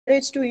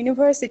college to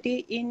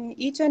university, in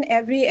each and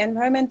every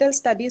environmental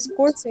studies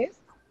courses,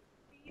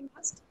 we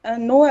must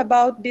know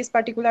about this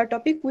particular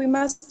topic. We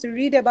must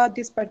read about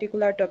this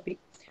particular topic.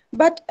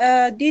 But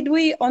did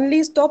we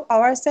only stop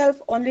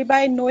ourselves only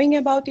by knowing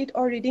about it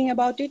or reading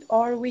about it,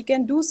 or we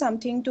can do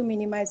something to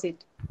minimize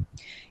it?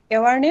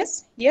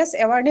 Awareness, yes,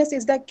 awareness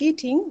is the key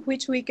thing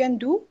which we can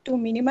do to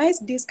minimize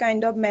this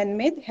kind of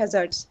man-made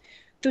hazards.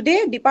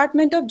 Today,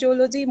 Department of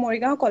Zoology,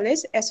 Morigaon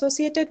College,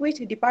 associated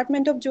with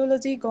Department of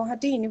Zoology,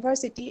 Gauhati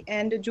University,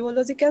 and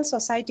Zoological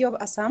Society of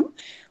Assam,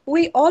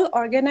 we all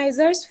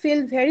organizers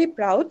feel very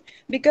proud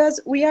because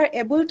we are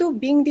able to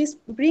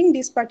bring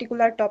this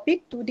particular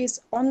topic to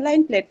this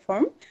online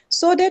platform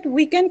so that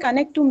we can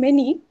connect to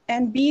many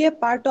and be a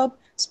part of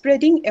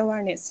spreading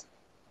awareness.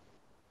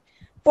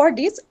 For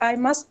this, I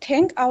must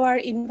thank our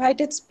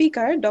invited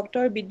speaker,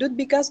 Dr. Bidyut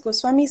Bikash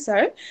Goswami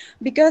sir,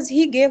 because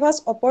he gave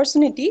us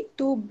opportunity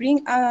to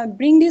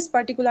bring this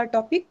particular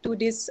topic to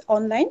this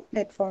online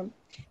platform.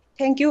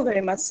 Thank you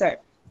very much, sir.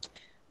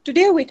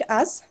 Today with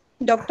us,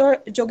 Dr.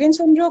 Jogen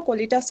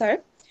Kalita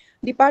sir,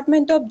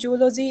 Department of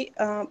Zoology,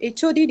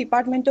 HOD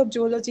Department of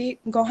Zoology,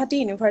 Gauhati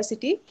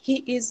University.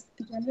 He is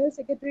General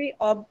Secretary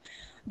of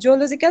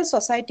Zoological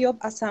Society of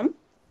Assam,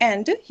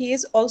 and he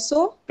is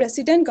also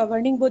President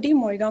Governing Body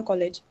Morigaon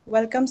College.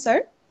 Welcome,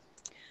 sir.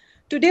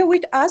 Today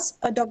with us,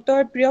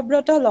 Dr.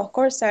 Priyabrata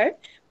Lahkar sir,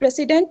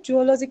 President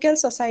Zoological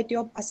Society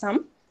of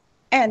Assam,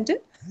 and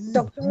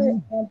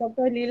Dr.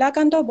 Lila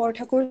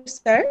Borthakur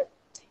sir.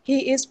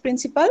 He is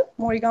Principal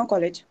Morigaon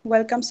College.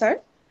 Welcome, sir.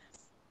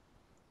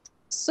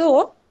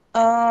 So,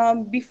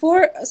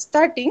 before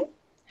starting,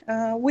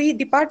 we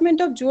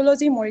Department of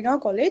Zoology Morigaon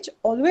College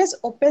always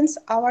opens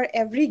our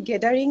every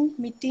gathering,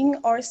 meeting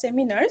or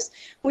seminars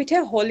with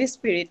a Holy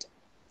Spirit.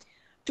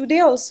 Today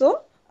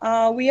also,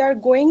 we are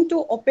going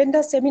to open the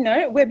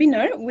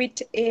webinar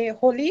with a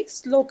holy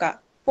sloka.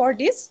 For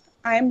this,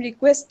 I am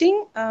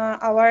requesting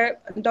our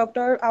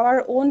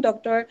own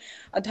Dr.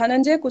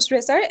 Dhananjay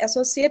Kusre sir,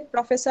 Associate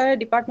Professor,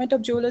 Department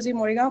of Zoology,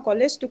 Morigaon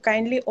College, to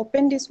kindly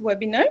open this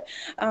webinar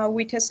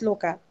with a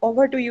sloka.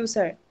 Over to you,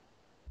 sir.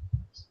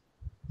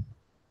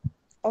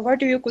 Over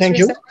to you, Kusre Thank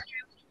you. sir.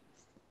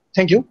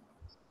 Thank you.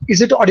 Is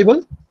it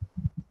audible?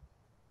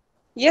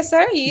 Yes,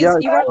 sir. Yes,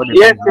 You are.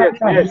 yes,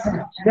 yes.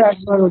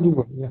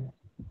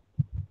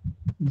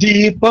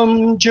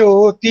 Deepam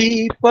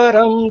Jyoti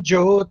Param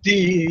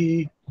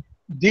Jyoti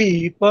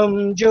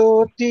Deepam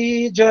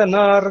Jyoti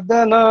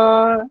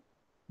Janardana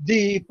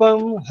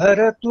Deepam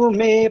Haratu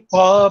Me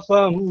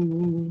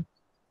Papam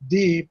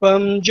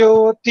Deepam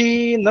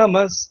Jyoti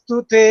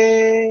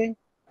Namastute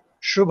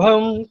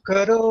Shubham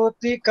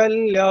Karoti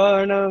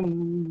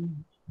Kalyanam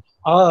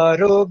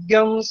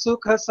Arogyam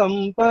Sukha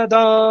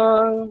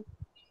Sampadam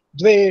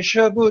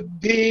Dvesha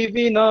Buddhi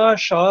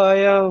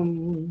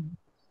Vinashayam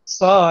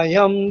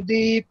Sayam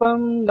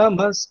Deepam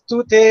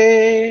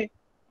Namastute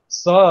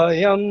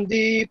Sayam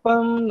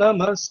Deepam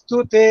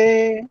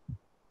Namastute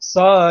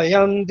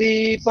Sayam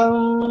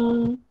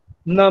Deepam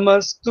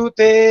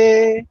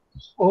Namastute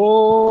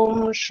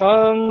Om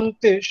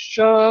Shanti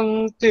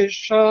Shanti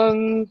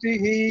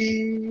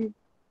Shanti.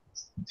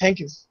 Thank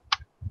you.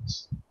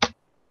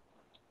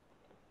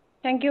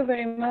 Thank you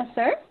very much,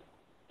 sir.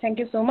 Thank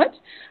you so much.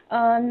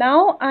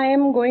 Now I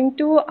am going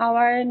to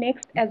our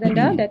next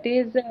agenda, that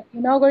is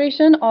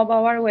inauguration of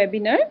our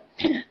webinar.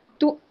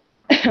 To,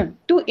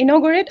 to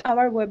inaugurate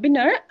our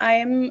webinar, I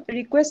am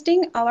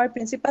requesting our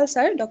principal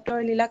sir,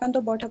 Dr. Lila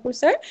Borthakur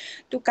sir,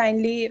 to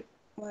kindly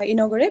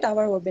inaugurate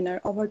our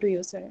webinar. Over to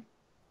you, sir.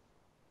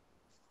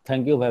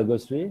 Thank you,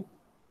 Bhagyashree.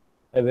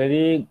 A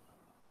very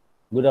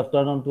good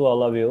afternoon to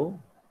all of you.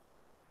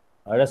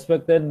 I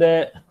respected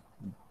the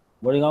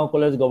Morigaon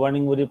College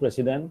Governing Body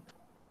President,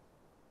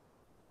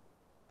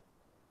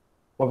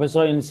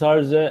 Professor in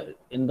charge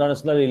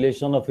International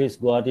Relations Office,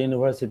 Gauhati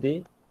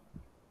University,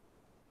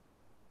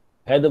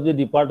 Head of the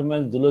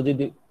Department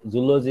Zoology,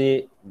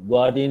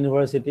 Gauhati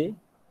University,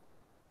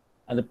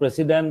 and the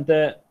President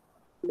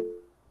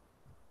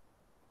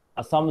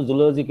Assam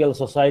Zoological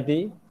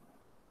Society,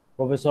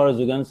 Professor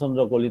Jogen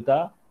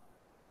Kalita,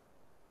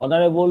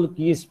 Honorable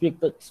key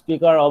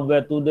speaker of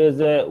today's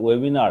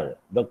webinar,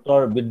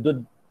 Dr.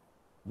 Bidyut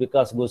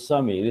Bikash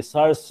Goswami,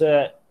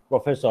 Research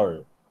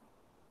Professor,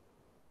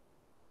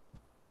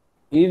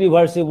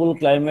 Irreversible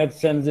Climate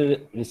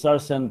Change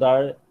Research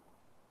Center,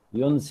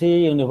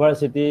 Yonsei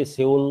University,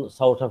 Seol,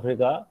 South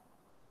Africa.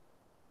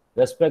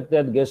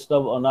 Respected guest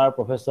of honor,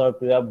 Professor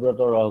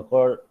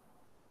Priyabrata,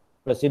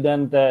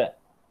 President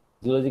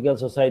Zoological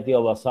Society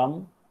of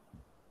Assam.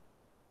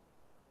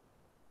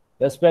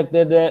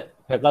 Respected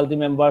faculty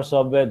members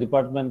of the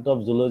Department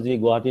of Zoology,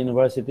 Gauhati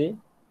University.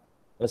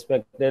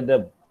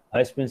 Respected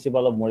Vice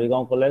Principal of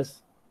Morigaon College,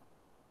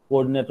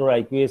 Co-Ordinator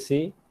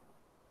IQAC.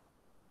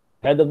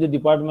 Head of the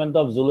Department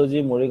of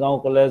Zoology,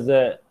 Morigaon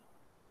College,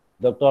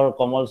 Dr.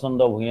 Kamal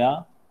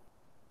Bhuyan,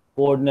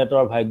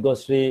 Co-Ordinator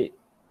Bhagyashree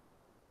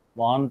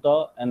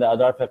Mahanta, and the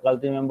other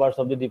faculty members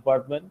of the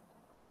department.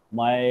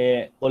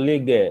 My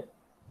colleague,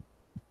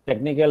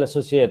 Technical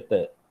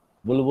Associate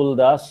Bulbul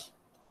Das,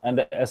 and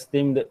the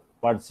esteemed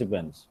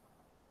participants.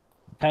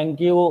 Thank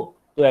you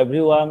to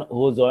everyone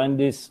who joined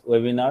this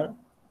webinar.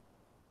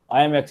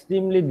 I am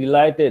extremely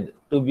delighted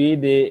to be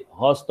the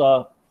host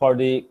for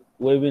the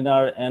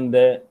webinar and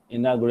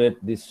inaugurate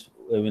this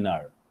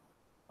webinar.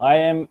 I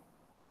am,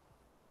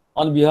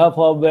 on behalf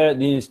of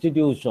the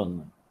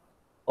institution,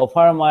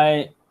 offer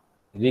my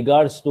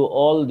regards to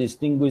all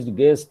distinguished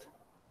guests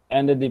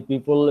and the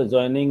people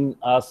joining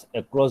us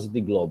across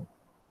the globe.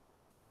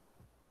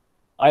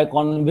 I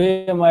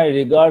convey my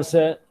regards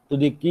to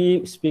the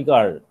key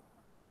speaker,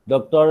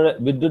 Dr.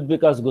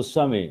 Bidyut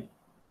Goswami.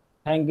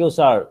 Thank you,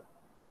 sir,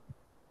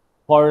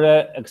 for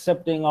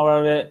accepting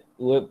our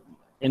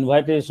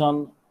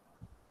invitation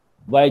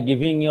by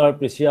giving your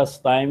precious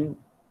time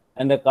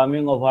and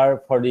coming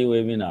over for the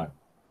webinar.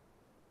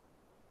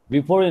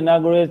 Before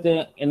inaugurate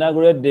the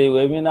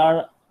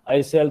webinar,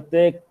 I shall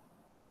take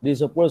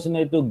this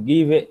opportunity to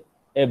give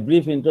a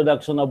brief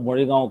introduction of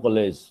Morigaon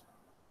College.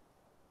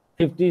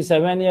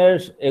 57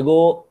 years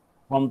ago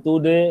from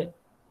today,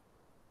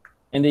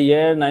 in the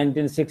year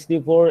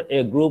 1964,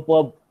 a group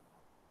of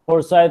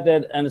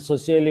foresighted and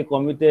socially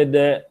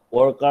committed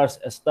workers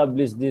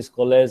established this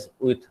college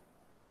with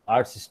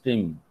arts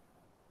stream.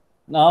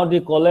 Now the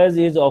college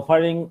is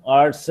offering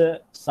arts,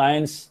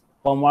 science,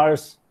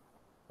 commerce,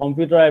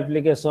 computer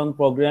application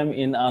program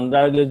in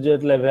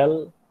undergraduate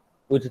level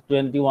with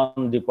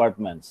 21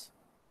 departments.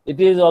 It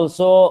is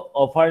also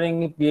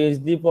offering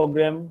PhD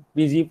program,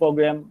 PG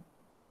program,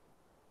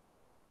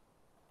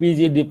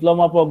 PG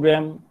diploma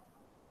program,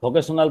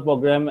 vocational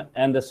program,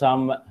 and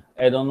some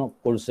add-on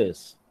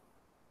courses.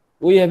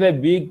 We have a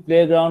big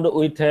playground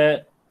with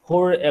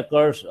 4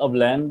 acres of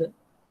land,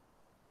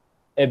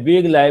 a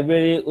big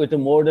library with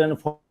more than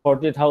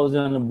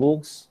 40,000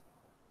 books,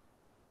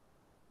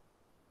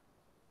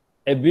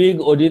 a big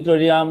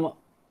auditorium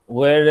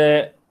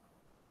where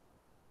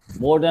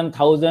more than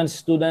 1,000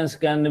 students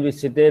can be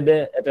seated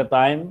at a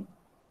time.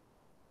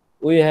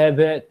 We have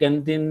a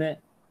canteen,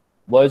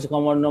 boys'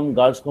 common room,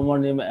 girls'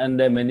 common room, and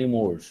many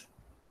more.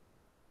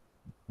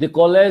 The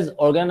college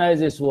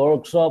organizes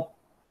workshop,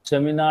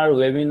 seminar,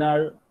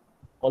 webinar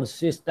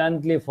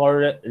consistently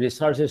for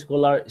research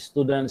scholar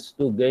students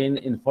to gain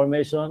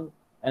information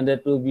and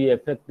to be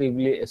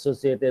effectively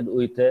associated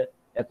with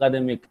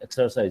academic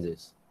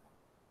exercises.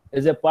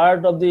 As a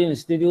part of the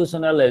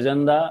institutional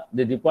agenda,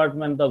 the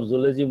Department of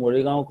Zoology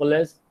Morigaon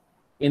College,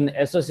 in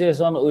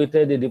association with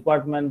the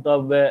Department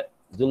of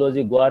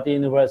Zoology Gauhati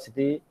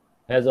University,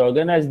 has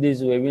organized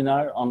this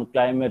webinar on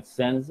climate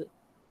change,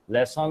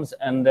 lessons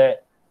and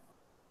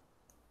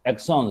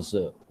actions,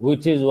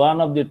 which is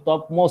one of the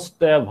topmost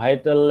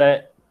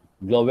vital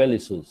global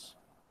issues.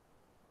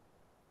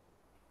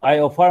 I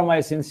offer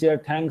my sincere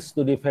thanks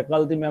to the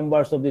faculty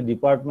members of the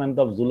Department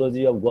of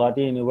Zoology of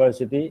Gauhati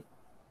University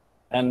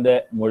and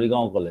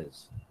Morigaon College.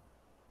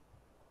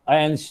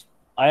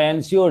 I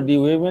ensure the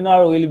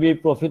webinar will be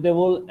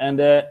profitable and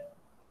the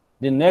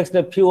next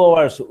few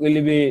hours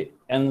will be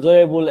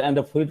enjoyable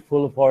and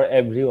fruitful for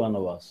every one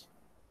of us.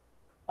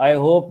 I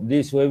hope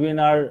this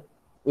webinar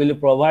will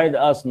provide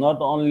us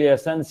not only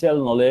essential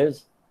knowledge,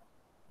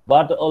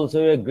 but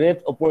also a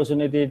great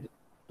opportunity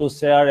to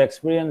share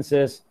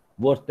experiences,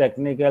 both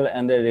technical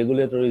and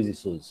regulatory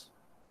issues.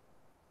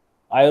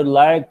 I would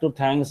like to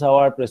thank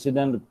our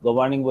President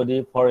Governing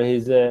Body for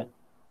his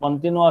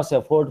continuous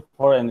effort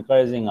for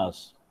encouraging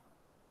us.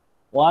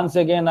 Once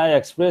again, I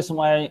express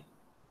my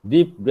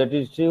deep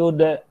gratitude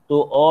to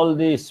all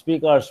the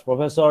speakers,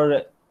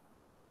 Professor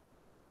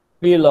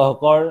P.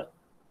 Lahkar,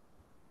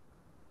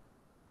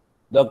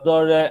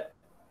 Dr.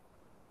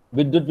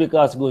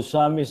 Bidyut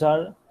Goswami,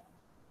 sir.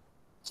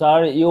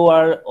 Sir, you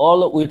are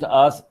all with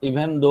us,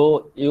 even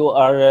though you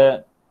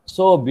are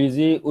so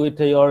busy with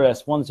your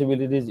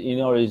responsibilities in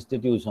your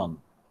institution.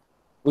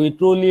 We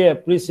truly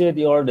appreciate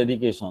your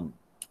dedication.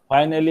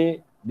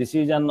 Finally, this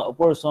is an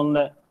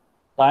opportune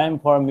time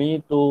for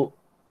me to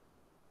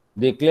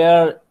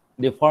declare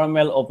the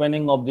formal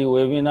opening of the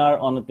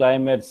webinar on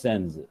climate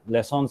change,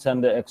 lessons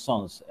and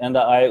actions. And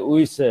I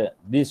wish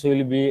this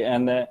will be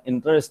an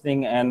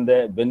interesting and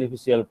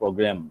beneficial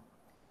program.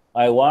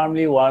 I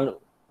warmly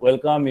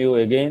welcome you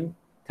again.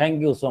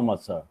 Thank you so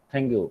much, sir.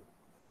 Thank you.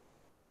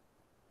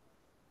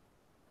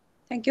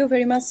 Thank you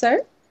very much,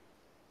 sir.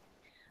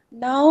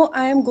 Now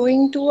I am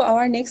going to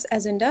our next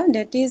agenda,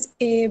 that is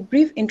a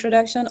brief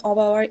introduction of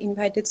our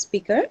invited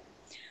speaker.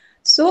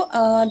 So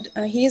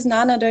he is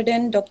none other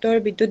than Dr.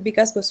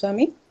 Bidyut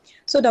Goswami.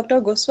 So Dr.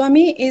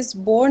 Goswami is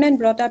born and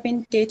brought up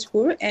in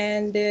Tejpur,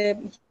 and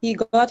he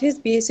got his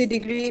BSc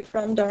degree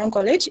from Durham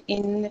College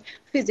in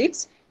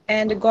physics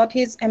and got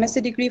his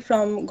MSc degree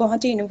from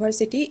Gauhati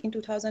University in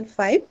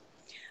 2005.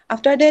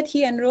 After that,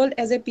 he enrolled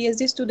as a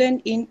PhD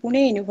student in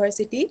Pune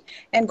University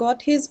and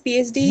got his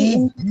PhD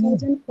in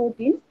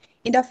 2014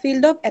 in the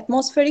field of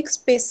atmospheric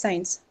space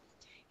science.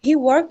 He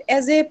worked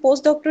as a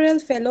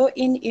postdoctoral fellow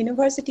in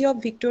University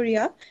of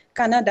Victoria,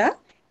 Canada,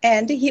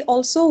 and he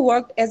also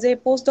worked as a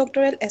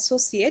postdoctoral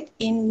associate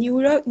in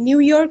New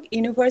York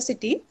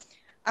University,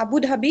 Abu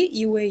Dhabi,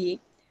 UAE.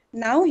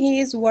 Now he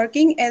is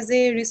working as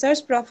a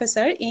research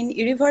professor in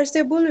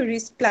Irreversible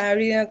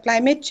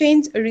Climate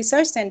Change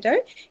Research Center,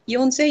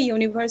 Yonsei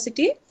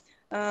University,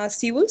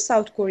 Seoul,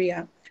 South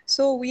Korea.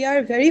 So we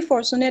are very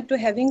fortunate to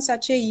having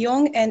such a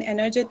young and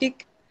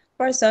energetic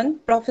person,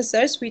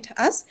 professors with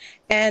us.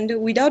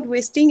 And without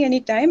wasting any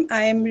time,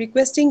 I am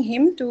requesting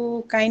him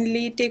to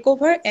kindly take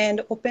over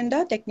and open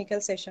the technical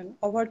session.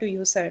 Over to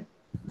you, sir.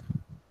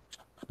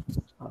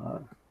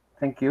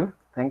 Thank you.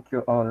 Thank you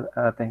all.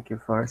 Thank you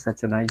for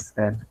such a nice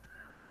and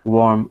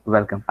warm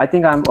welcome. I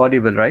think I'm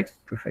audible, right?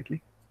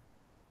 Perfectly.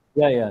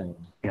 Yeah.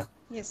 Yeah.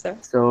 Yes, sir.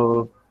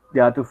 So,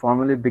 yeah, to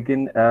formally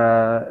begin,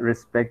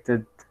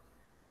 respected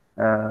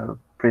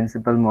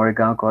Principal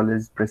Morigaon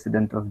College,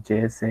 President of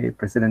JSA,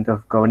 President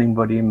of Governing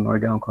Body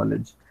Morigaon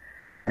College,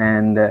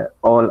 and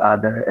all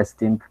other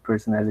esteemed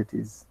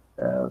personalities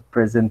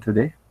present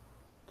today.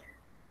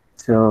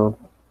 So,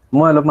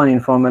 মই অলপমান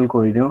informal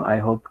কৰি দিওঁ. I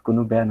hope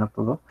কোনো বেয়া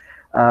নাপাব.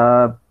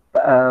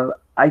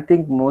 I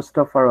think most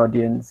of our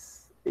audience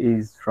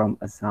is from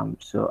Assam,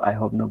 so I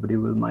hope nobody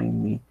will mind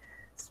me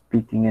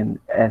speaking in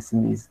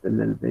Assamese a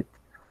little bit.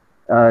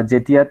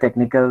 Jetia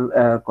technical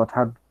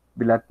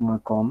কথাবিলাক মই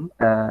কম,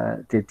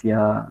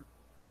 তেতিয়া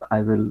I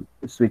will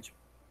switch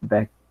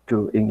back to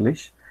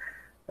English.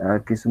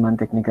 কিছুমান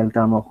technical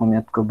term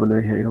অসমীয়াত ক'বলৈ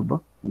হেৰি হ'ব,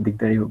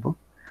 দিগদাৰি হ'ব.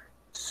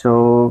 So,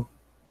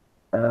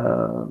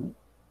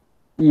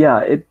 yeah,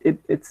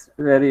 it's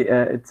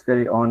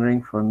very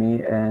honoring for me,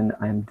 and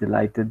I'm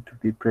delighted to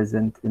be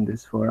present in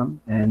this forum.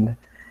 And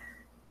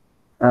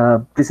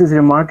this is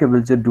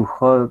remarkable.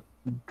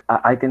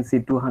 I can see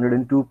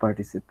 202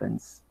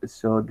 participants.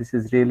 So this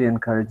is really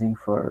encouraging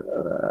for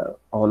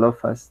all of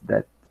us,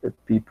 that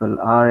people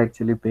are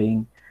actually paying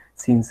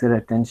sincere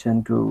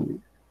attention to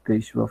the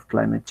issue of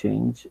climate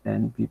change, and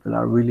people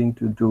are willing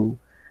to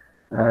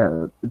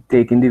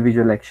take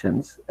individual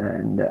actions.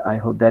 And I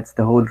hope that's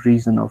the whole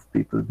reason of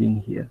people being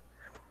here.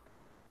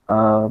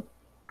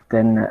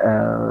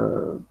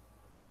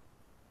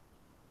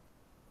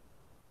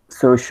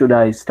 So should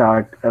I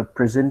start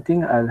presenting?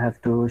 I'll have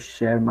to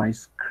share my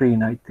screen,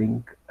 I think.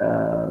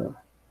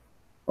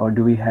 Or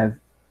do we have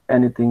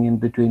anything in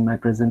between my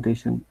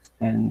presentation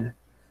and...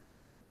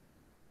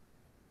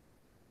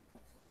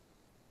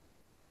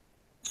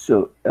 So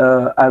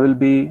I'll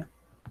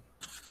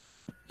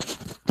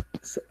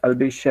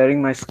be sharing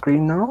my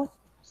screen now.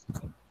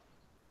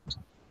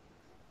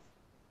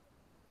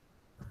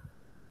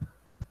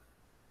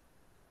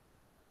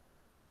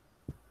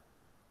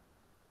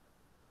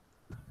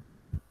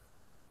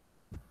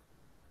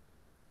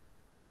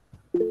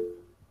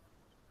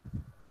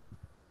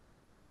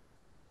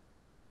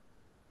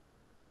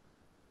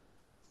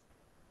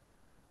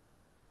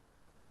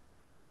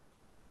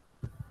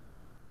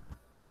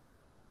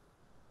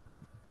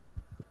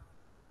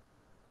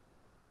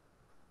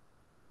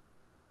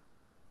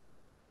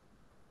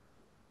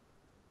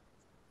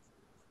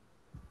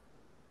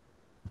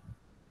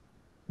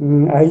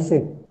 I say.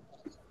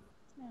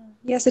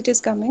 Yes, it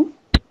is coming.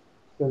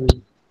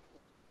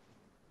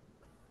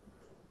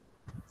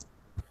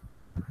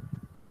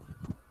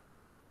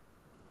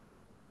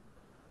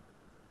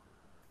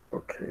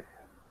 Okay,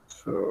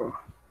 so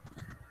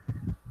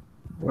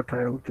what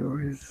I'll do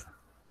is...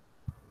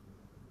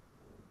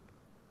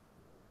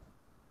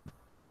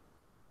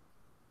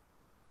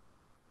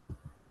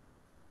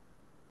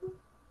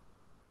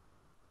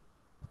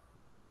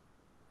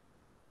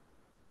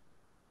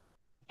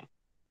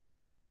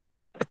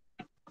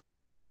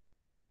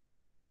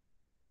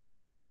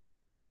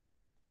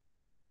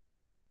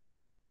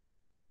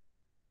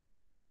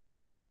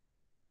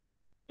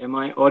 Am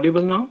I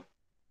audible now?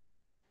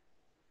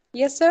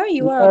 Yes, sir,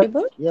 you are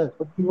audible. Yes,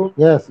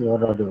 you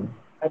are audible.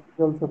 It's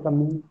also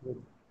coming.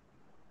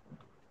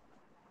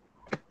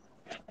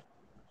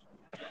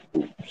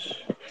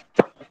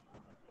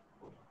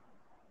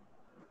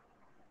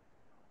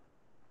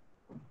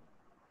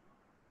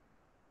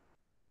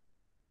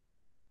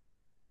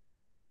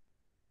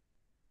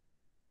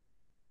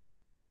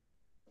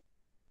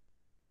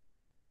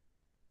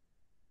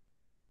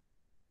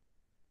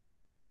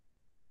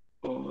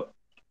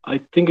 I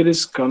think it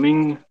is coming.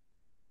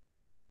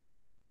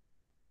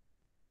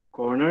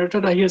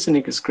 Coordinator আহি আছে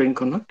নেকি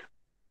স্ক্ৰীনখনত?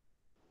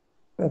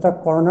 এটা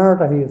কৰ্নাৰত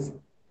আহি আছে।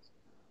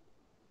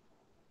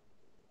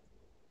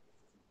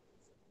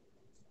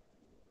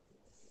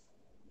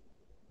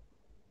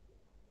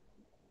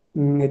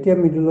 এতিয়া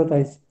মিডলত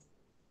আহিছে।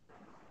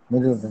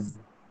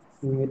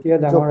 এতিয়া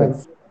ডাঙৰ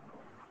আহিছে।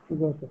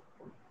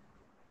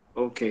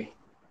 Okay,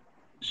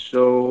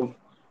 so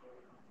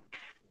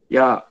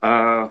yeah,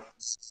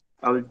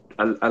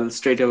 I'll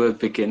straight away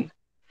begin.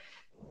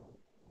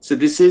 So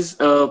this is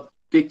a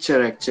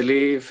picture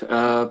actually.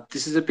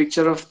 This is a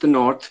picture of the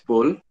North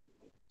Pole.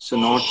 So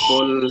North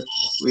Pole,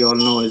 we all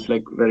know, is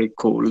like very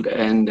cold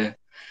and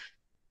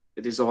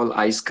it is all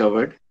ice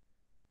covered.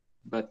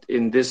 But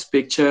in this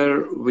picture,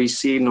 we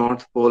see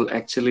North Pole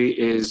actually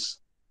is,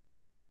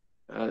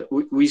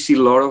 we see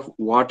a lot of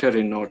water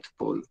in North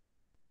Pole.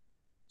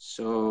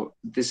 So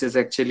this is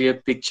actually a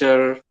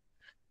picture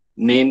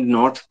named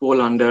North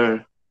Pole under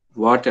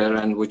water,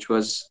 and which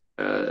was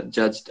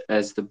judged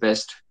as the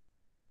best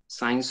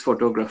science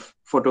photograph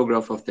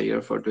of the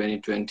year for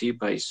 2020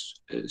 by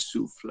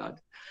Sue Flood.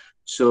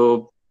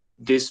 So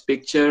this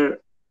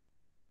picture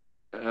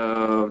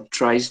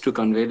tries to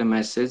convey the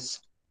message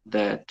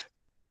that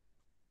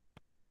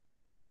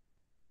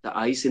the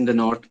ice in the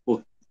North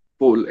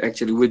Pole,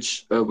 actually,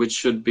 which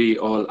should be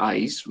all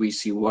ice, we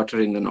see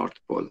water in the North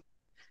Pole.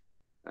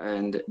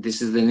 And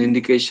this is an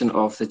indication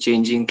of the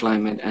changing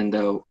climate and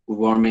the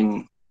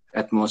warming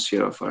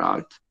atmosphere of our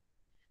Earth.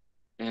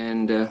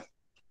 And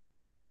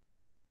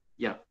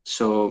yeah,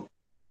 so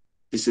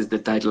this is the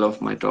title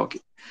of my talk.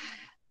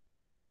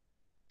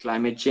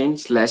 Climate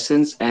change,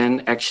 lessons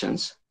and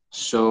actions.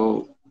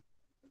 So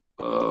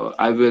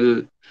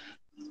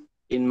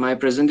in my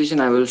presentation,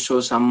 I will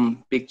show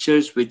some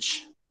pictures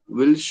which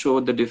will show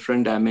the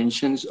different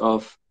dimensions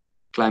of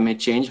climate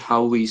change,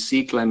 how we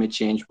see climate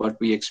change, what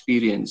we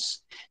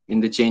experience in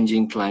the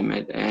changing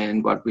climate,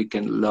 and what we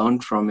can learn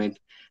from it,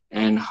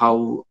 and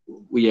how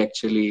we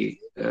actually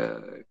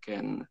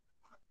can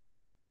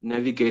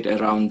navigate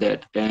around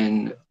that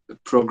and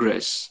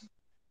progress.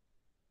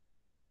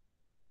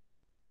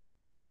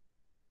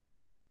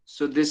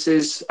 So this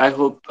is, I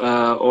hope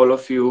all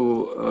of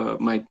you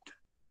might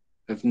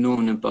have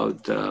known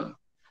about the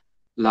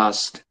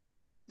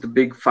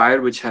big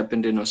fire which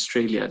happened in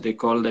Australia. They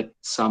call that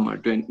summer,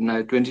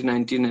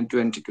 2019 and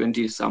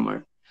 2020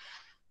 summer.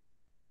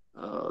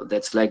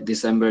 That's like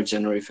December,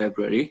 January,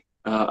 February.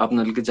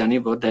 Apnalke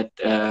janibo that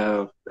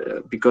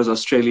because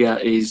Australia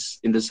is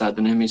in the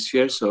southern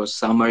hemisphere, so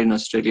summer in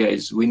Australia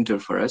is winter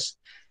for us.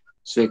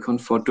 So ekhon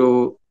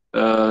photo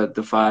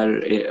the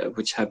fire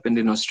which happened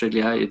in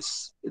Australia,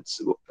 it's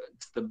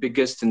the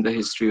biggest in the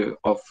history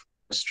of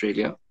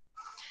Australia.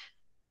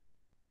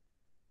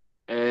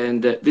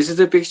 And this is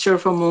a picture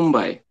from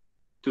Mumbai,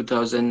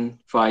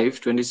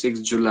 2005, 26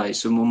 July.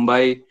 So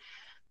Mumbai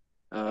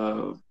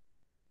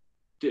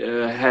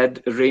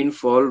had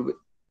rainfall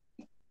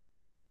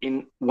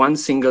in one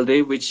single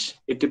day, which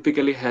it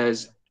typically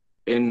has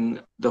in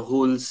the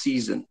whole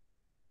season.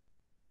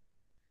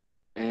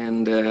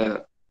 And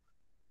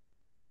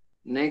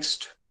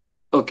next,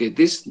 okay,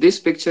 this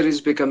picture is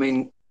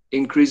becoming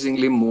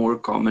increasingly more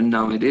common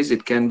nowadays.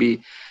 It can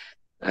be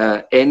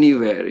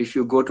anywhere. If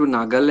you go to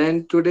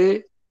Nagaland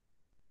today,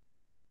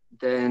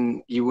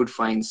 then you would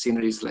find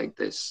sceneries like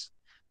this.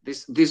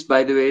 This,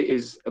 by the way,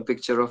 is a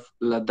picture of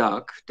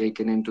Ladakh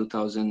taken in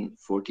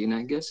 2014,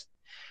 I guess.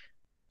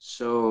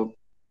 So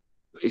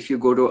if you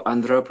go to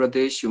Andhra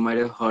Pradesh, you might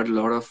have heard a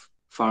lot of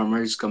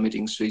farmers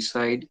committing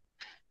suicide.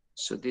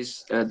 So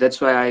this that's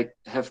why I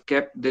have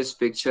kept this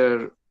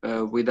picture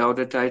without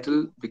a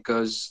title,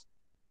 because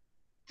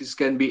this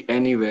can be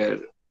anywhere,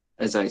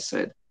 as I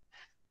said.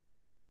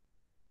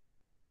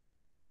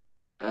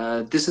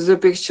 This is a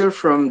picture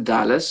from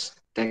Dallas,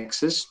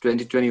 Texas,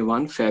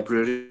 2021,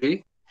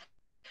 February.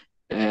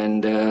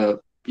 And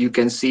you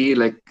can see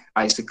like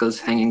icicles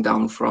hanging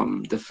down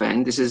from the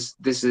fan. This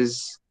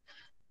is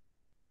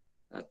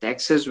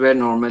Texas, where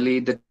normally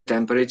the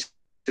temperature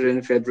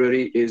in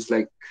February is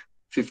like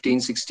 15,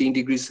 16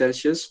 degrees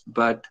Celsius.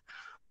 But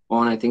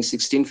on, I think,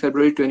 16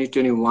 February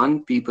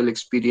 2021, people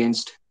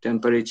experienced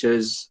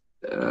temperatures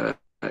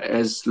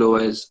as low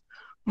as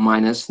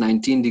minus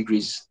 19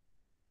 degrees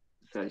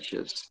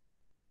Celsius.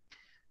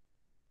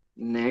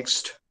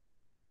 Next,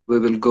 we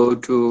will go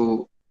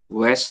to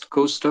west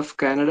coast of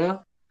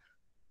Canada.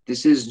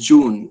 This is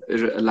June,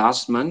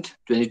 last month,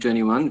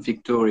 2021,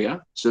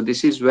 Victoria. So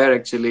this is where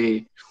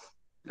actually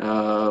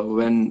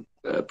when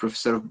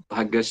Professor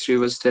Bhagyashree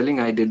was telling,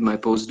 I did my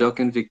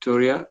postdoc in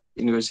Victoria,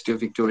 University of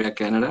Victoria,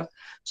 Canada.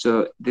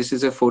 So this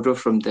is a photo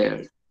from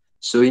there.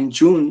 So in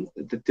June,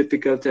 the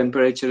typical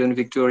temperature in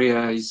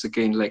Victoria is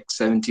again like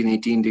 17,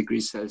 18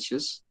 degrees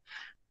Celsius.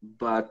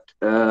 But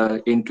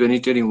in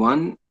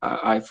 2021,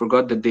 I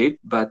forgot the date,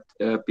 but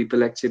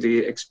people actually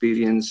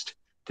experienced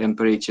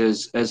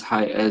temperatures as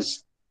high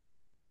as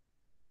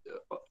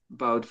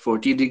about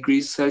 40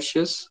 degrees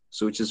Celsius,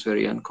 so which is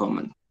very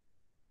uncommon.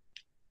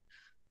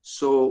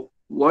 So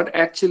what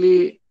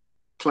actually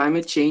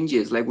climate change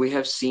is, like we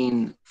have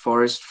seen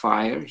forest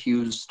fire,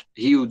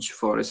 huge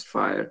forest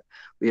fire.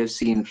 We have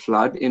seen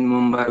flood in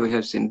Mumbai. We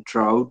have seen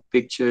drought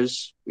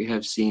pictures. We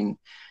have seen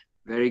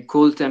very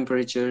cold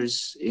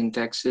temperatures in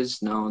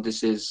Texas. Now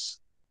this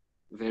is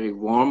very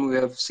warm, we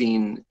have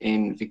seen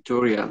in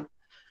Victoria.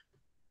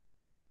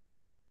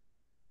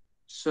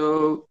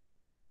 So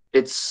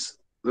it's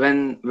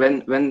when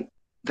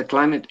the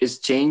climate is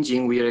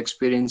changing, we are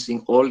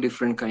experiencing all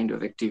different kind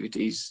of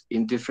activities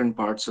in different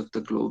parts of the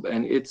globe,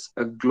 and it's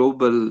a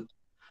global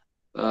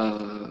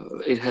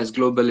it has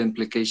global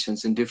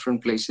implications in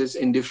different places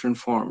in different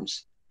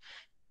forms.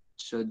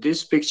 So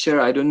this picture,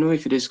 I don't know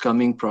if it is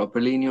coming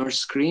properly in your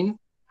screen,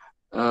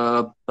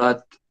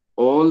 but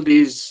all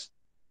these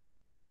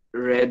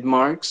red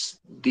marks,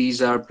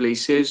 these are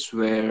places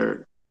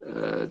where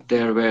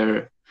there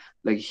were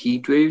like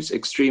heat waves,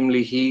 extreme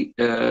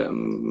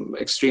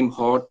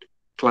hot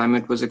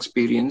climate was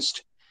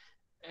experienced.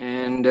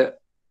 And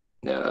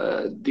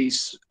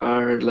these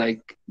are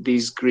like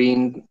these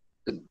green.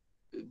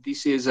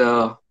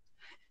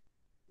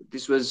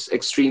 This was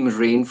extreme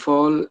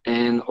rainfall,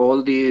 and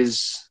all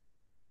these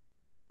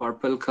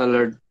purple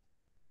colored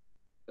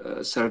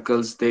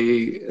circles,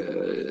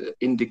 they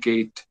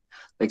indicate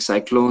like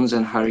cyclones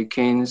and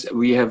hurricanes.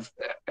 We have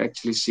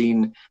actually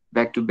seen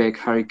back-to-back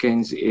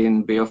hurricanes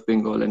in Bay of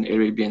Bengal and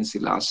Arabian Sea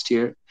last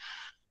year.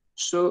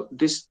 So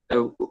this,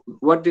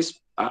 what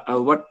I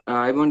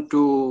want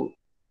to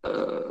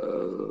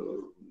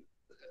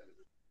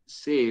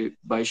say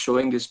by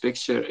showing this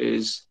picture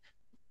is,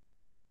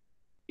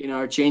 in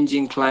our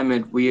changing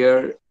climate, we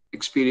are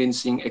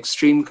experiencing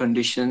extreme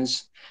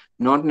conditions,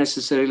 not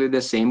necessarily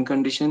the same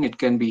condition. It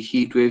can be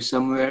heat wave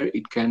somewhere,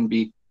 it can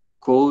be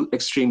cold,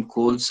 extreme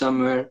cold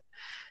somewhere,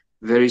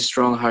 very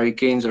strong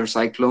hurricanes or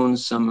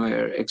cyclones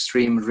somewhere,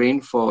 extreme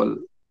rainfall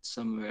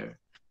somewhere.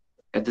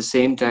 At the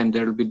same time,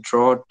 there will be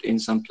drought in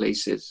some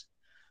places.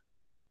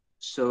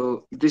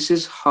 So this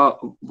is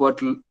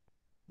what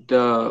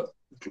the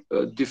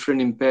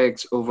different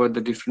impacts over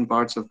the different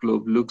parts of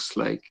globe looks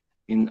like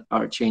in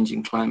our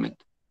changing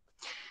climate.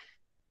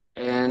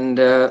 And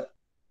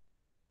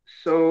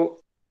so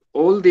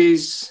all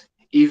these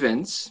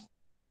events,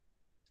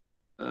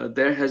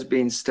 there has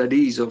been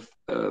studies of,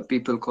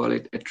 people call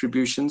it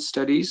attribution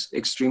studies,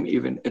 extreme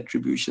event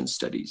attribution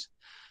studies.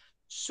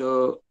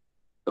 So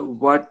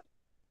what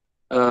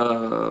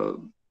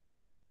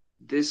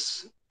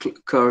this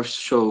curve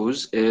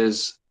shows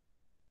is,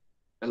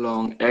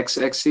 along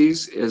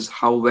x-axis is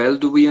how well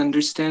do we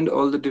understand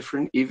all the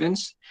different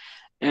events,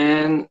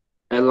 and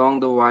along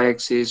the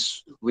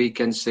y-axis we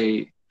can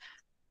say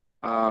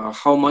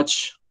how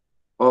much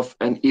of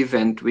an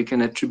event we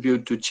can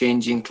attribute to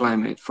changing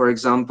climate. For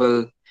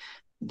example,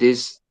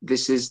 this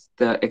is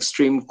the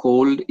extreme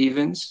cold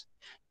events.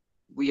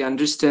 We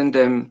understand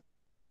them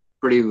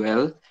pretty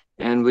well,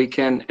 and we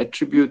can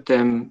attribute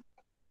them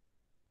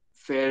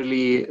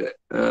fairly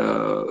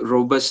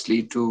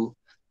robustly to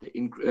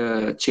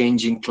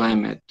changing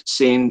climate.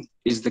 Same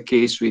is the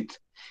case with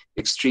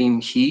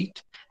extreme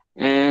heat.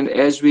 And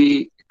as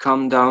we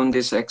come down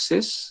this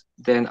axis,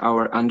 then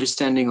our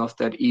understanding of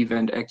that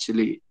event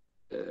actually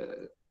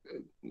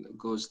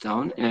goes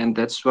down, and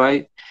that's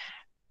why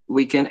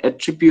we can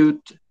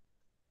attribute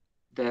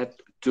that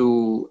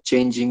to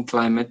changing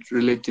climate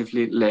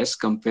relatively less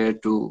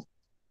compared to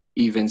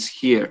events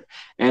here.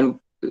 And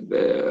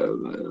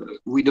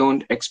we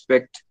don't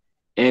expect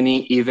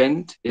any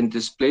event in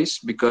this place,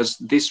 because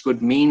this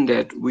would mean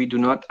that we do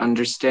not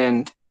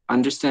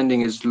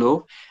understanding is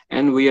low,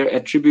 and we are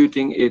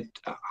attributing it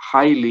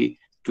highly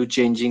to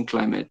changing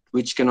climate,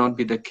 which cannot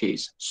be the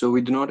case. So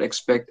we do not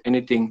expect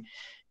anything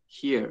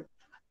here.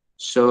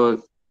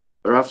 So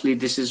roughly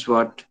this is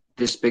what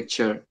this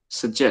picture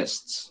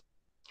suggests.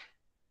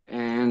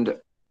 And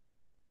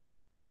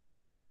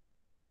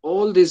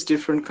all these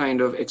different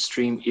kind of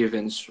extreme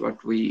events,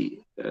 what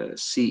we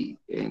see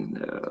in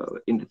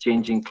the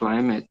changing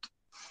climate,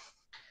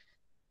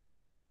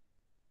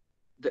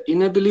 the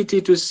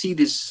inability to see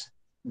these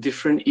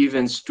different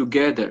events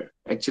together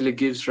actually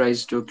gives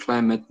rise to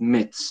climate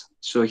myths.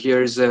 So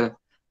here's a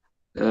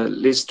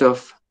list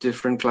of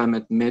different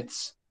climate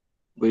myths,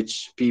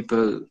 which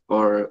people,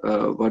 or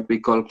what we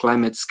call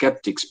climate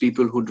skeptics,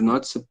 people who do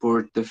not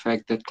support the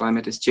fact that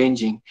climate is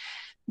changing,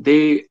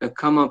 they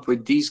come up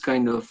with these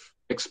kind of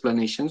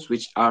explanations,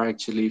 which are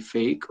actually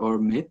fake or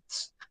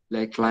myths,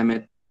 like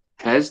climate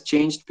has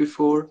changed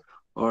before,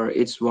 or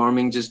it's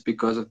warming just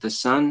because of the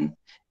sun,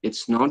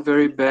 it's not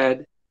very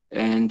bad,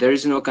 and there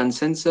is no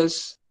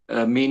consensus,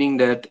 meaning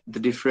that the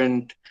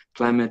different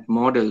climate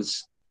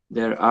models,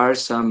 there are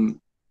some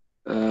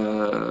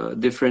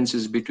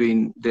differences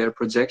between their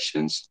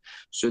projections.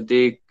 So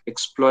they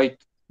exploit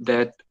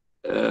that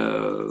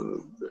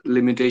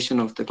limitation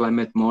of the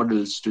climate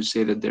models to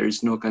say that there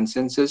is no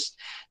consensus.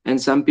 And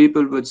some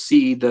people would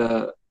see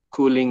the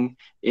cooling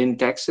in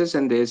Texas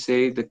and they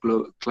say the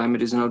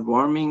climate is not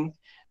warming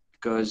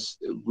because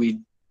we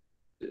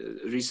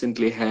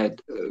recently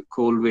had a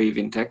cold wave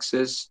in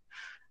Texas,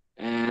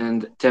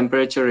 and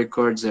temperature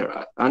records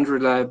are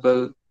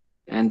unreliable,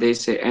 and they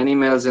say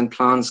animals and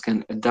plants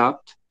can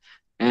adapt.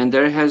 And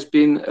there has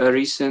been a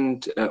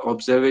recent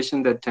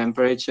observation that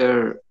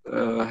temperature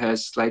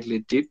has slightly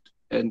dipped,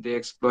 and they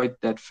exploit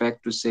that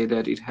fact to say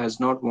that it has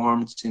not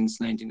warmed since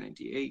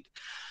 1998,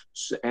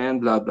 so, and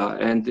blah blah.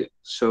 And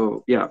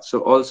so yeah,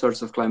 so all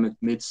sorts of climate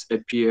myths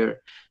appear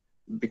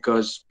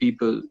because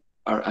people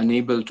are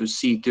unable to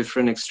see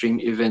different extreme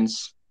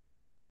events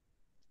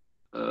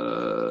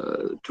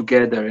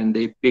together, and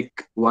they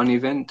pick one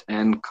event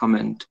and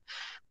comment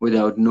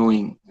without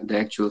knowing the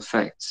actual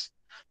facts.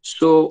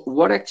 So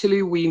what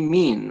actually we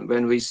mean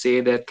when we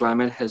say that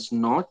climate has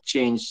not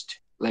changed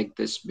like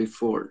this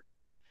before?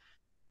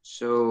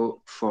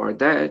 So for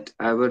that,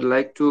 I would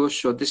like to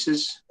show, this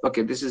is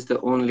the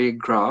only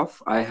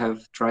graph. I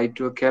have tried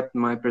to keep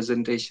my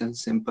presentation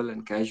simple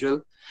and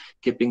casual,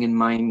 keeping in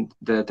mind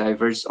the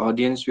diverse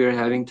audience we are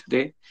having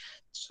today.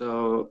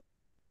 So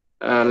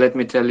let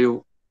me tell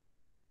you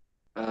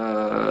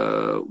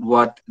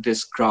what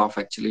this graph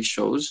actually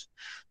shows.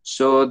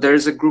 So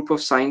there's a group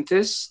of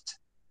scientists,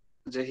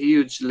 there's a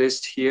huge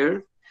list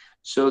here.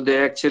 So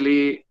they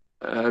actually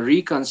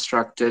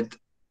reconstructed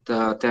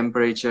the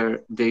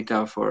temperature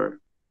data for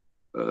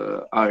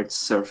Earth's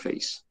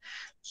surface.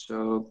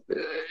 So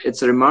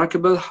it's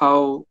remarkable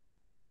how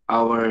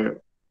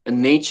our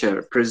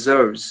nature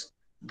preserves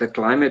the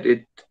climate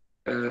it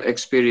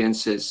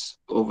experiences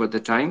over the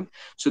time.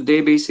 So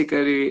they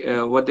basically,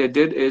 what they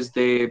did is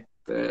they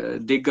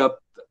dig up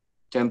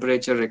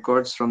temperature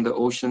records from the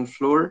ocean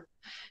floor,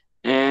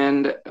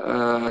 and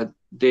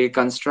they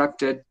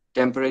constructed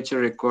temperature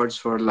records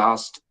for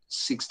last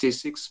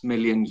 66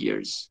 million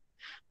years.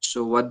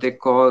 So what they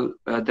call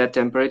that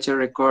temperature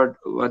record,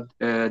 what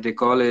they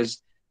call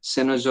is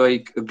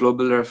Cenozoic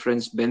Global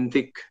Reference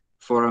benthic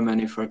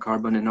foraminifer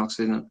carbon and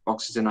oxygen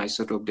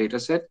isotope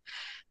dataset.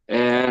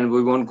 And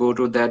we won't go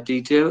to that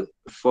detail.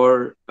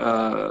 For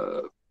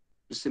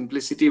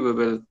simplicity, we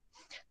will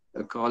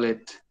call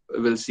it,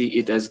 we'll see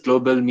it as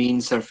global mean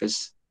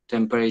surface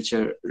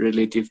temperature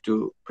relative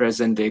to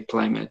present day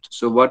climate.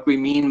 So what we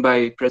mean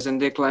by present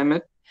day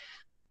climate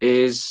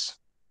is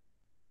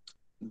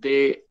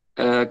they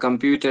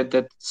computed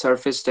that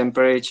surface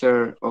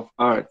temperature of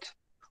Earth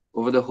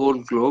over the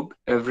whole globe,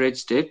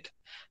 averaged it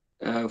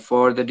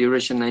for the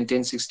duration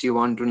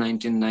 1961 to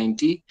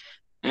 1990,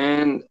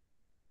 and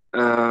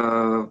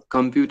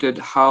computed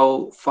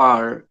how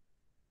far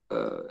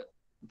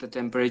the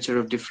temperature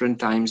of different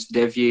times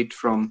deviate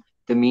from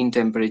the mean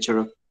temperature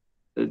of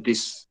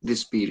this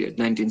period,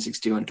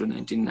 1961 to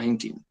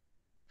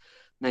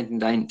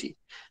 1990.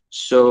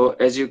 So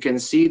as you can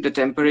see, the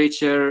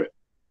temperature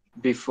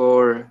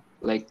before,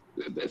 like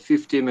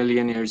 50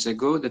 million years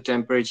ago, the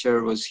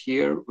temperature was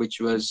here, which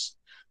was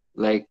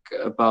like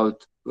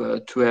about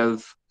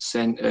 12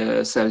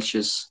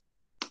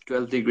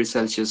 degrees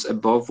Celsius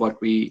above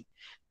what we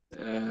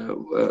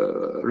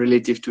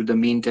relative to the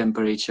mean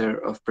temperature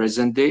of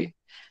present day.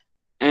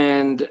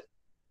 And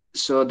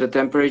so the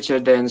temperature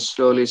then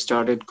slowly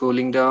started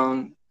cooling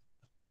down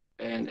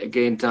and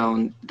again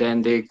down.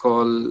 Then they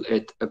call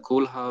it a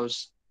cool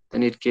house.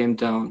 Then it came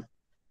down,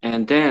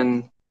 and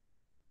then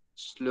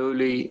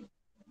slowly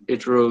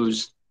it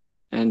rose,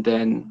 and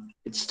then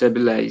it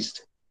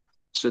stabilized.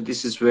 So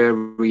this is where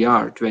we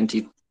are,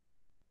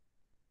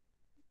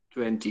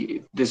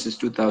 2020. This is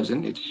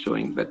 2000, it's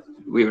showing, but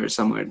we were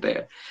somewhere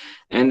there.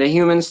 And the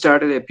humans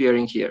started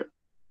appearing here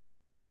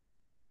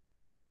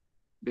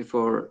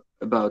before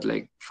about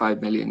like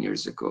 5 million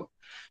years ago.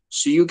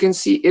 So you can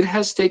see it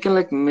has taken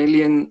like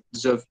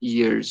millions of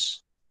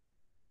years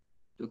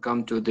to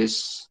come to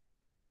this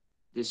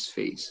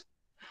phase.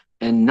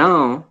 And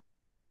now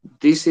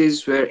this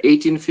is where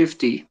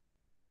 1850,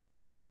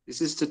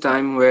 this is the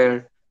time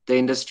where the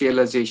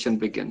industrialization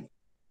began.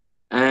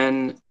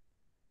 And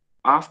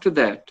after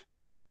that,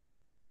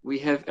 we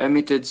have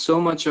emitted so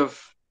much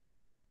of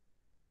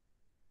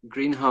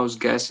greenhouse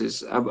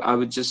gases. I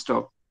would just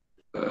talk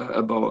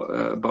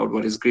about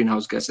what is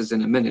greenhouse gases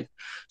in a minute.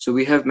 So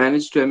we have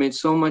managed to emit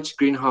so much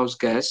greenhouse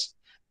gas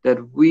that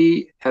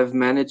we have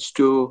managed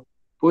to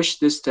push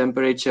this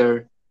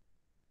temperature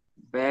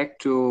back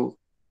to,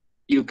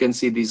 you can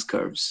see these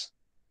curves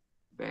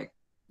back.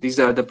 These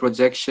are the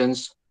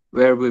projections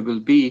where we will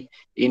be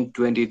in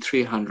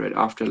 2300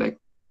 after like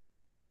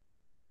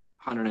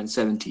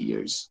 170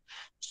 years.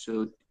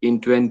 So in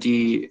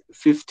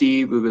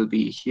 2050, we will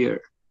be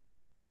here.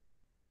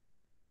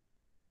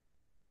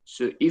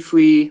 So if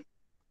we,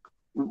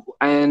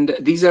 and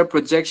these are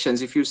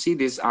projections, if you see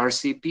these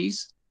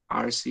RCPs,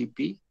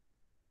 RCP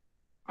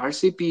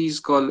is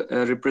called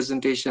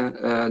representation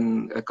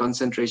and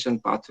concentration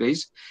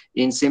pathways.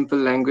 In simple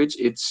language,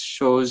 it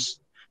shows,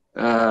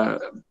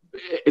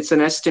 it's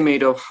an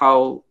estimate of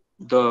how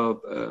the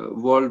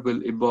world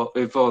will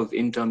evolve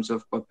in terms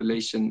of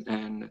population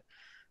and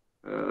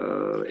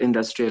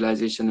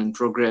industrialization and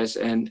progress,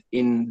 and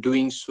in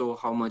doing so,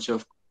 how much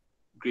of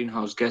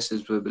greenhouse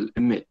gases we will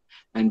emit,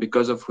 and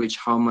because of which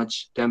how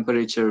much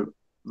temperature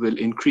will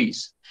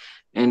increase.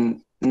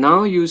 And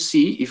now you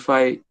see, if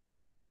I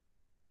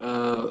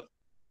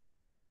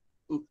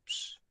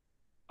oops,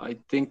 I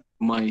think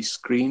my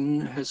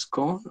screen has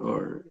gone,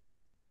 or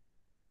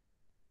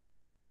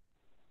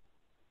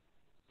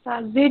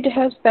Sajid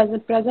has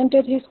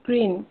presented his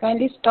screen.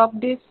 Kindly stop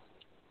this.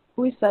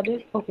 Who is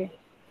Sajid? Okay.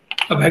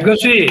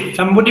 Bhagyashree,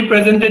 somebody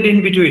presented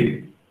in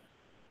between.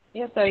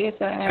 Yes, sir. Yes,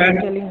 sir. I am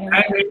telling him.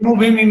 And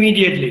remove him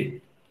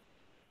immediately.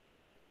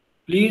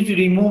 Please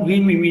remove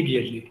him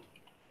immediately.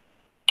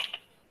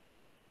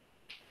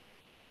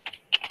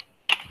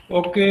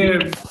 Okay.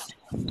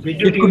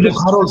 It could be her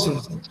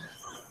also.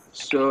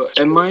 so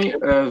am I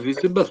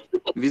visible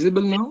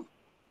now?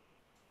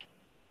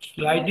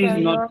 Slide Yes, is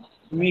sir, not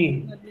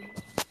me.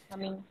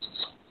 Coming.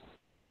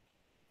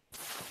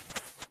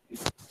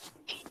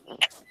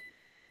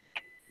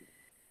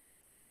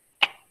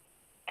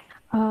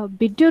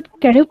 Bidyut,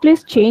 can you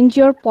please change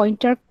your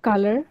pointer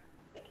color?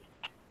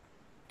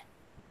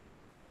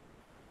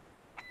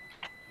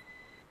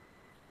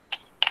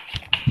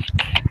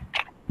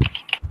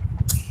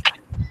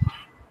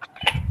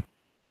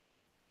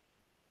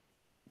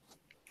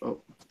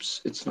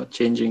 it's not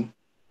changing.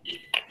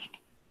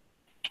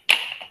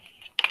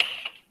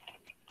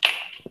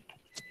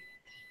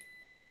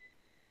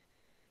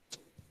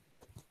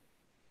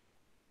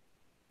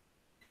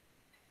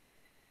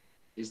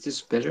 Is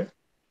this better?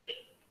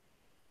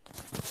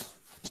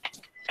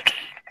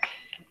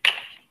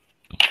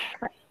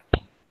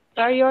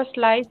 Sir, your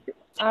slides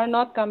are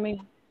not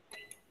coming.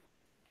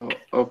 Oh,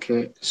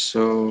 okay,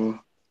 so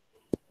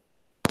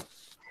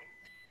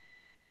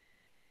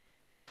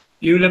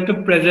You will have to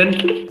present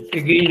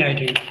again, I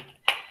think,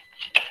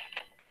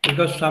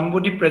 because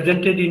somebody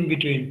presented in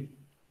between.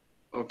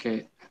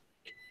 okay.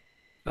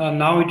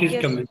 Now it is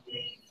Yes. coming.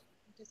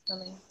 It is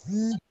coming.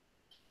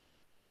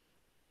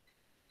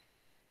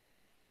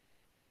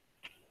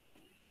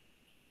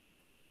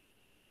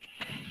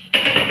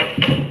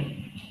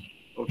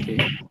 Okay.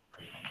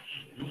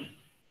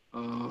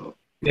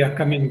 They are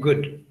coming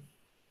good.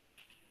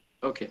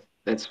 Okay,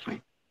 that's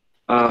fine.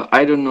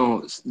 I don't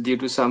know, due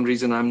to some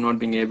reason, I'm not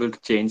being able to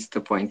change the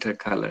pointer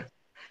color.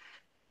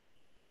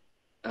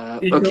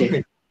 It's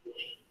Okay.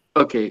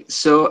 Okay,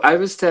 so I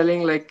was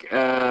telling like,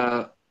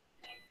 yeah,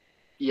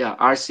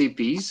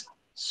 RCPs.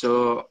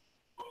 So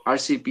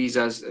RCPs,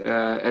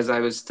 as I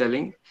was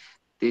telling,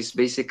 this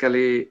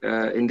basically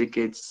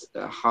indicates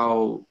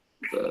how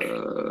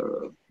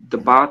the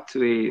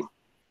pathway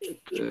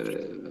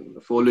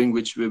following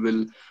which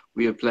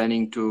we are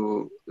planning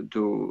to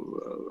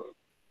do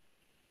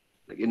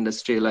like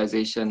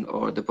industrialization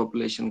or the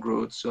population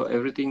growth. So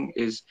everything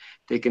is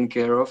taken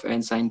care of,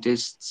 and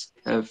scientists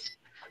have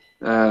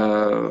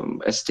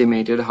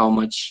estimated how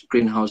much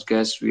greenhouse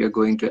gas we are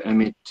going to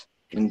emit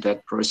in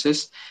that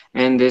process.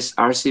 And this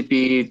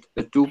RCP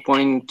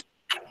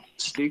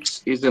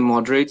 2.6 is a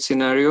moderate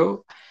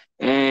scenario,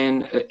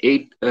 and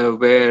 8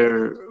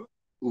 where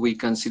we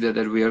consider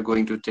that we are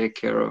going to take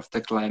care of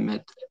the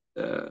climate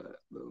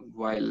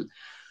while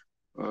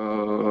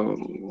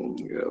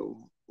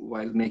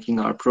making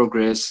our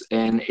progress,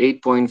 and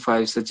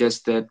 8.5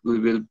 suggests that we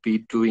will be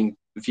doing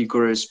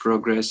vigorous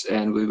progress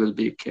and we will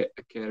be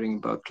caring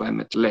about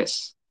climate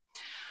less.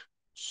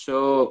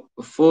 So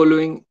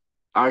following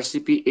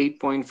RCP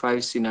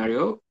 8.5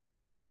 scenario,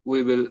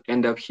 we will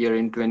end up here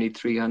in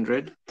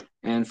 2300,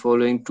 and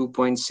following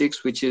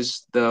 2.6, which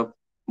is the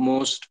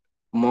most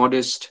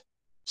modest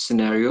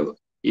scenario,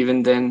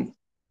 even then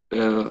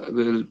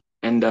we'll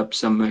end up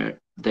somewhere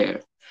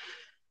there.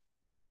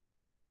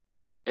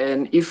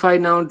 And if I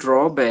now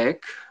draw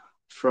back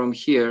from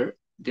here,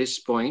 this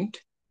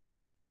point,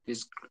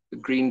 this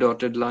green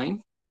dotted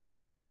line,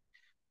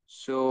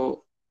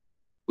 so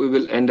we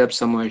will end up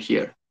somewhere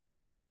here.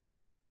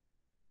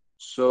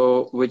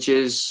 So which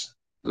is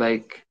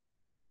like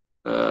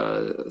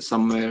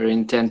somewhere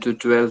in 10 to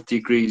 12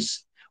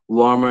 degrees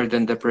warmer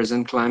than the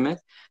present climate.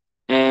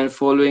 And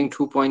following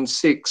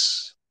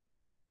 2.6,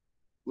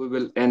 we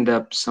will end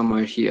up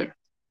somewhere here,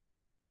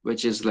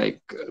 which is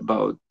like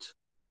about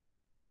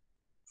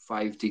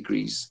 5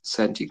 degrees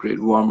centigrade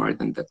warmer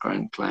than the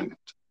current climate.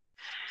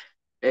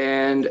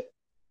 And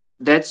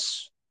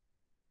that's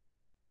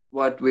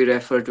what we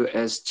refer to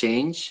as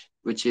change,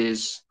 which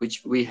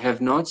we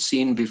have not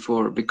seen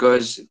before.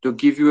 Because to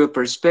give you a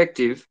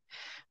perspective,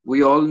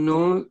 we all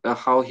know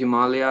how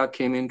Himalaya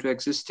came into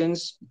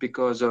existence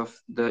because of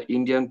the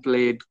Indian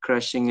plate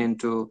crashing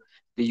into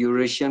the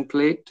Eurasian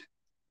plate.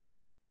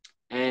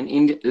 And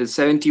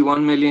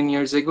 71 million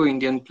years ago,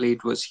 Indian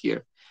plate was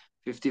here.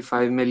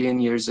 55 million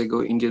years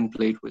ago, Indian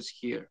plate was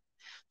here.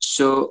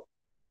 So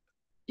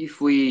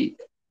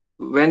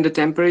when the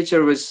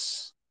temperature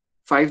was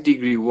 5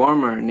 degrees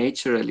warmer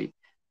naturally,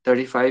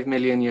 35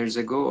 million years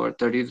ago, or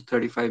 30 to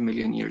 35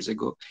 million years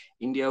ago,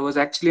 India was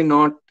actually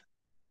not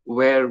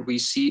where we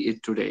see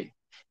it today.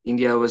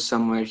 India was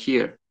somewhere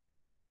here.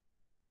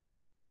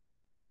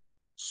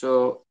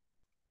 So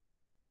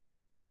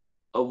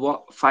a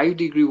 5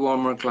 degree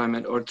warmer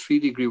climate or 3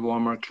 degree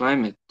warmer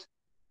climate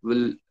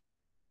will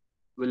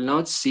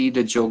not see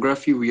the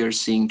geography we are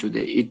seeing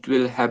today. It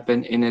will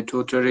happen in a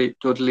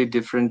totally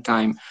different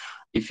time.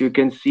 If you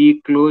can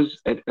see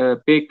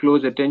pay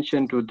close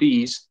attention to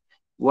these,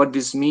 what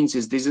this means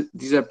is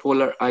these are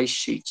polar ice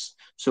sheets.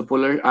 So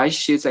polar ice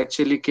sheets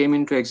actually came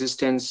into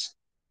existence.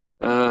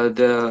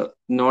 The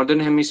northern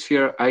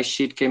hemisphere ice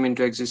sheet came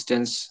into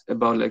existence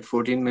about like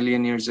 14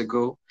 million years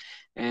ago,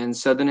 and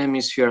southern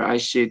hemisphere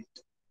ice sheet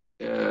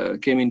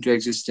came into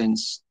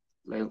existence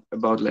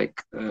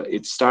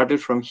it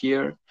started from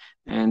here,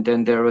 and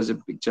then there was a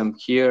big jump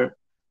here.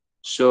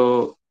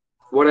 So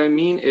what I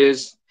mean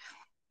is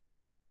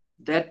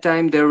that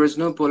time there was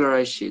no polar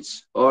ice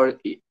sheets, or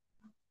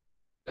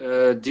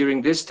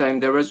during this time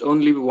there was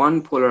only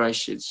one polar ice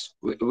sheets,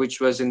 which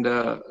was in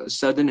the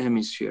southern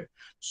hemisphere.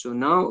 So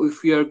now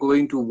if we are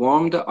going to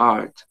warm the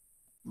earth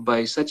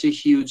by such a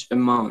huge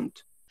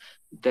amount,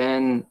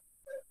 then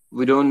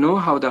we don't know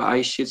how the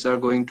ice sheets are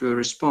going to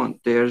respond.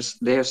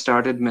 They have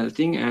started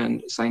melting,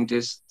 and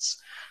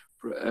scientists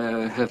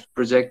have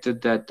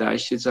projected that the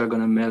ice sheets are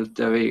going to melt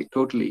away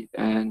totally,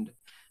 and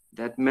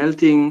that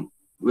melting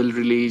will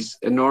release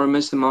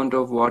enormous amount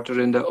of water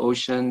in the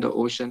ocean. The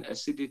ocean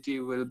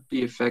acidity will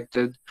be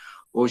affected.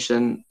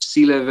 ocean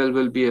sea level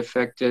will be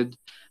affected.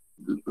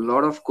 A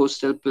lot of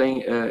coastal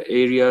plain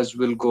areas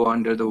will go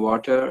under the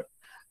water.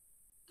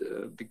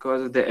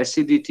 Because of the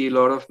acidity, a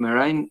lot of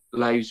marine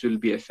lives will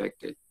be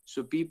affected.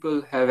 So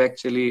people have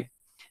actually,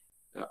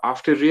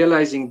 after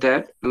realizing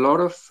that, a lot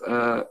of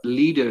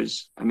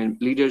leaders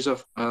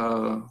of,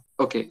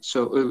 okay,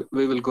 so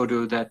we will go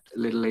to that a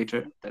little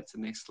later. That's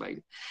the next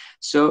slide.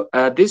 So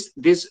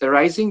this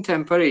rising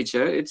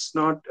temperature, it's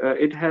not,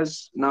 it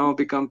has now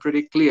become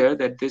pretty clear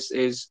that this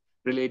is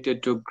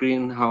related to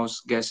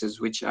greenhouse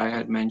gases, which I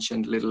had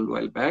mentioned a little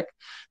while back.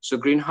 So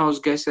greenhouse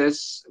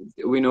gases,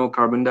 we know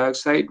carbon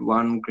dioxide,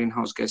 one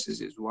greenhouse gases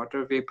is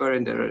water vapor,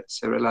 and there are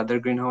several other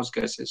greenhouse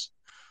gases.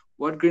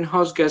 What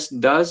greenhouse gas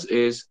does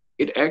is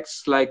it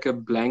acts like a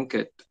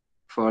blanket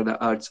for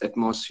the Earth's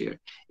atmosphere.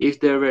 If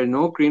there were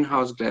no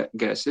greenhouse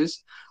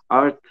gases,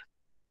 Earth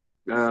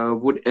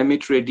would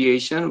emit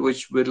radiation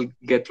which will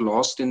get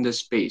lost in the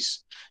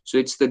space. So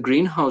it's the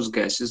greenhouse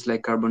gases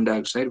like carbon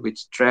dioxide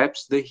which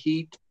traps the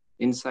heat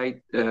inside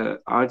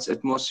Earth's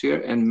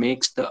atmosphere and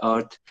makes the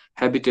Earth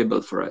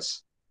habitable for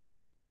us.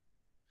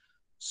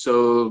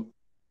 So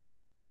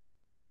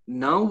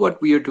now what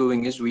we are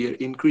doing is we are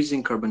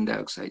increasing carbon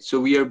dioxide.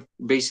 So we are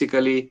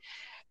basically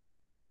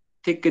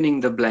thickening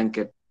the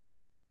blanket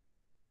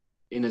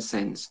in a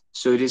sense.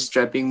 So it is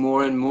trapping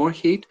more and more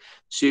heat.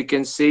 So you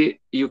can see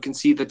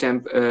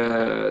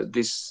the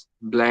this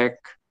black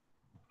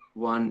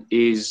one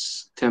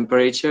is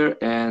temperature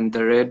and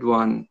the red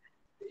one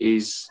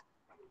is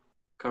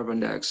carbon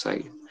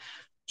dioxide.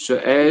 So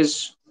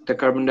as the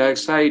carbon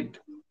dioxide,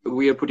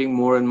 we are putting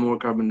more and more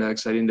carbon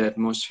dioxide in the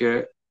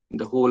atmosphere, in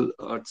the whole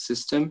Earth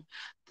system,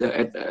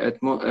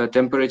 the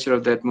temperature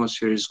of the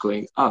atmosphere is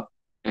going up.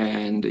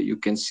 And you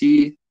can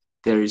see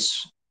there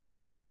is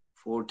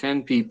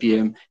 410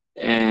 ppm,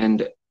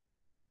 and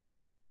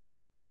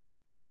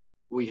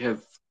we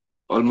have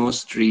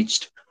almost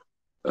reached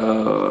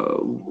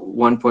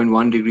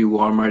 1.1 degree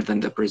warmer than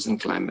the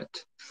present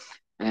climate.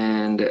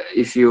 And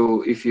if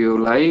you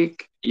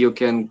like, you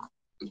can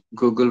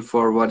Google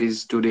for what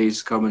is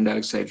today's carbon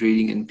dioxide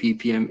reading in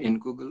ppm in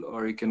Google,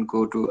 or you can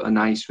go to a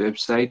nice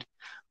website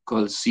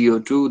called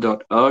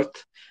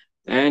co2.earth,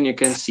 and you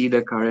can see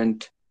the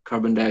current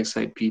carbon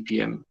dioxide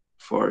ppm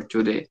for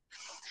today.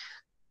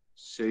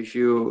 So if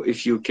you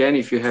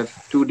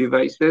have two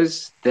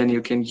devices, then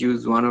you can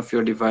use one of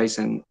your device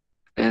and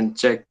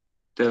check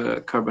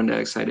the carbon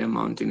dioxide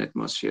amount in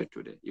atmosphere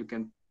today. You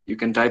can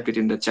type it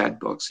in the chat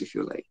box if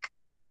you like.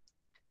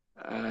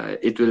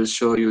 It will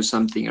show you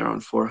something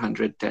around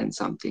 410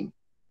 something,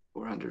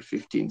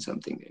 415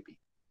 something maybe.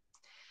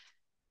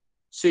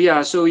 So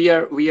yeah, so we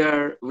have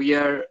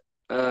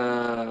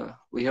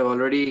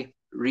already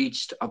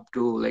reached up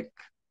to like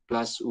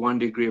 +1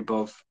 degree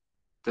above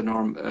the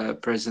norm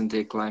present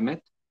day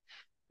climate,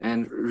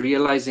 and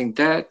realizing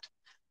that,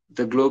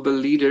 the global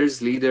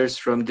leaders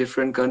from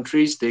different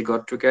countries, they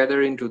got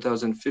together in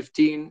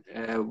 2015,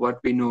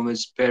 what we know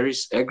as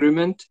Paris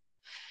Agreement.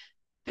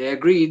 They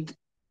agreed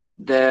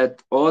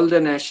that all the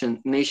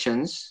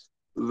nations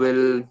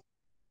will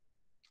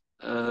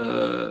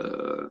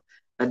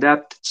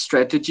adapt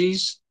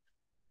strategies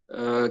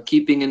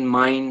keeping in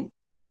mind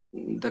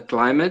the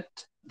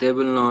climate. They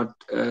will not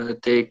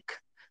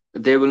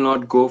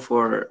go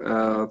for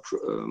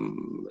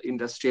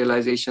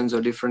industrializations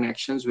or different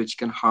actions which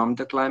can harm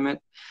the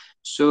climate.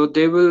 So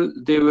they will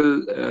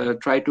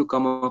try to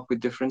come up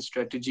with different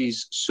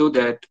strategies so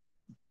that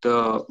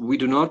we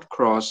do not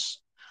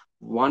cross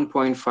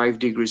 1.5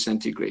 degrees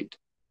centigrade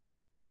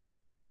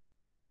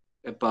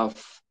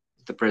above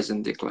the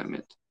present day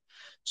climate.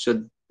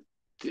 So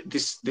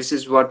this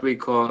is what we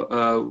call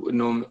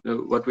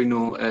what we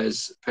know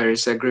as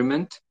Paris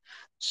Agreement.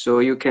 So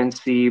you can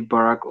see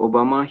Barack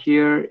Obama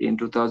here in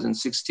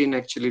 2016.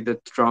 Actually, the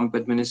Trump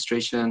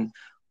administration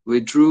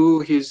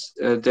withdrew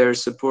their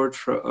support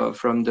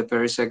from the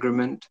Paris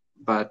Agreement,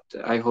 but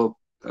I hope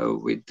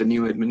with the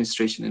new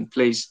administration in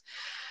place,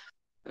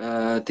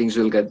 things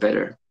will get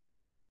better.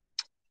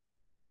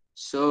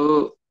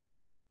 So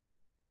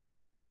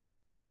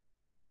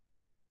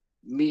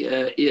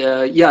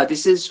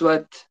this is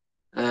what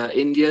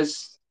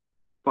India's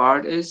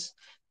part is.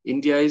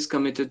 India is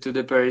committed to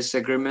the Paris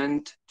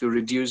Agreement to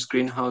reduce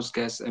greenhouse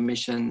gas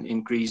emission,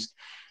 increase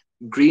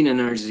green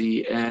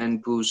energy,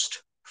 and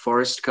boost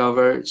forest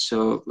cover.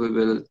 So we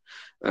will.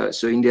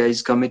 So India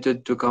is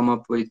committed to come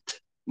up with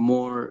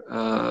more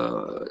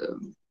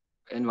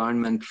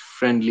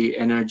environment-friendly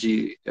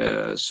energy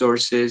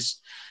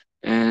sources,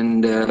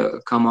 and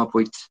come up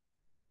with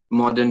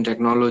modern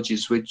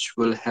technologies which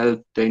will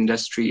help the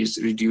industries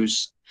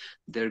reduce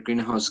their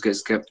greenhouse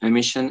gas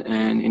emission.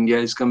 And India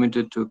is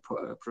committed to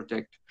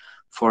protect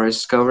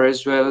forest cover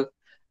as well.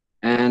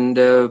 And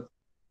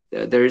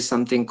there is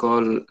something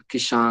called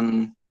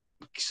Kisan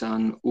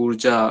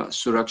Urja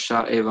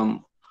Suraksha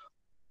Evam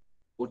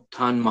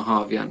Utthan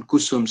Mahavyan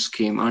Kusum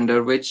scheme,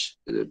 under which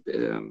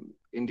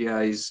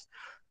India is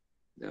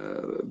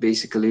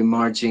basically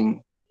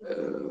merging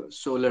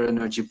solar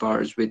energy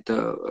powers with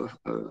the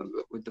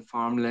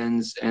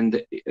farmlands,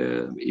 and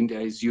India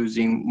is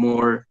using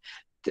more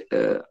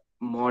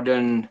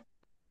modern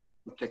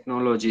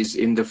technologies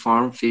in the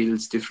farm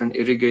fields, different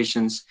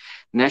irrigations,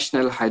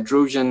 national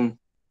hydrogen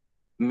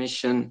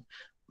mission,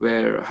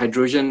 where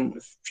hydrogen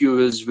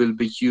fuels will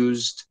be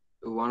used.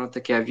 One of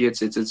the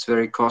caveats is it's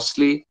very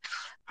costly.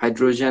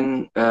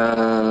 Hydrogen,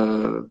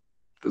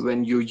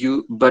 when you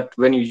use,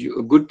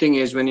 a good thing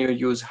is when you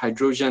use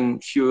hydrogen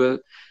fuel,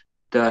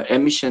 the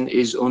emission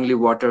is only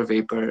water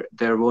vapor.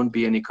 There won't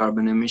be any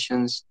carbon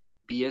emissions.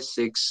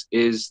 BS6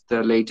 is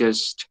the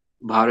latest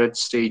Bharat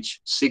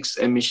Stage 6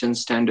 emission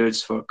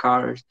standards for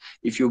cars.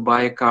 If you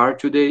buy a car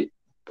today,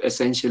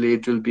 essentially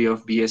it will be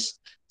of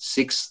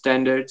BS6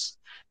 standards.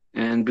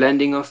 And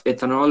blending of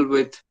ethanol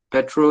with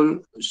petrol.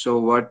 So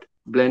what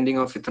blending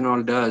of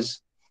ethanol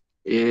does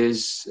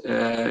is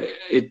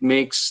it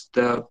makes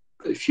the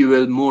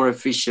fuel more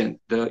efficient.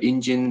 The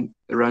engine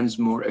runs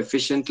more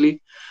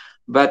efficiently.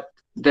 But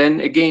then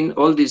again,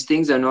 all these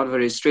things are not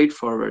very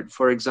straightforward.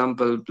 For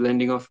example,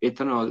 blending of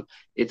ethanol.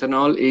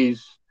 Ethanol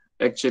is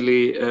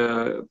actually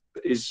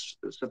is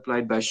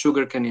supplied by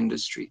sugarcane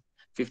industry.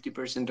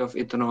 50% of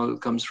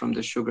ethanol comes from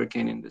the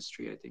sugarcane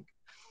industry, I think.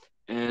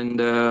 And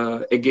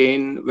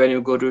again, when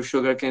you go to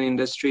sugarcane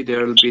industry,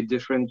 there will be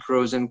different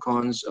pros and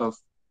cons of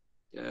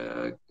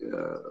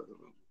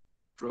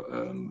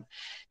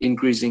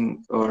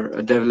increasing or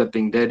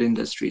developing that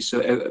industry.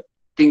 So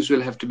things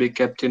will have to be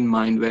kept in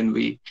mind when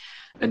we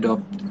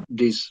adopt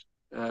these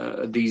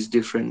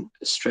different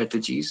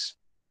strategies.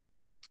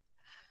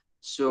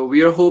 So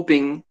we are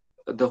hoping,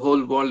 the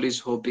whole world is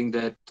hoping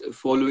that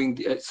following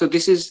so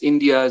this is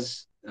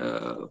India's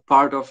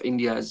part of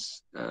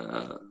India's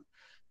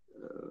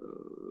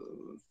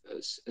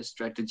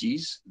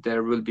strategies.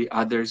 There will be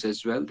others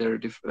as well. There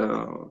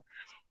are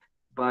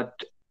but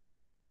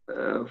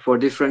for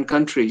different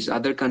countries,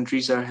 other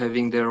countries are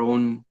having their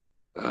own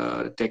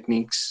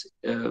techniques.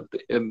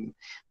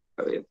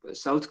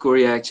 South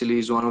Korea actually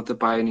is one of the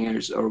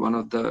pioneers or one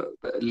of the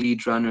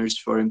lead runners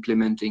for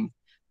implementing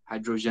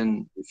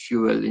hydrogen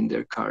fuel in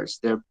their cars.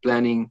 They're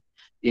planning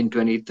in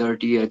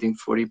 2030, I think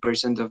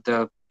 40% of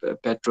the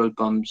petrol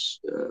pumps,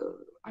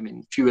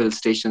 fuel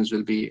stations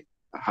will be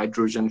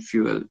hydrogen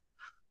fuel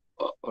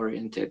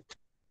oriented.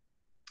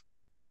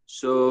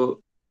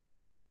 So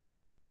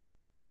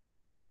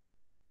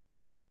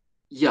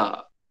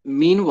yeah,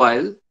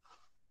 meanwhile,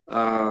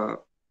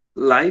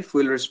 life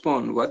will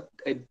respond. What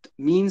it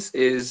means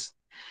is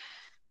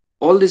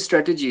all these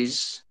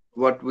strategies,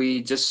 what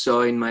we just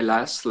saw in my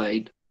last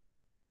slide,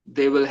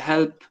 they will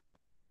help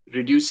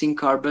reducing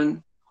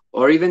carbon,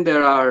 or even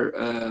there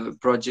are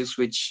projects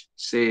which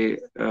say,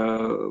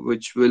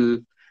 which will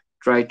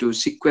try to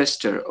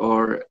sequester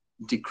or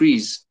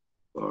decrease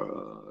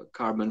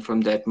carbon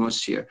from the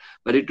atmosphere.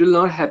 But it will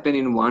not happen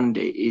in one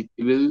day. It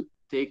will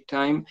take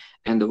time,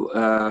 and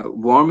the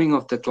warming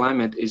of the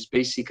climate is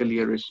basically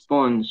a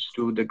response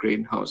to the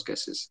greenhouse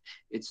gases.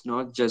 It's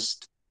not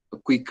just a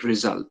quick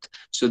result.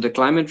 So the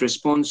climate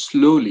responds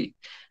slowly.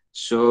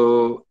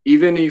 So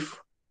even if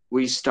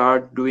we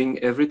start doing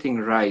everything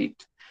right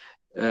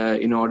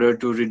in order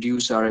to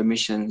reduce our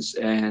emissions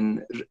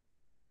and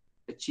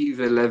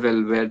achieve a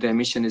level where the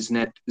emission is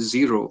net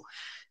zero,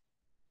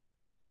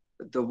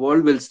 the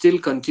world will still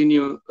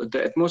continue,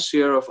 the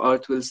atmosphere of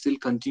Earth will still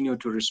continue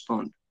to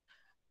respond.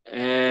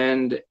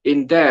 And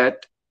in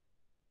that,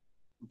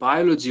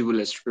 biology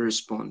will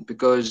respond,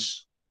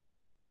 because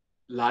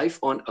life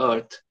on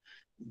Earth,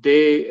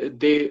 they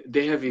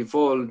have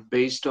evolved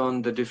based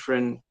on the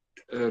different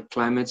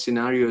climate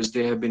scenarios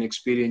they have been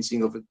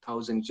experiencing over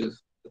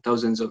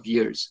thousands of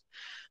years.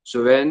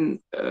 So when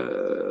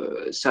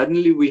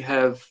suddenly we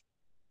have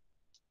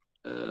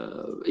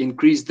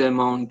increased the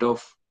amount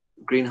of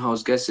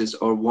greenhouse gases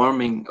or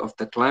warming of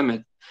the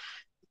climate,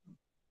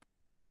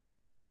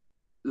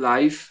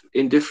 life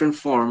in different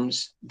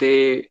forms,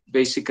 they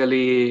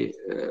basically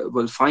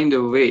will find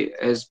a way.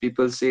 As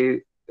people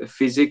say,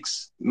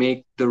 physics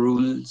make the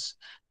rules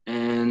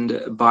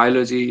and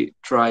biology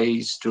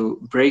tries to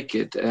break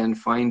it and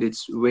find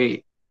its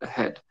way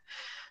ahead.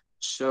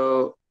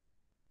 So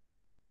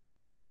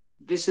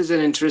this is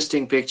an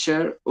interesting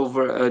picture.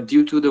 Over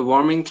due to the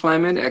warming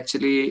climate,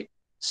 actually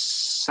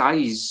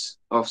size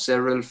of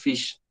several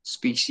fish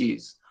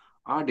species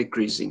are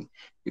decreasing.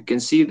 You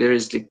can see there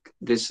is like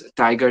this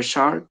tiger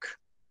shark.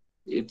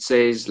 It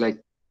says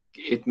like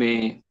it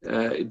may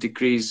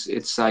decrease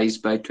its size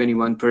by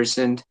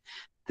 21%.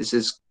 This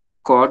is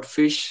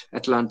codfish,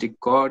 Atlantic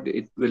cod.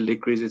 It will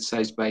decrease its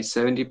size by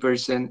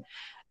 70%,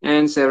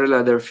 and several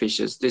other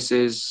fishes. This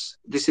is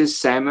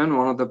salmon,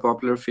 one of the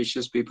popular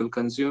fishes people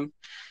consume.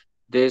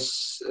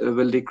 This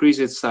will decrease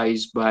its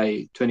size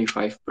by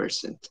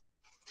 25%.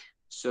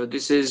 So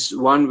this is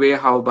one way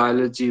how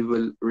biology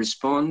will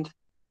respond,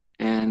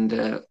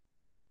 and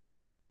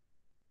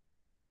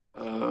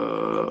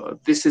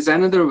this is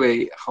another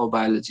way how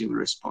biology will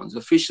respond.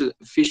 The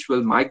fish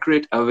will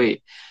migrate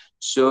away.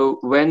 So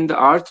when the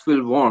Earth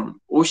will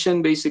warm,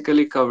 ocean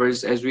basically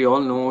covers, as we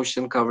all know,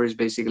 ocean covers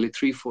basically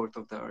 3/4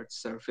 of the Earth's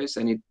surface,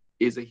 and it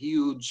is a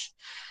huge,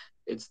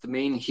 it's the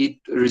main heat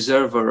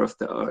reservoir of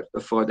the Earth,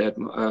 for that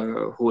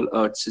whole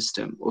Earth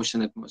system,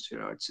 ocean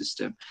atmosphere Earth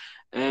system.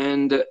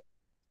 And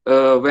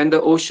when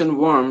the ocean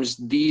warms,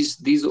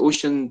 these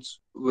oceans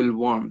will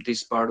warm.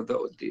 This part of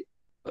the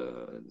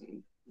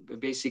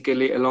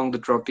basically along the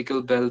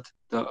tropical belt,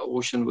 the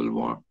ocean will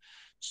warm.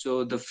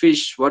 So the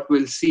fish, what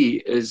we'll see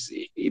is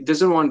it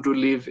doesn't want to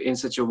live in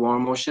such a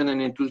warm ocean,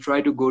 and it will try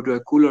to go to a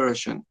cooler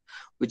ocean,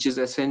 which is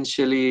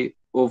essentially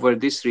over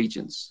these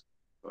regions.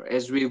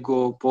 As we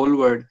go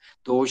poleward,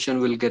 the ocean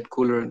will get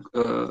cooler.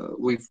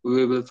 We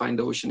will find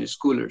the ocean is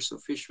cooler. So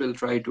fish will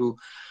try to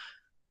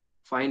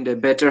find a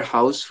better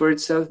house for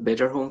itself,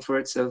 better home for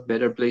itself,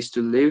 better place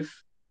to live.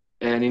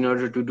 And in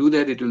order to do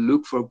that, it will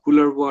look for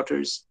cooler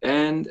waters,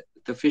 and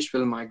the fish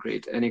will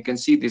migrate. And you can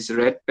see these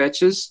red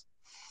patches.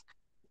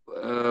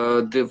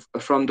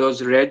 From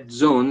those red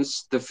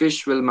zones, the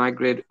fish will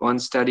migrate. One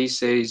study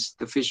says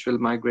the fish will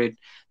migrate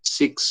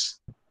 6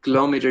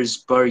 kilometers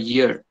per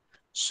year.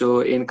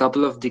 So in a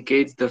couple of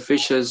decades, the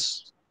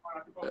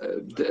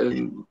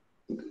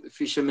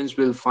fishermen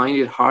will find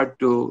it hard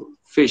to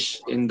fish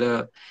in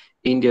the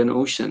Indian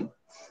Ocean.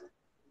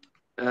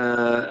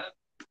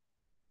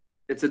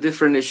 It's a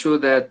different issue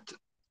that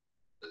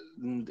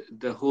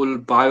the whole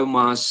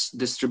biomass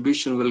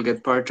distribution will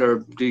get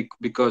perturbed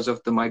because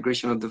of the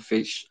migration of the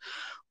fish.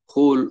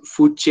 Whole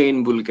food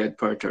chain will get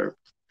perturbed.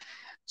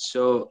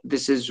 So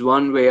this is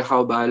one way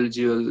how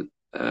biology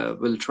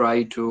will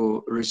try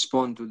to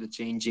respond to the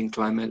changing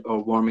climate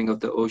or warming of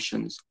the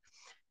oceans.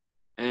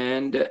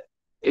 And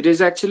it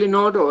is actually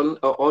not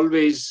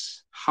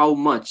always how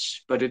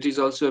much, but it is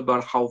also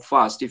about how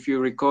fast. If you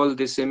recall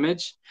this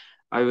image,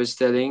 I was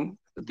telling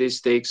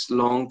this takes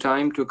long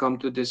time to come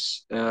to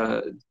this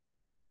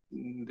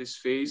this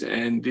phase,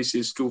 and this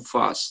is too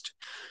fast.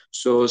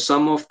 So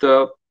some of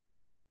the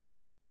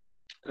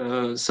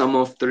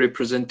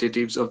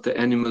representatives of the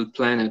animal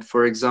planet,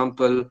 for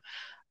example,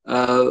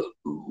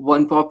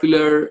 one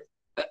popular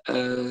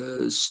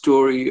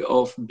story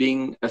of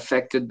being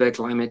affected by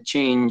climate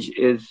change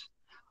is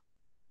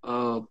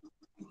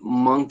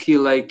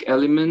monkey-like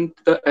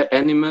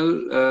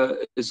animal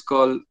is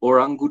called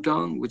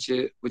orangutan, which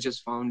is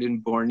found in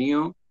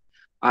Borneo,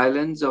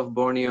 islands of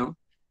Borneo,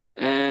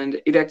 and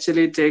it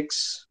actually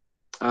takes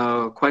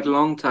quite a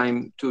long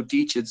time to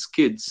teach its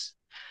kids.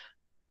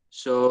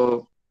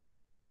 So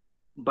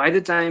by the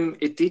time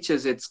it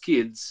teaches its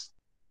kids,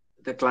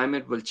 the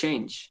climate will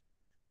change.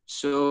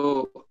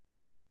 So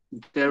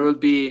there will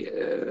be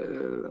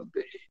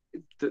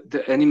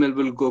the animal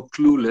will go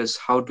clueless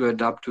how to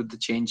adapt to the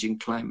changing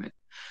climate.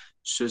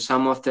 So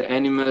some of the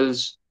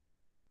animals,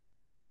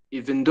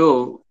 even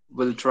though,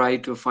 will try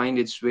to find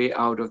its way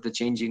out of the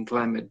changing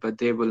climate, but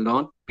they will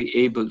not be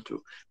able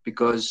to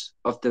because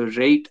of the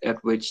rate at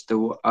which the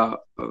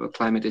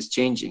climate is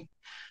changing.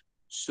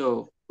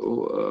 So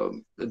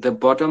the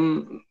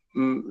bottom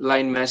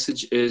line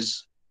message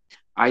is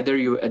either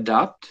you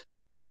adapt,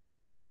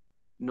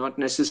 not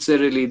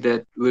necessarily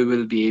that we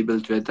will be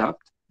able to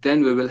adapt,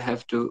 then we will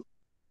have to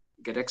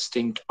get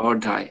extinct or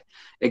die.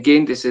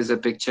 Again, this is a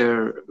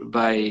picture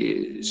by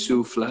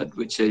Sioux flood,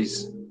 which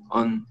is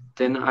on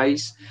thin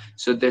ice.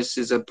 So this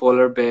is a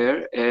polar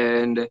bear,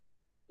 and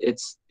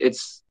it's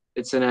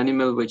an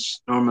animal which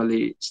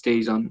normally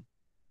stays on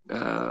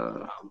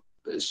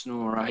snow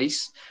or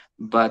ice,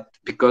 but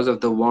because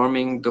of the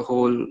warming, the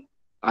whole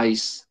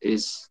ice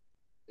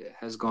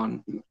has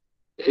gone.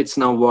 It's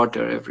now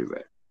water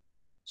everywhere,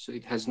 so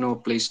it has no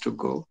place to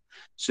go.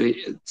 So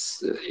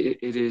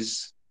it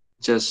is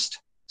just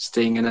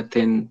staying in a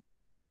thin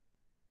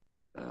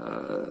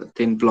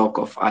block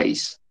of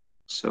ice.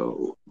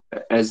 So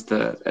as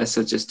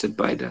suggested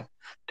by the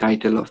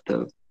title of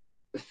the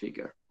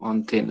figure,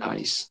 on thin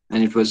ice.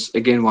 And it was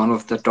again one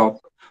of the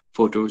top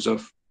photos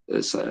of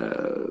this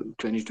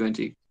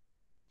 2020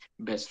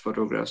 best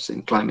photographs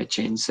in climate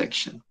change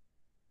section.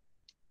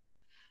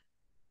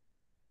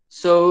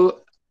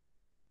 So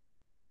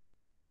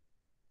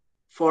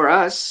for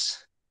us,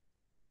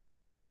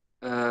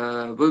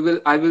 I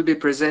will be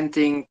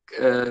presenting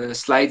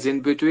slides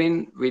in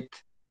between with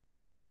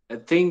a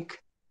think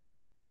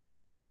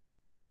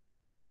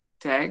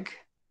tag.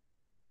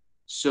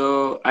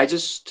 So I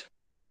just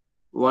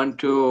want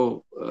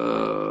to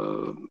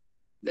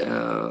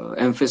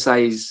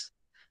emphasize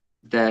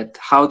that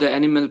how the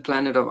animal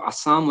planet of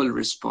Assam will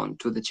respond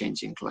to the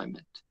changing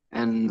climate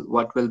and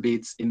what will be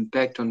its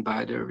impact on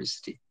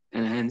biodiversity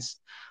and hence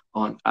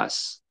on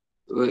us.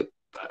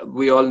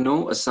 We all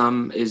know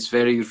Assam is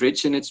very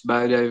rich in its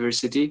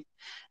biodiversity.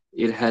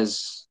 It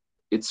has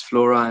its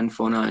flora and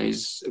fauna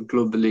is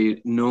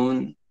globally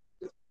known.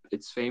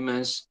 It's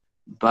famous,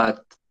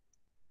 but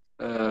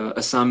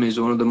Assam is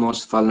one of the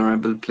most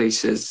vulnerable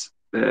places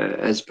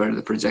as per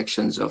the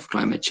projections of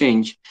climate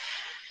change.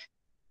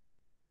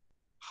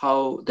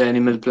 How the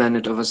animal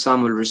planet of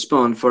Assam will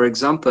respond. For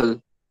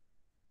example,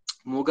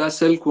 Muga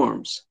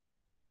silkworms,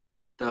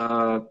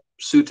 the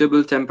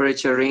suitable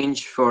temperature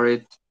range for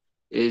it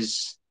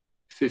is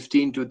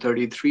 15 to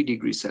 33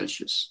 degrees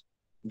Celsius,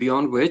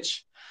 beyond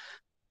which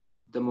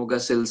the Moga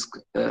silks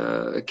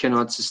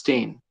cannot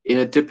sustain. In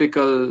a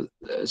typical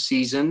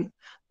season,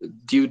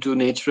 due to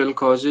natural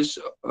causes,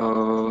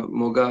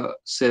 Moga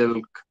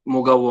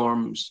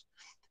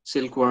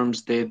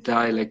silkworms, they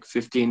die like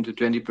 15 to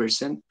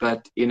 20%.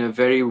 But in a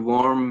very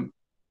warm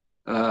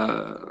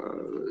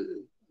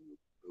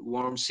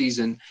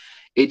season,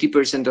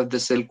 80% of the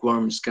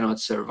silkworms cannot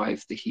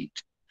survive the heat.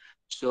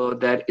 So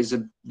that is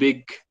a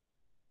big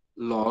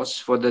loss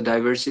for the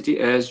diversity,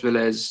 as well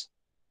as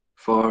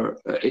for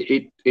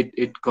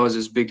it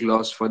causes big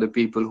loss for the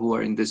people who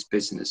are in this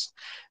business.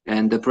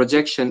 And the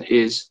projection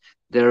is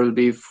there will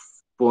be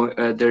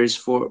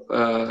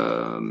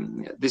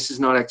this is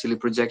not actually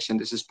projection,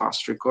 this is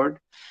past record,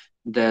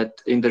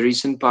 that in the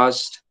recent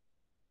past,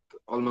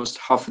 almost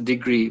half a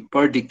degree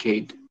per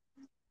decade,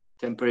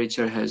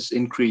 temperature has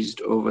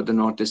increased over the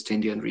Northeast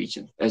Indian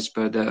region, as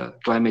per the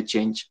climate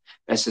change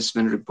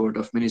assessment report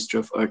of Ministry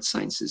of Earth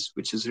Sciences,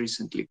 which has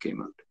recently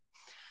came out.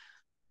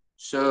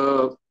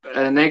 So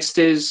next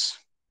is,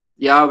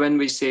 when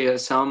we say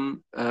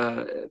Assam,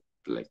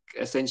 like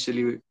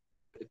essentially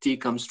tea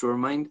comes to our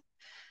mind.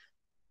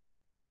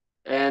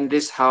 And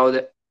this how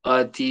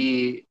a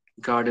tea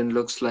garden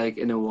looks like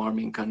in a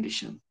warming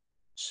condition.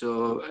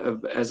 So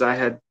as I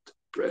had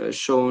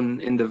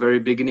shown in the very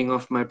beginning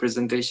of my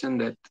presentation,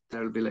 that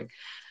there will be like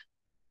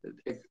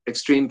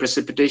extreme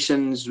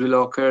precipitations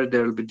will occur.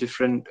 There will be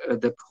different,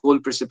 the whole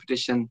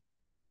precipitation,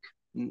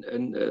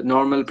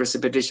 normal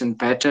precipitation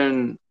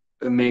pattern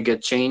may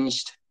get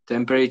changed.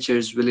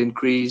 Temperatures will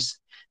increase,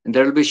 and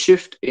there will be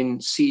shift in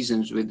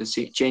seasons with the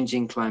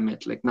changing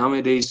climate. Like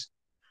nowadays,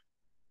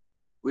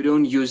 we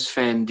don't use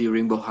fan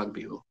during Bohag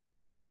Bihu.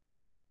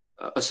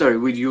 Sorry,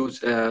 we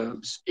use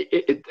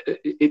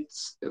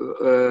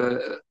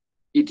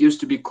it used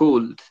to be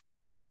cold,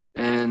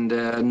 and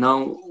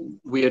now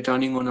we are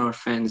turning on our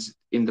fans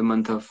in the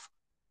month of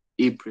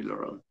April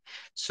around.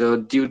 So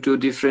due to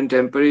different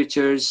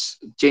temperatures,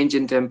 change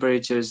in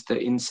temperatures, the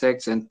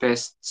insects and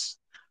pests,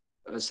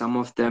 some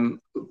of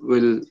them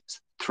will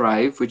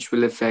thrive, which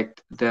will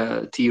affect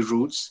the tea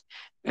roots,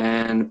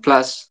 and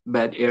plus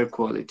bad air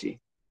quality.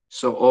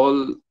 So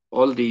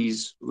all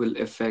these will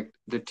affect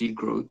the tea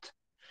growth.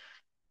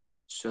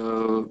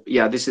 So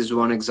this is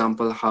one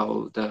example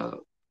how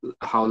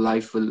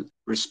life will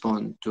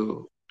respond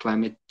to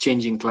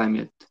changing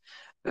climate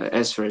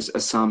as far as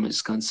Assam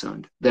is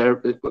concerned.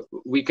 There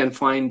we can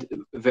find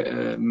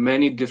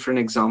many different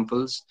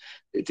examples.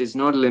 It is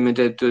not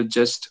limited to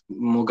just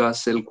Moga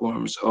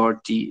silkworms or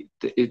tea.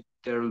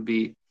 There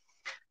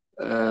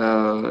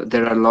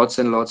are lots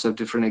and lots of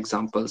different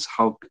examples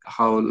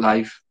how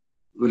life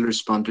will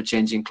respond to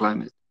changing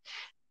climate.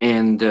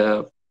 And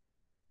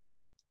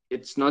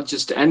it's not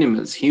just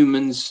animals,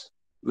 humans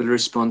will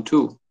respond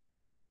too.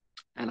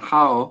 And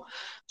how?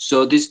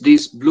 So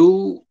this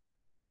blue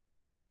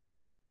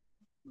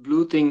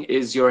thing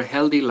is your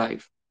healthy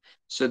life.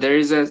 So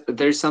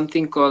there's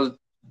something called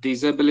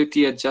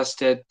disability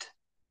adjusted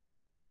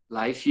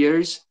life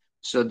years.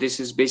 So this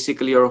is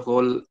basically your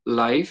whole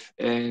life,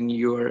 and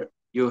you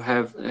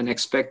have an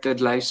expected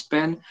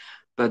lifespan,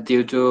 but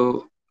due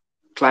to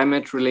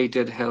climate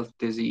related health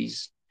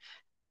disease,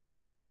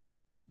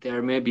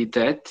 there may be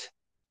death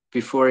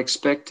before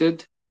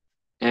expected,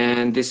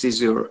 and this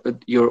is your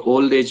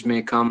old age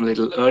may come a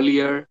little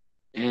earlier,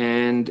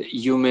 and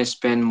you may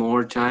spend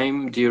more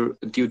time due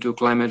to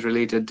climate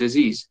related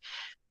disease.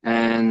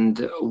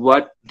 And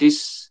what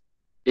this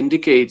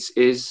indicates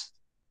is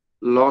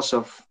loss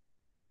of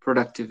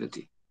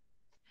productivity.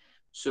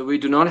 So we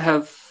do not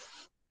have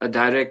a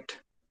direct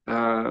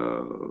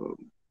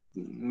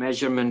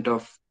measurement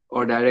of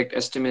or direct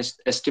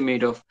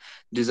estimate of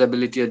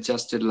disability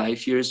adjusted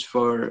life years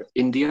for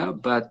India,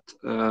 but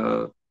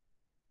a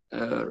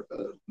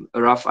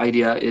rough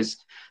idea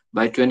is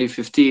by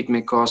 2050 it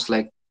may cost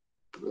like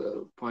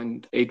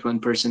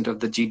 0.81% of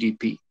the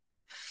GDP.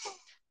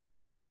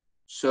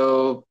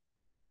 So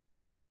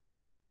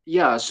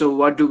so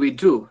what do we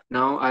do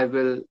now? I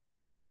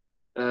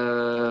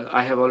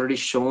have already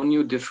shown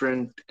you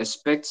different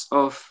aspects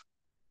of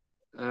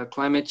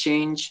climate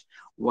change,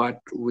 what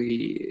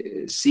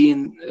we see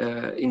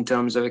in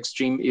terms of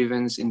extreme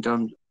events, in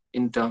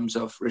terms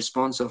of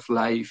response of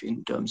life,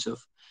 in terms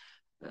of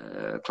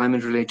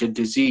climate related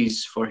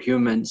disease for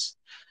humans.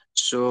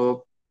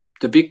 So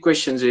the big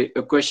question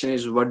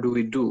is what do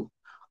we do?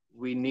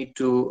 We need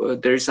to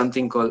there is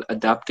something called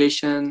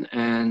adaptation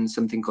and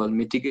something called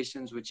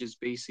mitigations, which is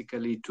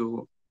basically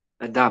to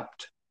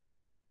adapt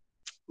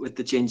with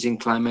the changing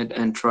climate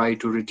and try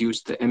to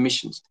reduce the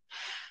emissions.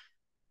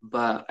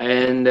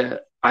 And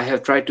I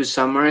have tried to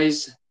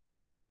summarize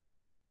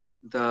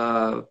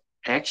the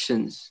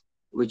actions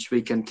which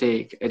we can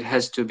take. It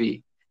has to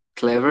be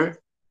clever,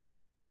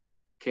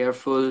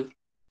 careful,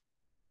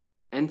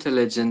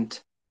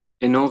 intelligent,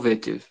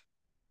 innovative,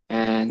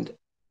 and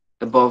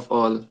above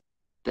all,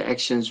 the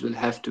actions will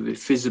have to be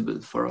feasible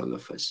for all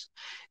of us.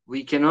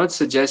 We cannot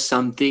suggest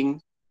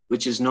something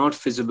which is not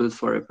feasible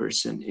for a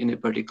person in a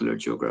particular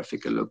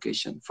geographical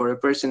location. For a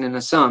person in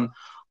Assam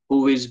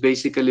who is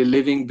basically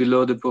living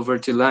below the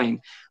poverty line,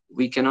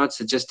 we cannot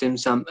suggest him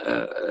some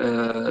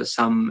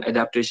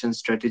adaptation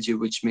strategy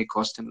which may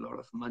cost him a lot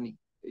of money.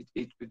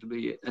 It would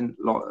be a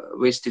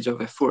wastage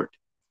of effort.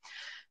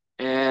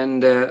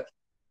 And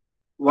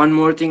one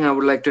more thing I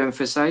would like to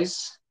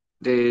emphasize,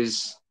 there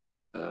is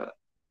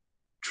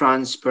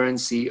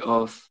transparency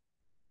of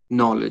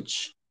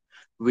knowledge.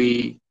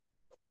 We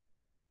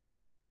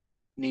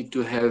need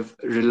to have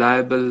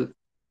reliable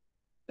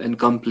and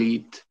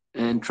complete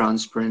and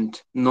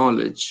transparent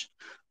knowledge.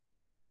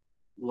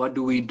 What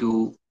do we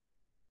do?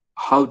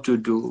 How to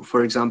do?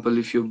 For example,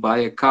 if you buy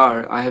a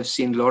car, I have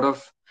seen a lot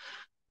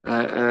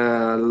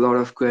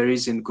of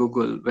queries in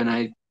Google. When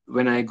I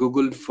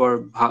Googled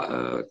for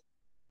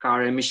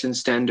car emission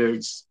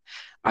standards,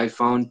 I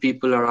found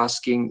people are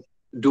asking,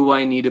 do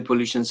I need a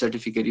pollution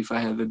certificate if I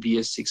have a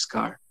BS6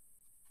 car?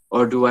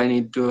 Or do I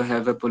need to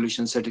have a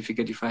pollution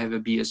certificate if I have a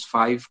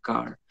BS5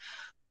 car?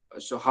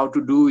 So how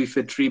to do if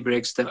a tree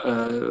breaks,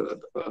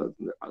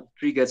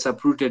 tree gets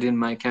uprooted in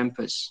my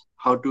campus?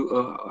 What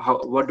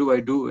do I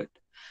do it?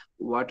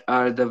 What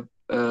are the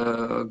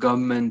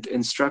government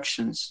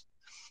instructions?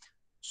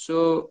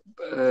 So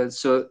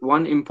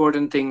one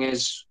important thing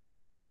is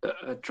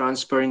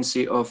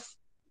transparency of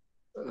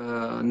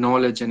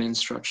knowledge and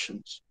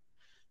instructions.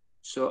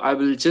 So I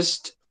will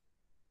just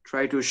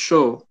try to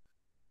show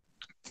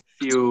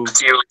few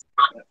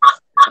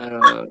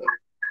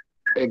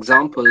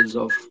examples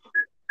of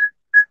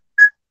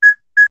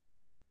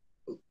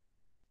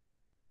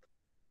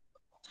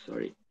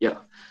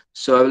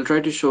So I will try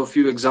to show a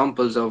few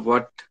examples of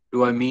what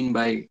do I mean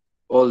by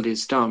all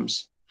these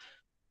terms.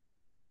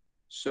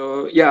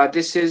 So yeah,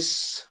 this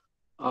is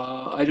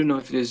I don't know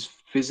if it is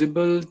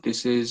visible.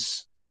 This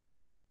is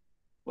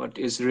what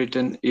is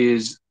written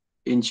is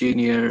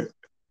engineer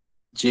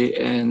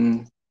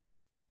J.N.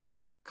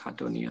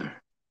 Khatoniar.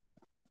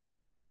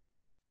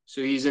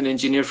 So he's an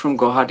engineer from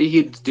Gauhati.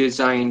 He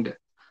designed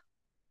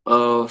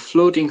a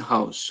floating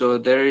house. So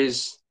there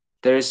is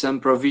some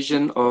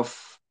provision of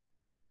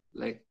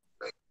like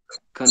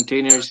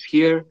containers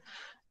here,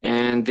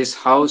 and this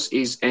house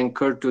is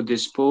anchored to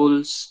these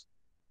poles.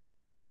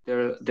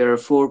 There are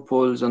 4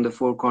 poles on the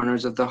 4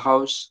 corners of the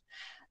house.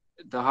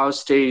 The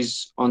house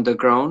stays on the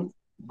ground,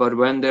 but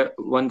when the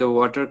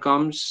water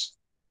comes,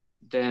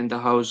 then the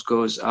house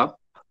goes up,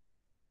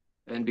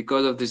 and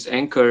because of these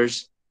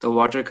anchors, the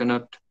water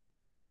cannot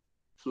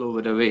flow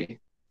it away.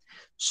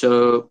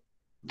 So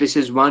this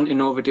is one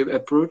innovative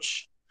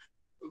approach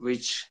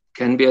which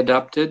can be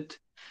adopted.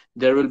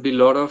 There will be a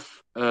lot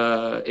of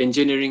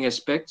engineering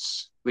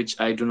aspects which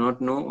I do not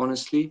know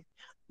honestly,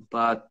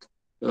 but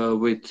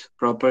with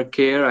proper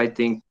care, I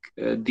think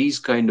these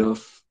kind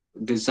of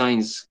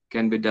designs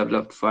can be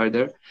developed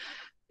further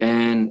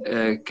and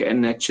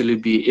can actually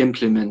be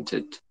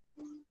implemented.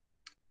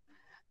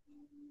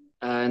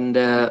 And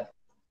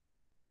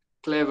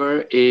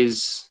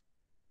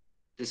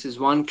this is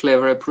one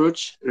clever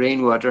approach,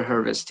 rainwater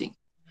harvesting.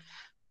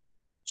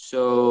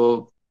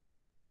 So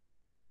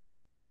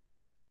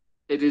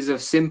it is a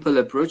simple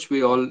approach,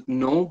 we all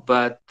know,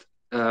 but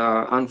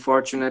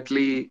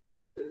unfortunately,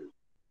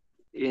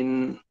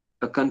 in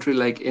a country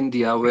like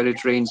India, where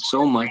it rains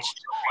so much,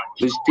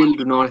 we still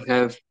do not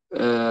have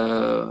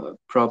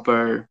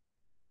proper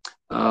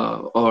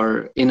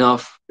or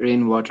enough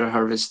rainwater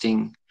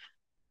harvesting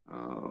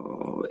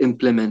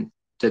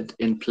implemented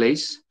in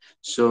place.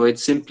 So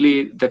it's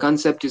simply, the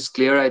concept is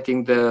clear. I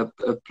think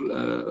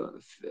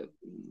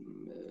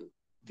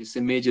this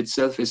image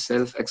itself is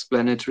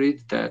self-explanatory,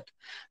 that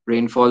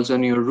rain falls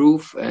on your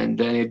roof and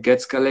then it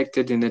gets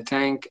collected in a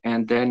tank,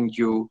 and then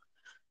you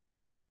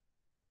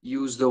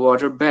use the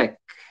water back.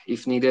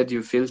 If needed,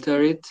 you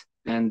filter it,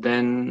 and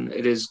then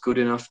it is good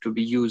enough to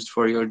be used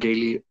for your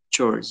daily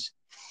chores.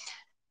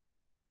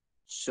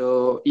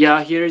 So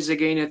yeah, here is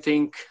again a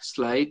think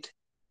slide.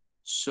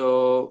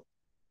 So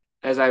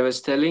as I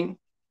was telling,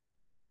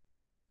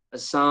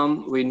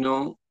 Assam, we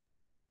know,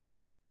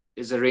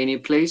 is a rainy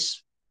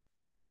place.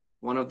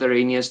 One of the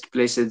rainiest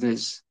places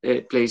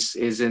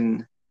is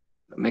in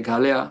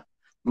Meghalaya,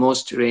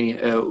 most rainy,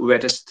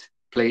 wettest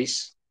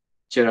place,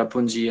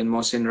 Cherrapunji and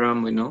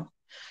Mawsynram, we know.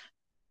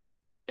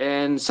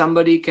 And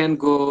somebody can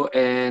go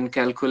and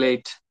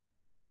calculate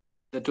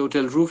the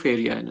total roof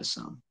area in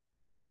Assam.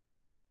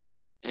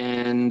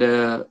 And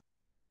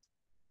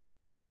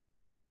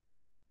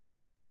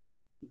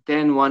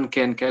then one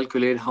can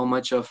calculate how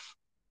much of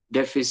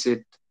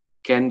deficit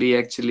can be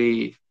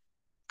actually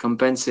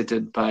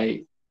compensated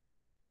by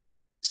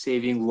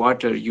saving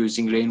water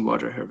using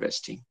rainwater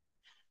harvesting.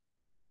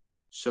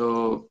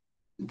 So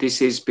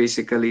this is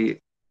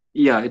basically,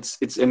 yeah,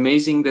 it's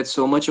amazing that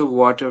so much of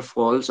water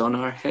falls on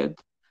our head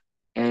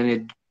and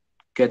it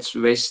gets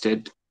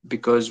wasted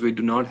because we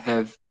do not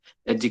have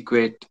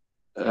adequate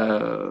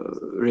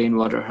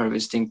rainwater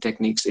harvesting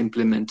techniques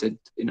implemented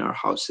in our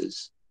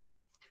houses.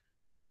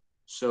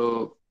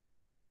 So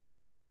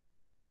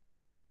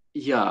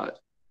yeah,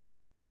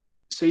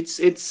 so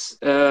it's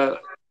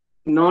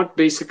not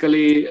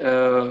basically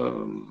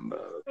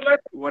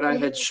what I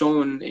had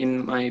shown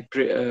in my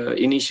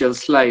initial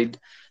slide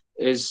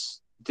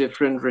is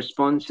different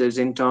responses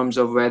in terms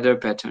of weather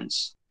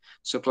patterns.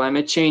 So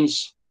climate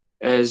change,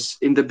 as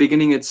in the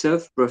beginning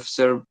itself,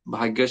 Professor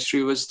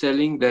Bhagyashree was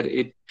telling that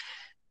it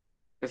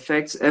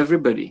affects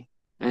everybody,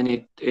 and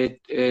it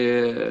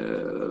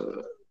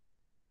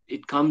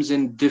comes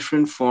in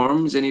different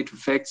forms, and it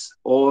affects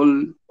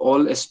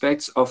all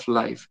aspects of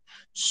life.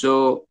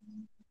 So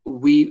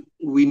we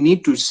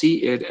need to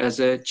see it as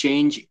a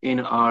change in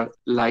our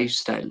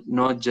lifestyle,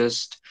 not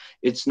just,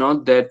 it's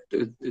not that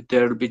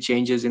there will be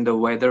changes in the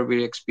weather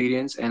we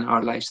experience and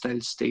our lifestyle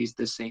stays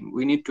the same.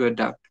 We need to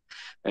adapt.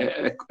 We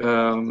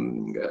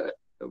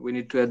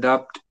need to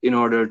adapt in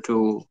order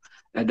to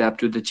adapt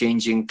to the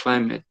changing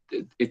climate.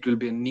 It will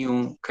be a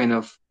new kind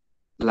of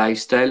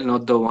lifestyle,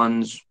 not the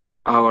ones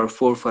our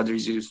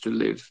forefathers used to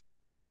live.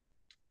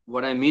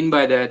 What I mean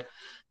by that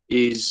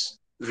is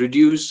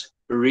reduce,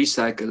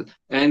 recycle,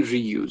 and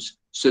reuse.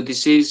 So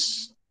this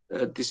is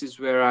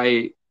where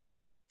I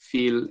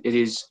feel it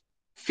is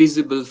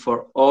feasible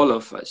for all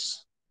of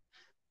us.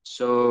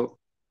 So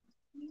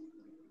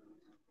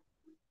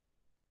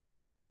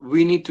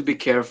we need to be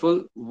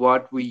careful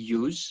what we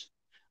use.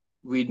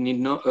 We need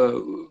not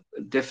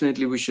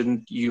definitely we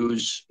shouldn't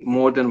use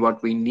more than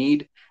what we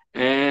need,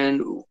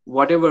 and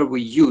whatever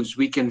we use,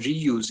 we can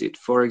reuse it.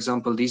 For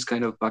example, these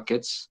kind of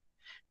buckets,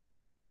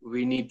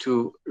 we need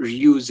to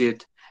reuse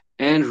it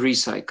and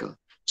recycle.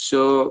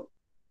 So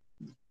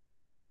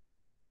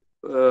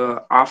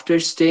after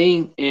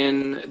staying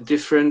in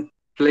different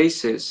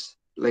places,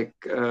 like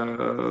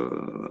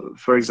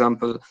for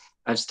example,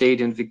 I've stayed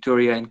in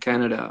Victoria in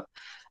Canada,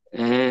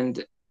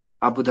 and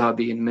Abu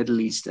Dhabi in Middle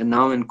East, and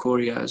now in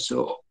Korea.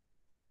 So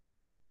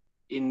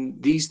in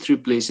these three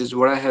places,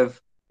 what I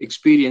have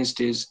experienced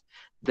is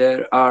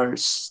there are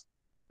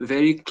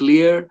very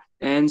clear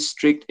and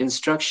strict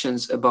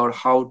instructions about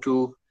how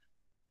to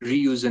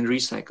reuse and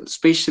recycle,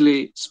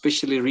 especially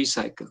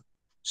recycle.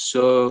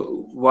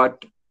 So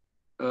what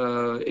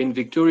in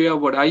Victoria,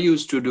 what I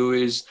used to do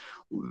is,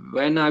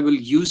 when I will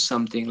use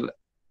something,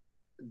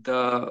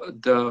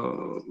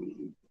 the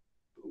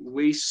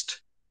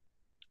waste,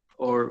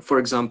 or for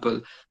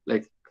example,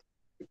 like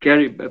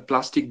carry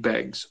plastic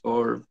bags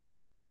or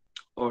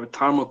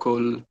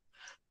thermocol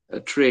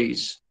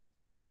trays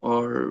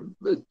or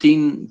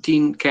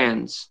tin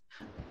cans,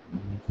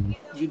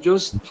 you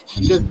just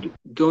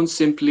don't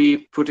simply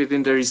put it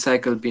in the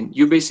recycle bin.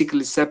 You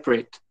basically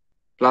separate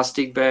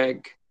plastic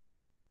bag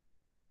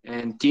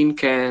and tin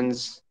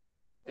cans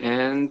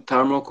and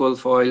thermocol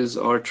foils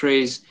or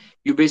trays.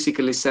 You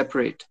basically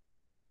separate,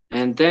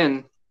 and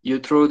then you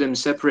throw them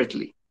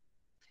separately.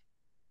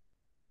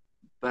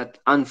 But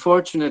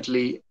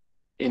unfortunately,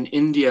 in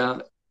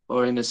India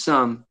or in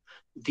Assam,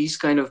 this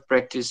kind of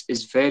practice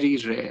is very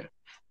rare,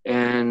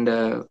 and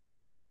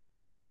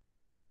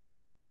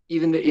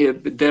even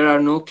there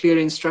are no clear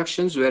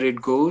instructions where it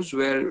goes,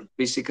 where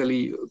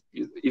basically,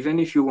 even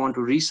if you want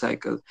to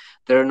recycle,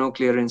 there are no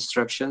clear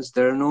instructions,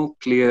 there are no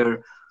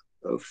clear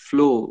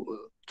flow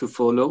to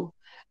follow.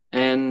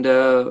 And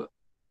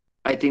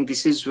I think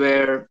this is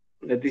where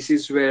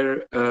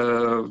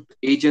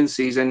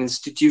agencies and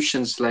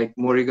institutions like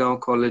Morigaon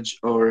College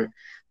or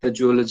the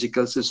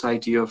Zoological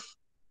Society of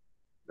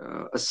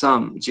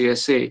Assam,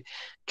 JSA,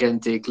 can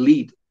take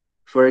lead.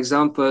 For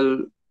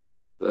example,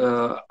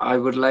 I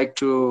would like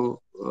to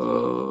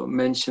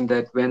mention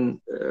that when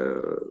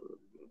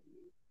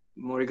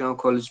Morigaon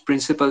College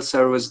principal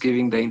sir was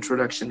giving the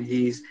introduction,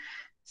 he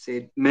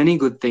said many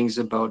good things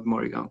about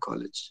Morigaon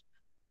College.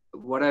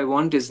 What I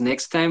want is,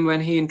 next time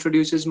when he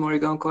introduces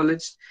Morigaon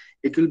College,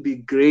 it will be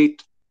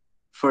great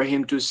for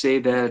him to say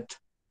that,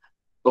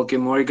 okay,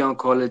 Morigaon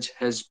College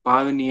has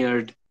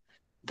pioneered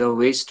the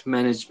waste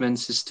management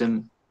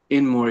system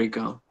in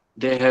Morigaon.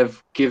 They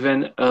have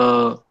given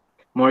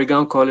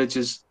Morigaon College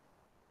is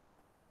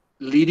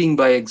leading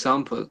by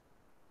example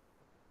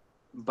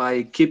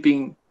by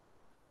keeping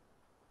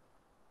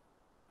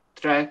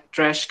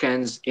trash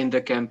cans in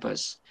the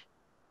campus.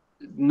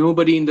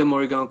 Nobody in the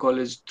Morigaon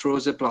College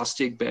throws a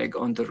plastic bag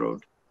on the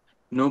road.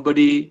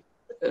 Everybody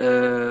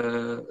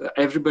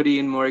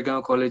in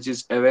Morigaon College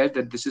is aware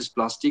that this is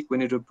plastic, we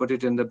need to put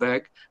it in the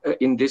bag,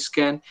 in this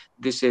can.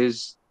 This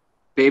is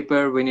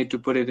paper, we need to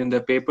put it in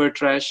the paper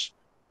trash.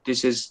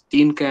 This is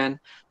tin can.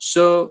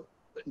 So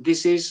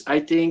this is, I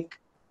think,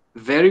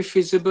 very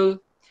feasible.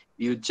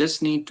 You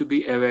just need to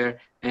be aware,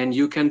 and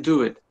you can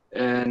do it.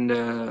 And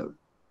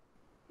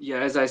yeah,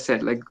 as I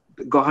said, like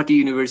Gauhati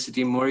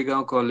University,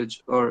 Morigaon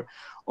College, or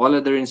all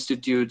other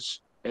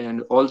institutes,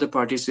 and all the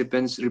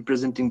participants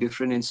representing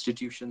different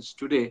institutions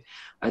today,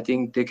 I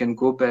think they can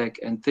go back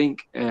and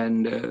think,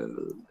 and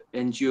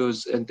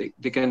NGOs, and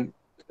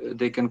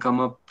they can come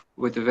up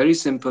with a very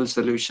simple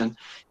solution.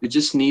 You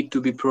just need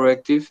to be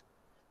proactive,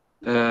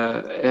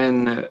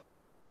 and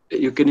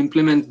you can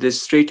implement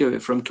this straight away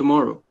from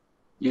tomorrow.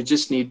 You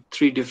just need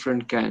 3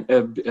 different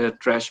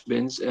trash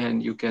bins,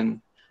 and you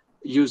can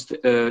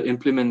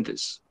implement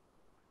this.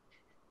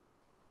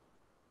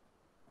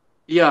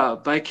 Yeah,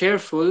 by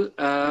careful,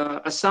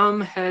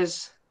 Assam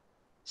has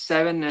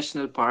 7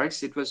 national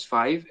parks. It was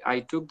 5.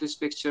 I took this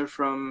picture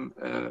from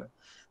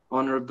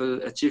Honorable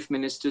Chief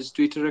Minister's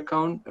Twitter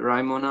account,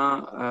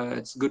 Raimona.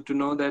 It's good to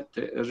know that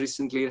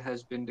recently it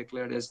has been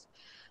declared as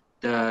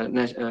the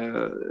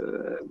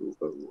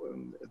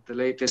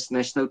latest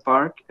national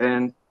park,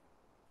 and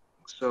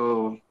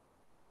so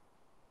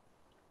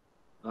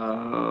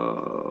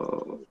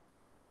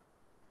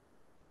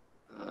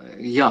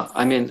yeah,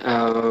 I mean,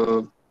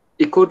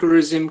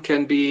 ecotourism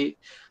can be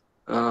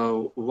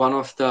one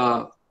of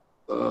the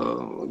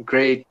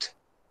great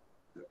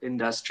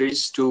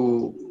industries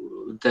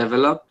to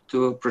develop,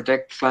 to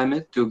protect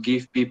climate, to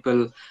give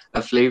people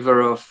a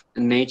flavor of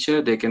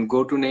nature. They can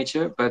go to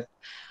nature. But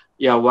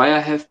yeah, why I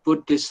have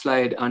put this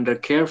slide under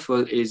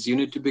careful is you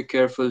need to be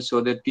careful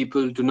so that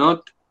people do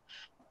not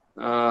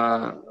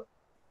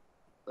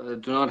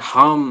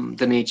harm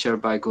the nature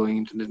by going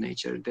into the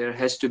nature. There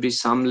has to be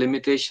some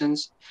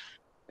limitations,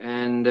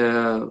 and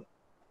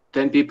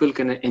then people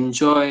can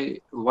enjoy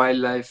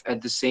wildlife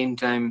at the same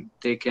time.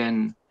 They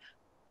can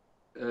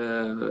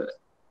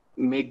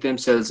make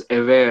themselves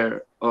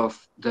aware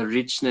of the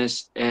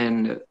richness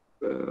and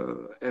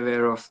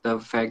aware of the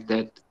fact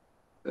that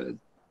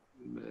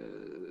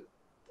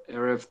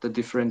aware of the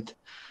different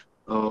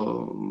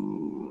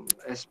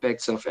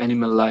aspects of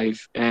animal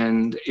life,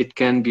 and it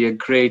can be a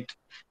great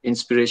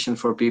inspiration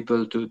for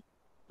people to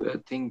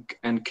think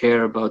and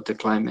care about the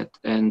climate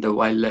and the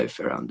wildlife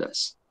around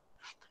us.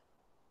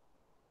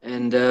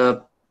 And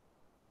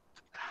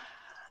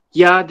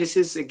yeah, this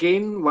is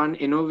again one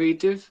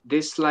innovative.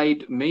 This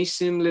slide may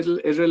seem a little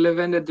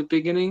irrelevant at the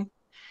beginning.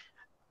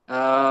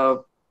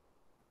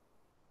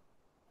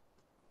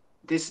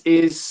 This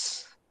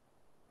is,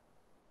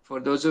 for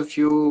those of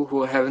you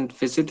who haven't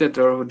visited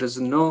or who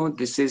doesn't know,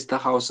 this is the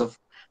house of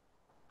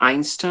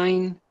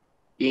Einstein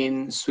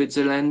in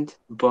Switzerland,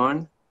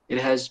 Bern. It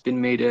has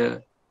been made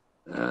a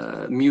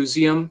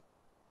museum.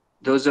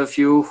 Those of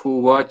you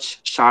who watch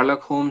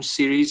Sherlock Holmes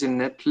series in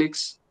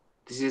Netflix,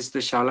 this is the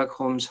Sherlock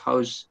Holmes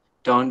house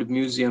turned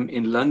museum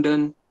in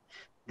London.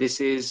 This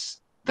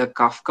is the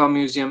Kafka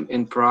Museum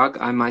in Prague.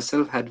 I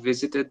myself had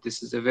visited.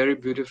 This is a very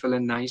beautiful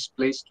and nice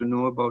place to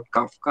know about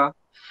Kafka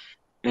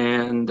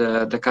and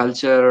the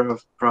culture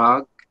of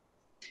Prague.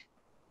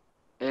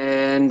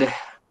 And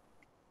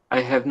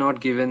I have not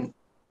given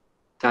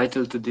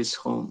title to this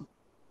home.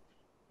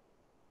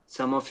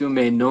 Some of you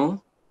may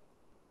know,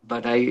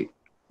 but I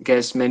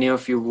guess many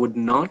of you would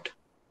not.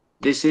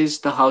 This is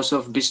the house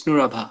of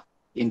Bishnurabha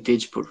in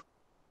Tejpur.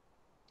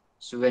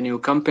 So when you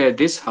compare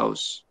this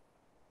house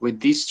with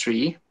these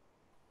three,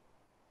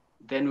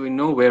 then we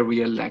know where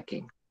we are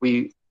lacking.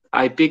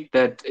 I picked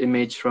that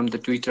image from the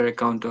Twitter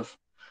account of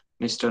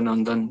Mr.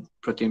 Nandan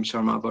Pratim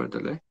Sharma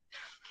Bardale.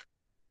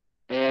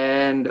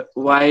 And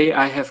why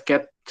I have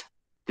kept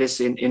this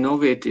in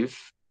innovative,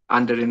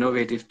 under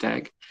innovative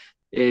tag,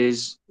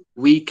 is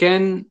we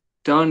can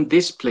turn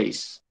this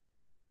place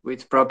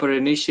with proper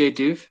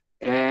initiative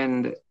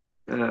and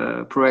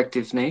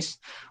proactiveness,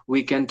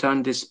 we can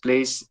turn this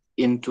place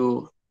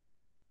into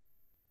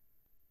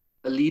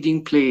a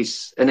leading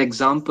place, an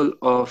example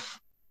of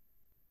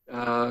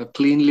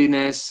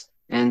cleanliness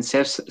and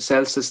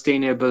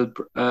self-sustainable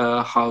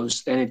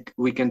house, and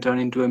we can turn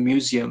into a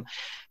museum.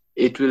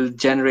 It will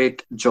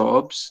generate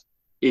jobs.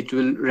 It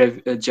will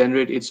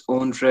generate its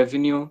own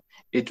revenue.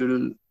 It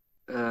will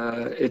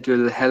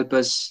help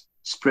us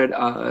spread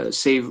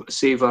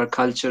save our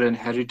culture and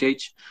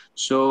heritage.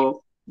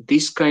 So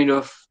these kind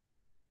of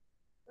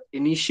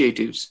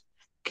initiatives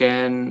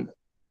can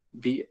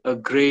be a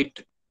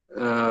great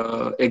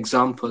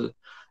example,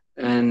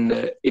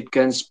 and it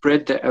can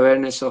spread the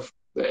awareness of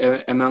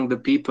among the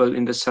people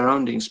in the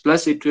surroundings.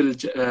 Plus it will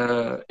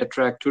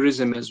attract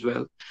tourism as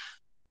well.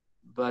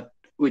 But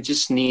we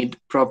just need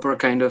proper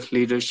kind of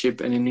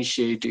leadership and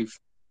initiative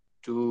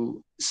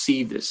to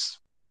see this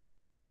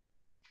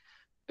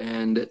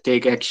and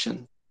take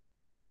action.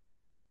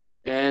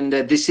 And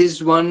this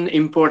is one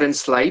important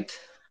slide.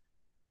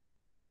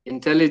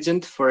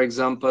 Intelligent, for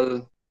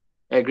example,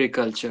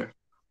 agriculture.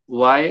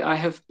 Why I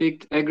have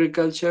picked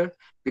agriculture?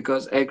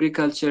 Because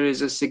agriculture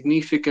is a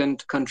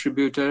significant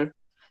contributor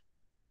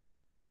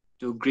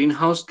to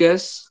greenhouse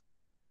gas,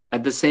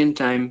 at the same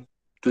time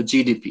to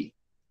GDP.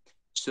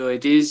 So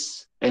it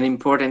is an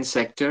important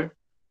sector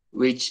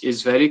which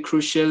is very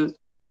crucial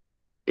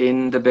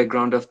in the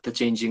background of the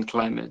changing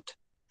climate.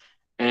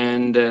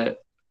 And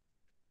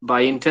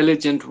by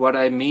intelligent, what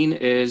I mean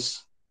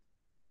is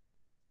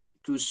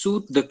to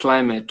suit the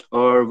climate,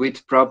 or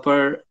with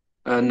proper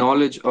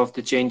knowledge of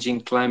the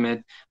changing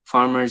climate,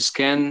 farmers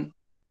can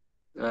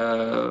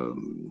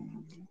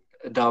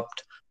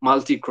adopt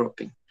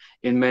multi-cropping.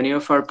 In many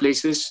of our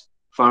places,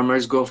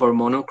 farmers go for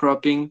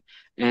monocropping,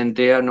 and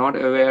they are not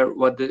aware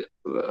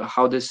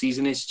how the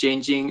season is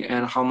changing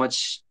and how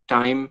much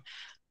time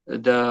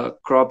the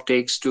crop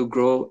takes to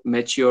grow,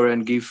 mature,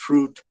 and give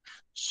fruit.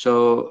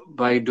 So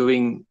by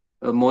doing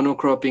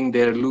monocropping,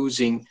 they're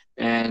losing,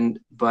 and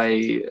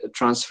by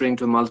transferring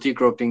to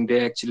multi-cropping,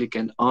 they actually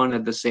can earn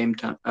at the same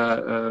time,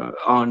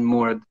 earn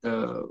more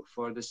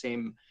for the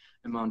same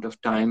amount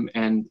of time,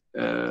 and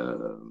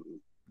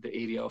the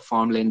area of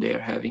farmland they are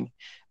having.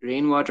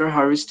 Rainwater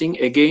harvesting,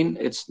 again,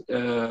 it's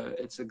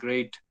a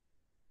great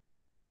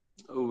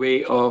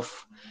way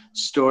of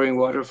storing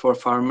water for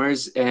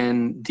farmers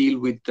and deal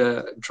with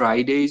the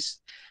dry days,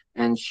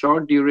 and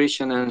short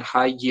duration and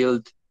high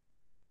yield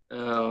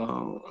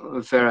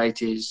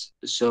varieties.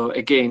 So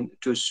again,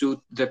 to suit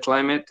the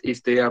climate,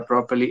 if they are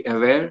properly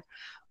aware,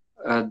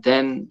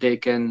 then they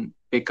can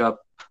pick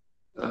up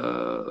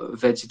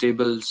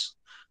vegetables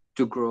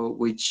to grow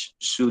which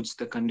suits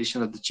the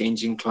condition of the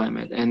changing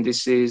climate. And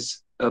this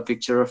is a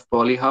picture of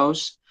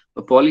polyhouse.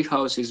 A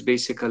polyhouse is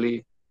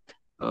basically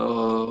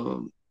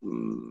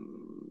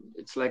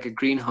it's like a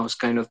greenhouse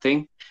kind of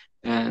thing,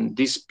 and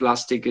this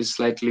plastic is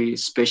slightly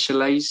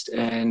specialized,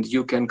 and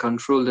you can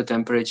control the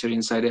temperature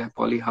inside a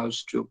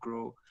polyhouse to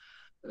grow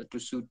to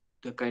suit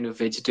the kind of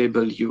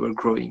vegetable you are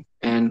growing.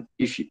 And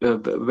if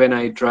when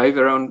I drive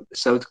around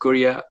South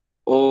Korea,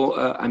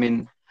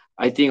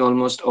 I think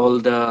almost all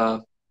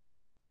the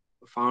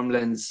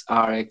farmlands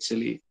are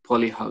actually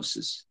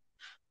polyhouses,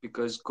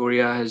 because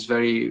Korea has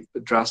very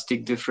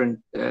drastic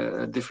different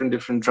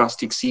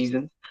drastic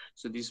seasons.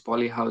 So these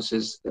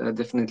polyhouses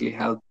definitely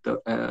help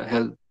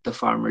the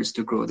farmers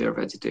to grow their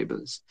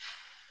vegetables.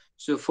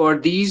 So for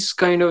these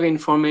kind of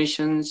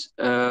informations,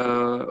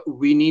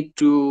 we need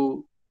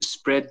to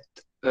spread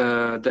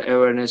the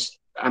awareness.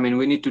 I mean,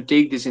 we need to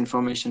take this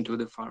information to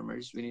the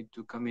farmers. We need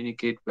to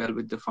communicate well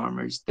with the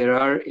farmers. There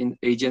are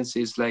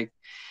agencies like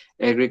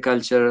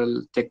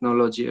Agricultural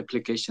Technology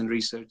Application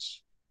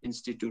Research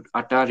Institute,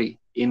 ATARI,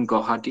 in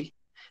Gauhati,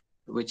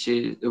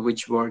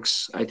 which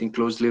works, I think,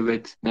 closely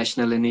with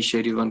National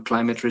Initiative on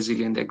Climate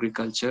Resilient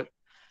Agriculture.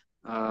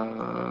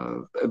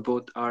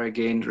 Both are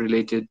again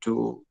related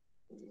to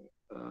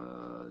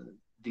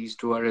these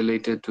two are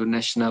related to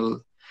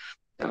National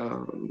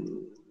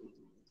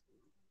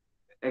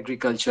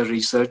Agriculture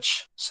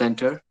Research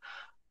Center,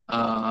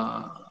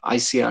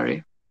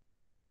 ICRA.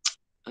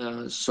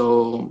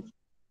 So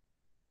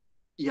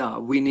yeah,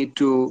 we need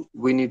to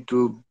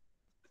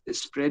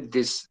spread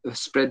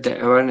the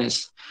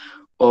awareness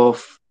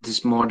of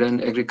these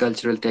modern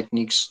agricultural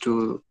techniques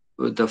to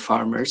the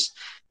farmers.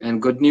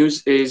 And good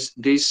news is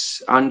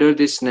this, under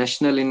this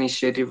National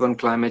Initiative on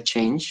Climate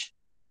Change,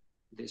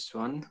 this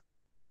one,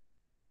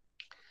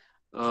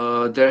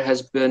 there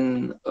has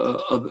been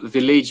a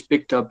village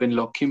picked up in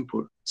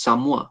Lakhimpur,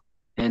 Samwa,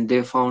 and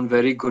they found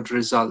very good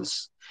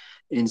results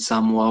in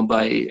Samwa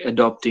by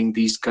adopting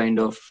these kind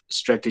of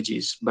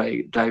strategies,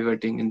 by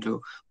diverting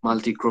into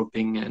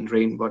multi-cropping and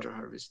rainwater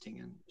harvesting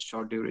and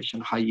short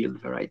duration, high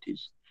yield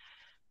varieties.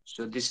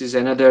 So this is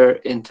another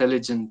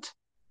intelligent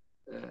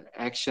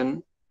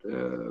action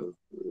to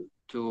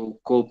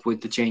cope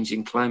with the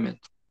changing climate.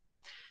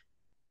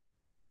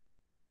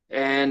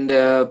 And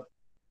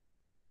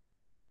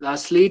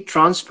lastly,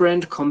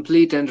 transparent,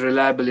 complete, and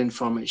reliable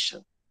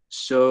information.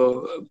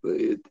 So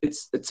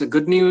it's a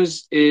good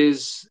news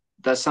is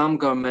the Assam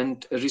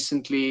government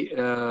recently,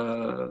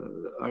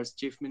 our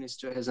chief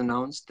minister has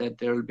announced that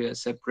there will be a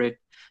separate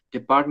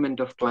Department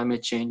of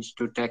Climate Change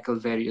to tackle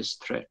various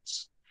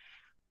threats.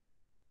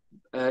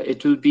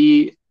 It will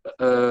be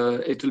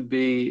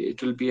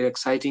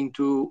exciting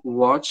to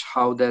watch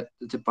how that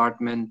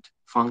department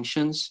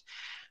functions,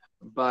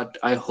 but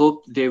I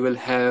hope they will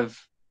have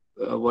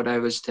what I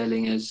was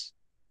telling is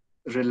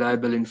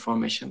reliable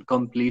information,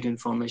 complete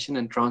information,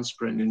 and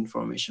transparent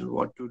information,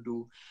 what to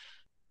do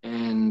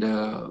and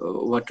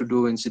what to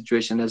do in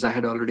situation, as I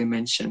had already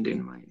mentioned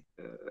in my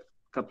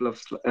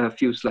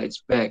few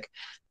slides back,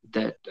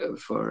 that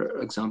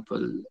for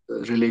example,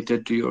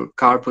 related to your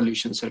car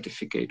pollution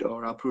certificate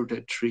or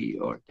uprooted tree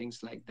or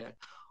things like that,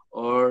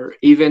 or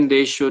even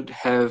they should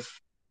have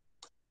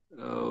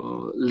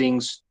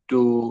links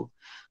to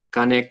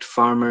connect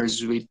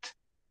farmers with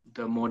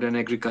the modern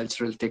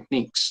agricultural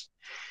techniques.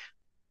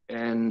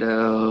 And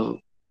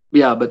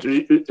yeah, but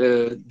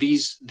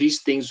these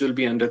things will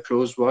be under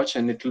close watch,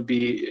 and it will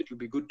be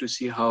good to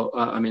see how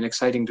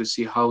exciting to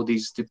see how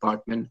these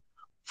department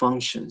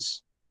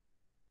functions.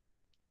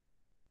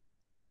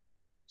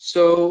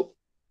 So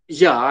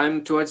yeah,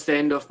 I'm towards the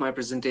end of my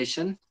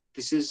presentation.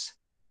 This is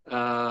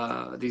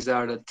these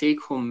are the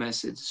take-home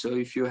message. So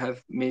if you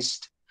have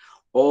missed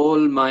all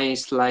my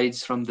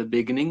slides from the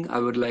beginning, I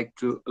would like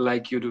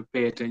you to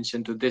pay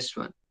attention to this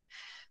one.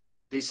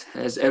 This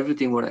has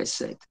everything what I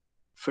said.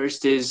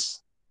 First is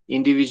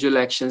individual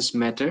actions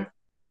matter.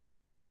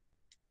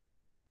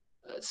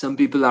 Some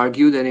people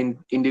argue that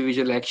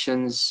individual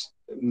actions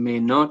may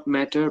not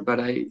matter, but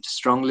I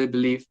strongly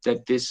believe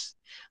that this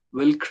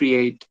will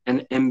create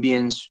an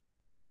ambience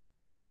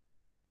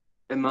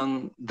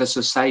among the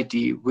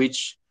society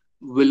which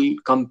will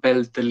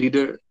compel the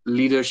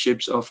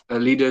leaders of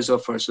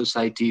our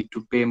society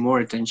to pay more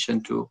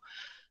attention to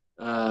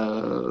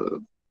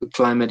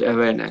climate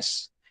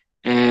awareness.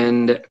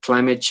 And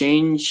climate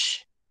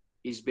change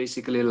is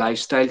basically a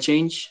lifestyle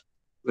change,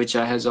 which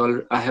I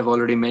have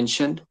already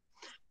mentioned,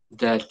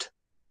 that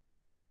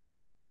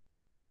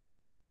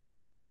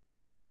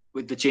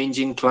with the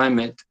changing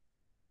climate,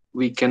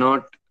 we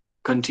cannot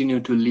continue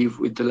to live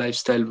with the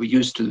lifestyle we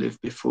used to live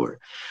before.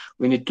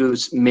 We need to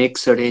make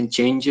certain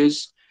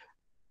changes.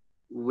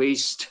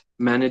 Waste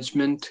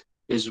management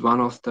is one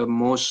of the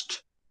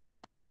most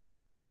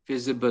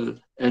feasible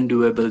and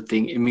doable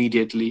thing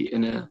immediately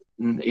in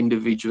an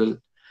individual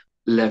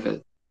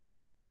level.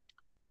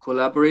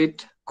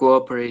 Collaborate,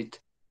 cooperate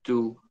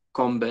to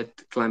combat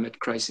climate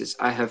crisis.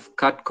 I have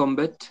cut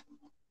combat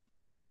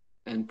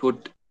and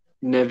put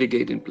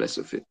navigate in place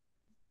of it,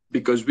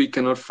 because we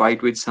cannot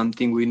fight with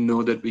something we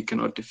know that we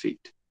cannot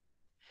defeat.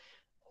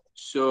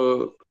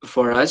 So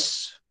for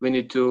us, we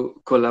need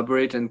to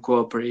collaborate and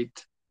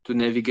cooperate to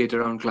navigate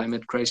around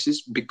climate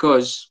crisis,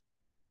 because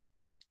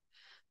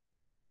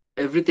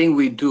everything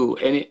we do,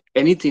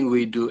 anything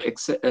we do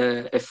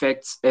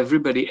affects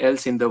everybody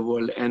else in the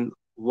world, and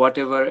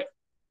whatever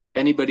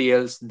anybody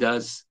else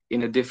does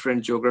in a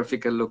different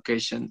geographical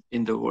location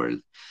in the world,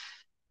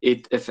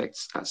 it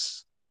affects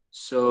us.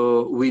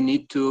 So we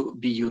need to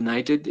be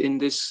united in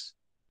this,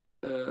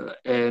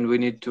 and we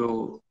need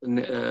to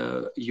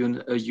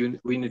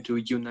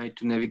unite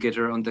to navigate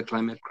around the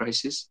climate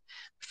crisis.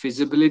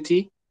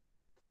 Feasibility,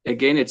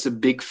 again, it's a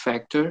big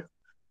factor.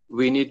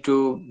 We need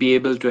to be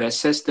able to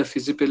assess the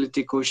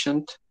feasibility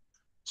quotient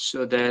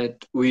so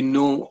that we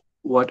know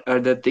what are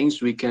the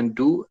things we can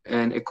do,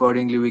 and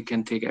accordingly we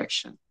can take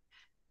action.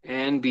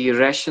 And be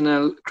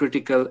rational,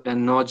 critical,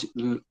 and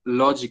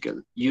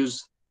logical.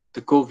 Use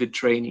the COVID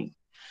training.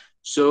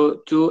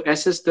 So to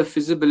assess the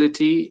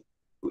feasibility,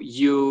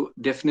 you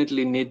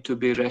definitely need to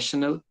be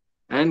rational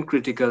and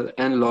critical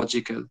and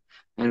logical.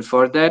 And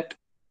for that,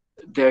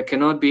 there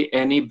cannot be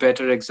any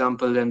better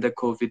example than the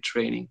COVID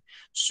training.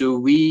 So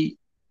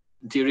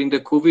during the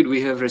COVID,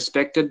 we have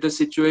respected the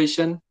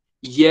situation,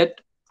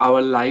 yet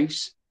our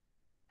lives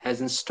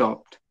hasn't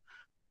stopped.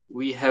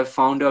 We have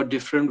found out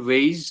different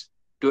ways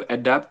to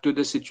adapt to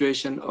the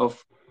situation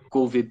of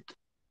COVID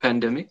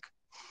pandemic.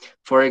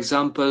 For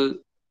example,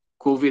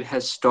 COVID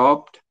has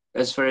stopped,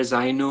 as far as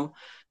I know.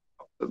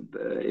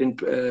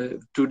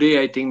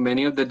 Today, I think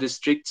many of the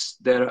districts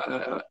there,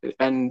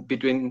 and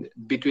between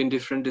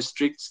different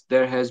districts,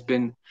 there has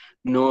been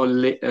no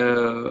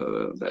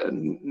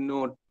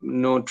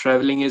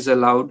traveling is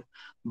allowed.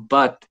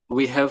 But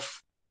we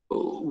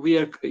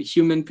are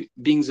human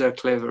beings are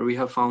clever. We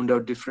have found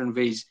out different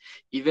ways.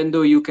 Even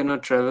though you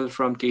cannot travel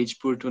from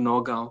Tejpur to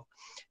Nagaon,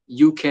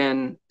 you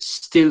can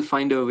still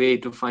find a way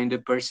to find a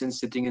person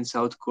sitting in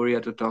South Korea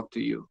to talk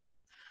to you.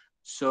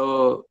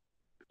 So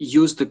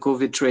use the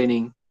COVID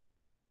training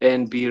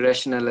and be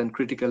rational and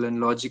critical and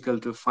logical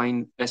to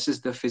assess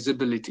the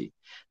feasibility,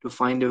 to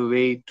find a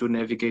way to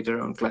navigate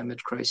around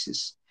climate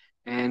crisis,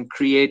 and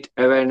create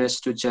awareness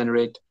to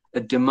generate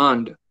a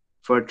demand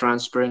for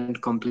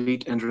transparent,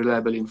 complete, and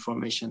reliable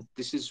information.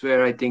 This is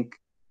where I think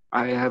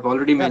I have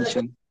already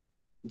mentioned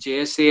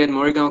JSA and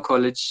Morigaon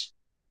College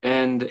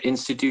and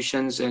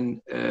institutions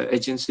and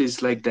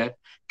agencies like that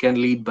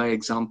can lead by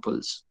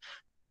examples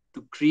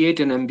to create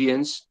an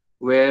ambience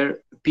where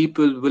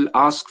people will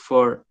ask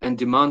for and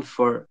demand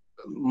for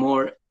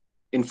more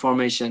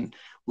information,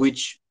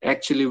 which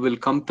actually will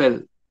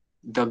compel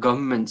the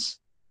governments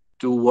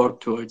to work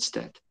towards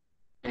that.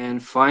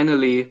 And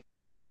finally,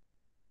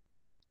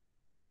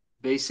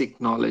 basic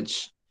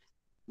knowledge.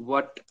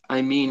 What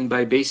I mean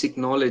by basic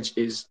knowledge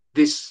is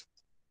this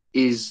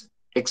is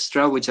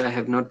extra, which I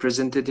have not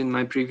presented in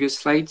my previous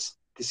slides.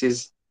 This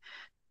is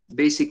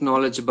basic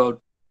knowledge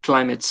about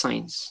climate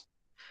science.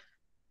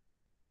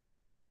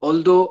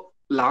 Although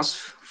last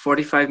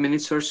 45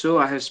 minutes or so,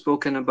 I have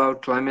spoken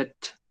about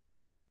climate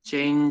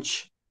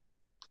change,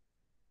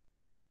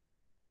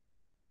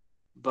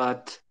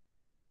 but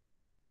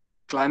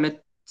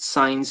climate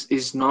science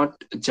is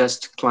not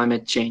just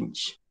climate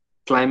change.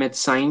 Climate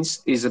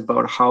science is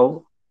about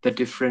how the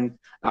different,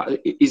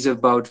 is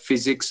about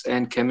physics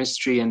and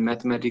chemistry and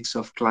mathematics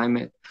of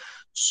climate.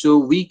 So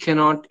we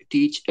cannot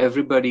teach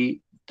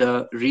everybody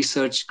the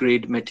research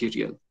grade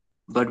material,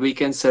 but we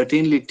can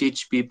certainly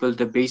teach people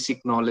the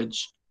basic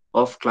knowledge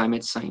of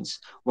climate science.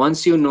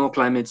 Once you know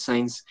climate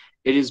science,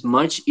 it is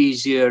much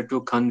easier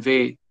to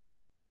convey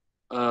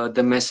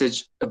the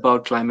message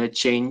about climate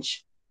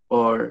change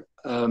or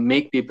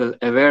make people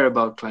aware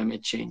about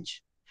climate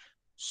change.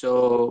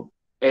 So,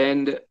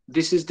 and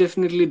this is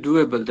definitely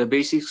doable. The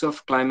basics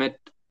of climate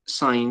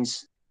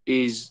science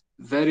is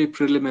very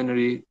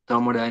preliminary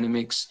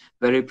thermodynamics,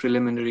 very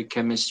preliminary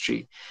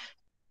chemistry.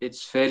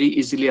 It's very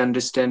easily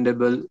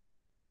understandable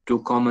to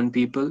common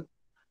people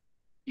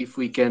if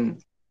we can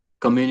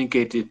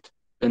communicate it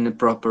in a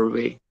proper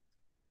way.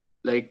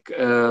 Like,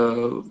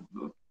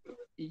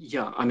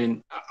 yeah, I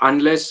mean,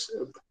 unless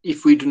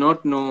if we do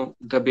not know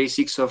the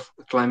basics of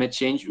climate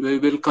change, we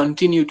will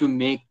continue to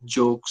make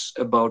jokes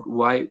about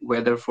why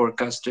weather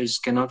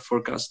forecasters cannot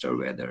forecast our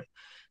weather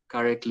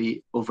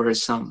correctly over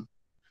Assam.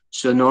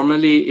 So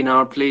normally in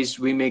our place,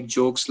 we make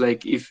jokes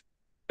like if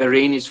a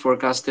rain is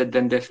forecasted,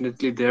 then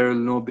definitely there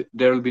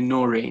will be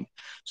no rain.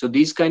 So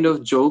these kind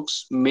of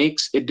jokes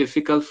makes it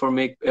difficult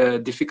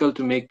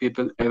to make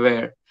people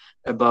aware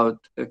about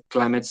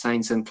climate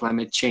science and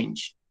climate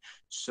change.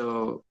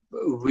 So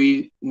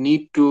we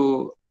need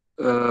to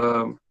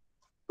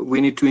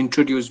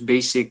introduce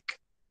basic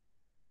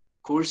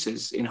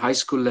courses in high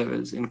school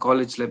levels, in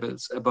college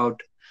levels, about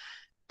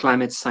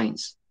climate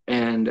science.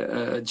 And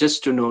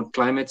just to note,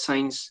 climate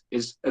science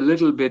is a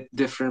little bit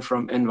different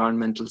from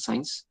environmental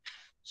science.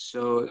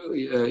 So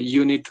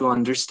you need to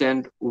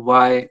understand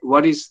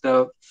what is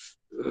the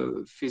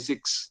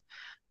physics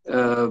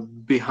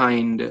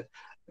behind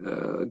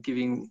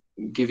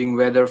giving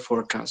weather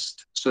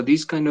forecast. So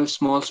these kind of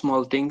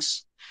small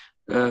things,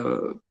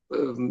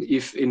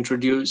 if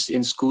introduced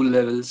in school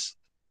levels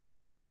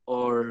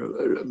or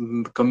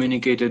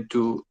communicated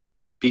to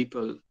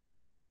people,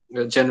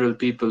 general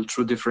people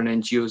through different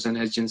NGOs and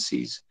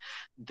agencies,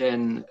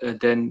 then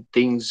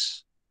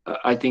things,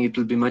 I think it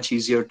will be much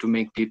easier to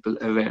make people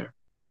aware.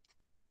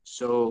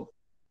 So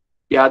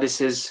yeah, this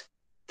is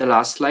the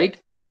last slide.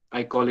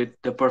 I call it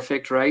the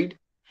perfect ride.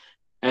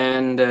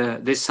 And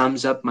this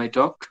sums up my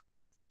talk.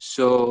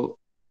 So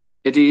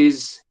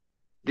this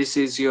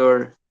is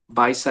your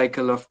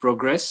bicycle of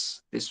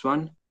progress, this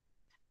one.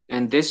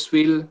 And this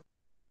wheel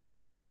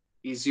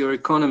is your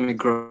economic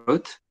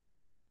growth.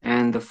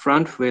 And the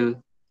front wheel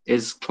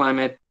is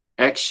climate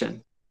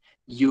action.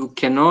 You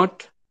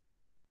cannot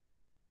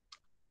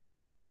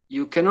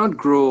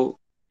grow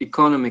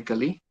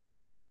economically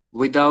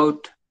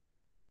without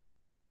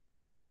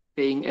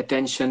paying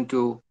attention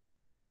to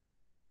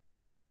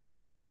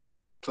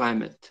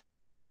climate.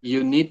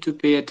 You need to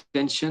pay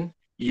attention.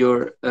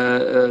 You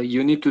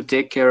need to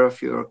take care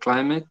of your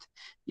climate.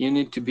 You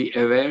need to be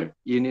aware.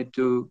 You need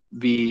to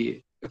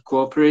be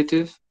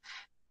cooperative.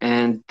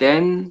 And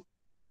then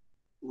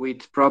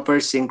with proper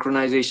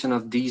synchronization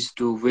of these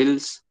two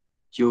wills,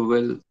 you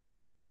will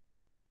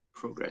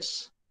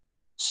progress.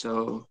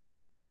 So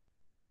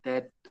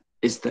that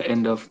is the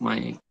end of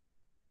my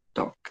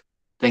talk.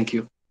 Thank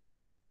you.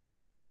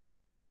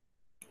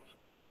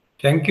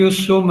 Thank you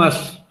so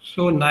much.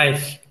 So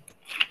nice.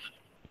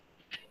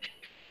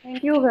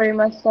 Thank you very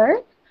much,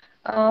 sir,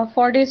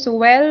 for this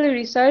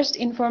well-researched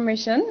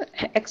information.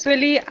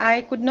 Actually,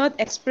 I could not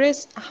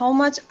express how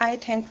much I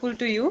thankful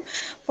to you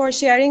for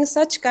sharing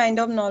such kind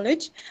of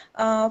knowledge.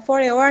 For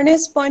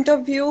awareness point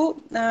of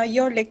view,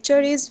 your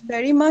lecture is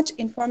very much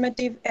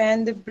informative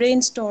and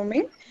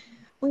brainstorming.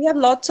 We have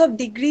lots of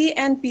degree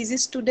and PG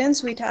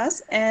students with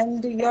us,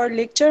 and your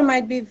lecture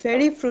might be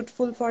very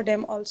fruitful for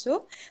them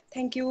also.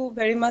 Thank you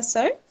very much,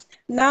 sir.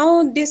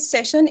 Now this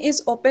session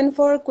is open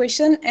for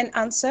question and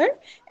answer.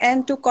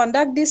 And to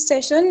conduct this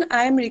session,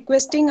 I am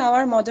requesting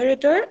our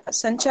moderator,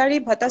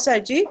 Sanchari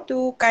Bhattacharji,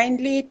 to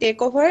kindly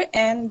take over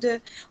and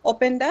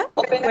open the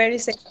query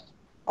session.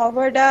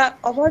 Over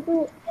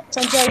to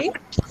Sanchari.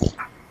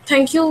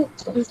 Thank you,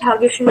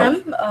 Bhagyashree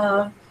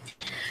ma'am.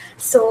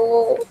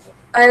 So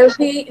I'll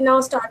be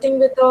now starting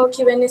with the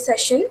Q&A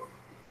session.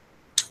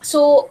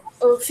 So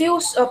a few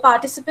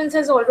participants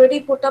has already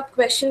put up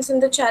questions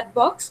in the chat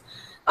box.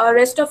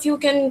 Rest of you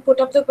can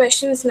put up the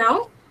questions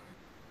now.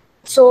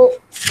 So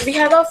we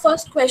have our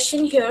first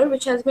question here,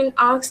 which has been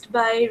asked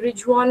by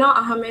Rijwana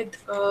Ahmed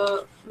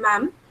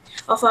ma'am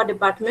of our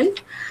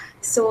department.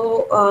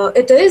 So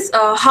it is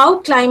how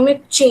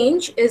climate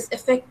change is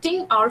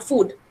affecting our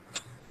food.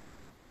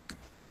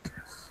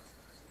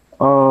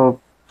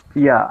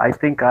 Yeah, I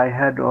think I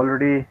had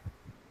already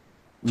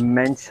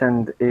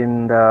mentioned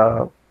in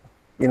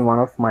one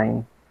of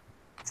my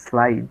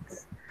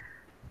slides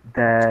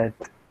that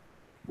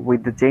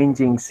with the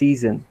changing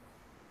season,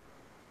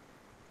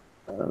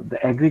 the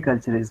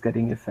agriculture is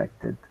getting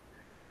affected.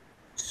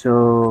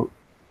 So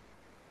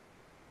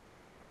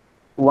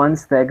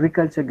once the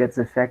agriculture gets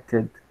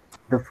affected,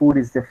 the food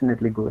is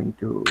definitely going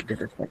to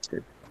get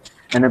affected.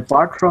 And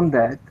apart from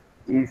that,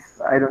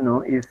 if I don't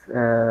know if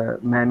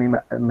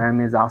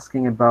ma'am is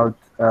asking about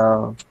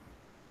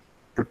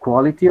the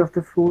quality of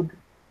the food,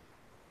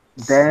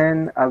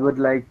 then I would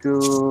like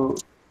to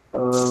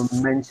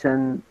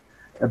mention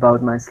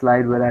about my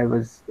slide where I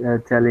was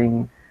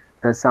telling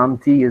that Assam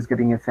tea is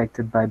getting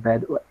affected by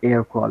bad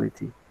air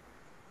quality.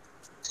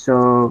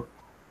 So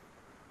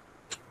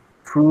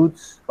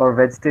fruits or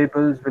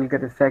vegetables will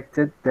get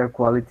affected, their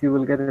quality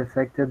will get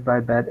affected by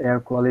bad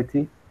air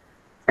quality.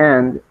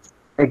 And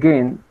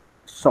again,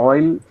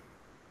 soil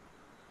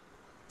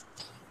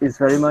is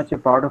very much a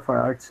part of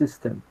our earth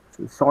system.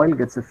 So soil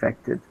gets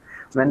affected.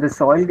 When the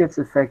soil gets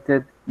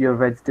affected, your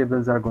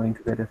vegetables are going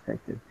to get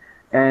affected.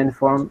 And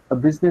from a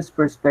business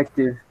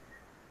perspective,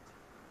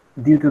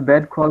 due to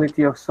bad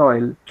quality of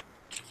soil,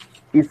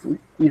 if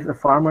a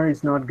farmer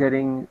is not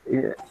getting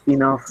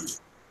enough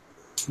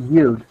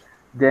yield,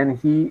 then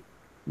he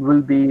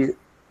will be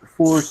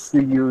forced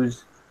to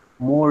use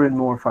more and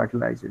more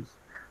fertilizers.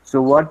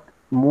 So what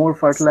more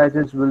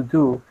fertilizers will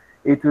do,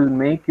 it will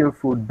make your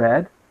food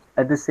bad.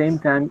 At the same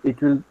time,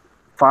 it will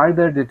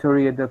further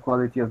deteriorate the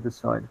quality of the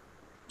soil.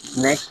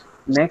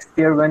 Next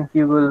year, when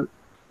he will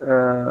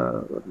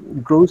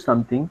grow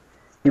something,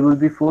 he will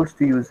be forced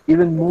to use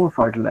even more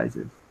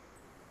fertilizers.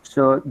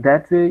 So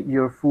that way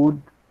your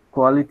food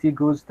quality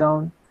goes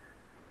down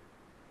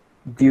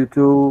due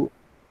to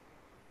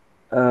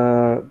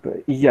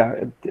yeah,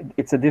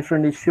 it's a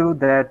different issue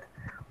that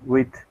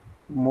with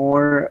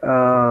more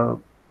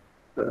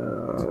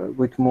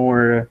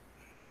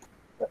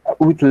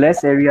with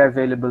less area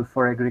available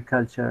for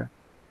agriculture,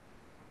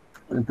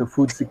 the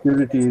food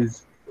security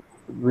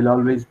will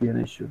always be an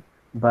issue.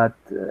 But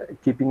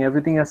keeping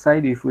everything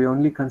aside, if we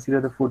only consider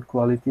the food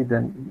quality,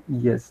 then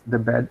yes, the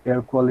bad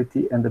air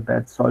quality and the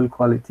bad soil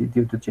quality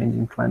due to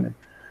changing climate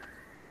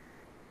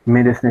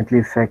may definitely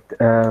affect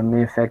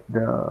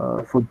the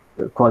food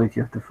quality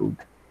of the food.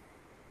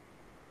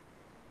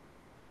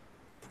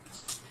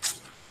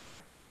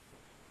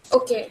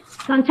 Okay.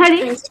 Sanchari,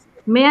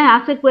 may I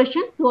ask a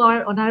question to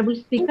our honorable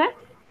speaker?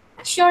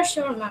 Sure,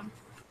 ma'am.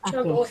 Sure,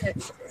 Okay. go ahead.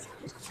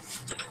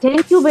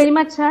 Thank you very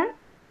much, sir,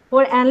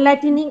 for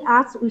enlightening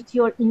us with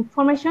your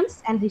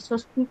informations and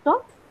resourceful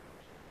talk.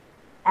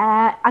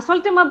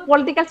 আচলতে মই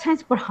political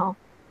science পঢ়াওঁ,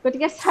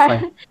 গতিকে sir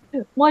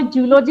মই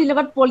জুলজিৰ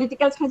লগত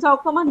political সায়েন্সৰ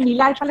অকণমান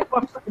মিলাই পেলাই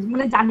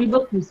মানে জানিব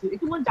খুজিছোঁ,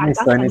 এইটো মই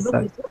জানিব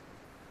খুজিছোঁ।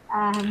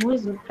 মোৰ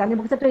জানিব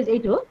খুজিছো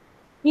এইটো,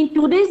 in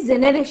today's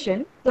generation,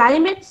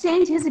 climate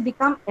change has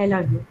become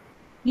alarming.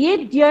 Yet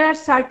there are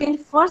certain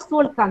first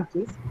world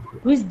countries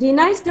which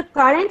denies the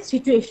current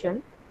situation,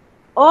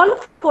 all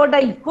for the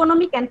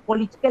economic and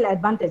political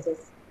advantages.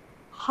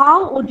 How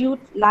would you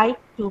like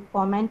to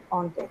comment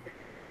on that?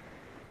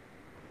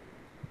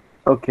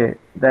 Okay,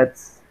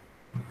 that's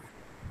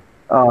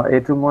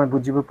এইটো মই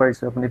বুজিব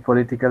পাৰিছো আপুনি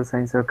political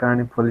সায়েন্সৰ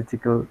কাৰণে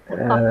political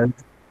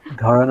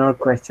ধৰণৰ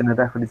question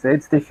এটা খুদিছে।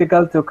 It's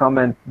difficult to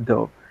comment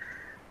though,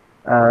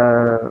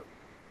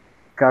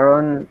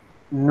 কাৰণ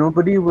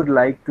nobody would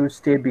like to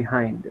stay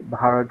behind.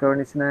 ভাৰতৰ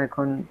নিচিনা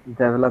এখন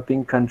ডেভেলপিং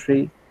কাণ্ট্ৰি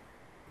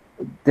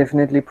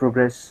definitely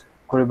progress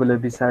কৰিবলৈ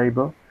বিচাৰিব,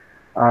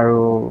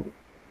 আৰু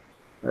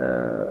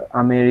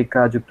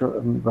আমেৰিকা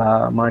বা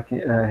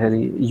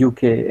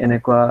UK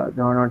এনেকুৱা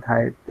ধৰণৰ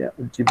ঠাইত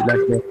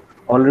যিবিলাকে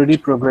already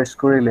progress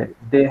কৰিলে,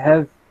 they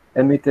have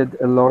emitted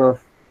a lot of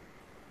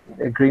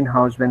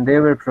greenhouse when they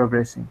were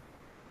progressing.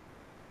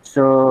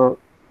 So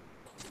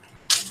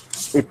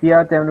এতিয়া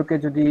তেওঁলোকে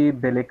যদি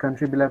বেলেগ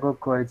কাণ্ট্ৰি বিলাকক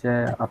কয় যে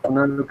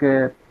আপোনালোকে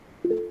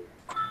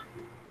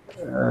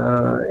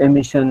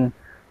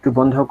এমিশনটো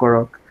বন্ধ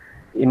কৰক,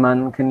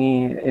 ইমানখিনি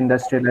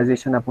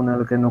ইণ্ডাষ্ট্ৰিয়েলাইজেশ্যন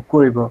আপোনালোকে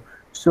নকৰিব,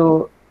 so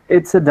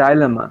it's a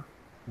dilemma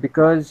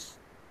because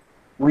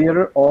we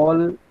are all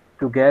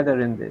together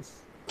in this.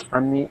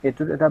 আমি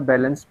এটো এটা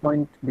ব্যালেন্স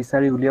পয়েন্ট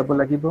বিচাৰি উলিয়াব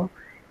লাগিব।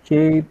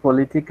 সেই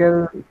পলিটিক্যাল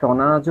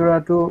টনা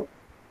আজোৰাটো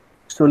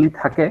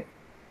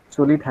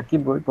চলি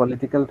থাকিবই।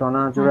 পলিটিক্যাল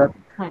টনা আজোৰাত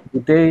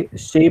গোটেই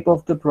shape of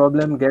the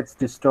problem gets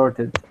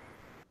distorted.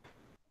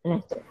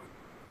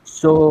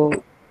 So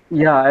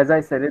yeah, as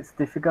I said, it's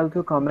difficult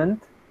to comment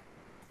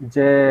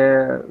যে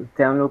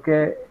তেওঁলোকে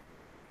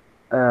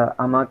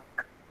আমাক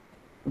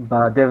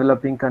বা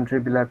ডেভেলপিং কাণ্ট্ৰি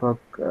বিলাকক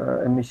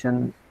এমিশন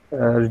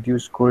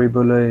ৰিডিউস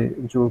কৰিবলৈ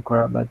জোৰ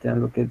কৰা বা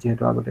তেওঁলোকে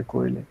যেহেতু আগতে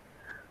কৰিলে,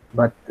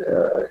 but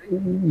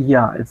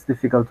yeah, it's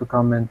difficult to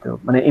comment though.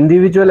 মানে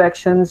individual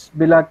actions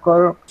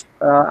বিলাকৰ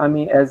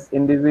আমি as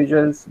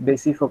individuals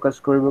বেছি ফোকাস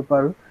কৰিব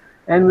পাৰো,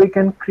 and we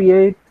can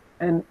create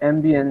an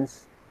ambience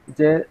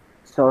যে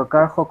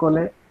চৰকাৰ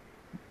সকলে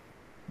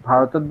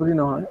ভাৰতত বুলি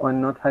নহয়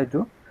অন্য ঠাইতো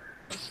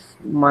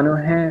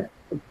মানুহে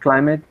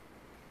ক্লাইমেট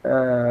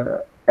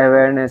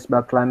awareness বা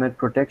ক্লাইমেট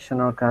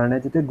প্ৰটেকশ্যনৰ কাৰণে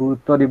যেতে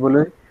গুৰুত্ব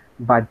দিবলৈ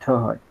বাধ্য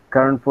হয়,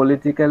 কাৰণ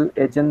পলিটিক্যাল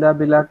এজেন্ডা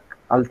বিলাক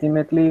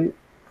আলটিমেটলি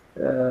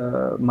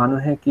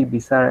মানুহে কি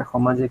বিচাৰে,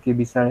 সমাজে কি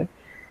বিচাৰে,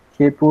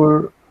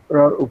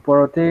 সেইবোৰৰ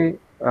ওপৰতে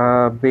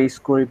বেস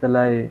কৰি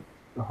পেলাই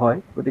হয়।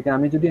 গতিকে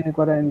আমি যদি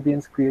এনেকুৱা এটা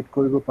এম্বিয়েন্স ক্ৰিয়েট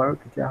কৰিব পাৰো,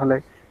 তেতিয়াহ'লে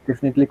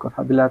ডেফিনেটলি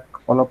কথাবিলাক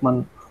অলপমান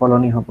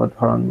সলনি হ'ব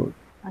ধৰণবোৰ।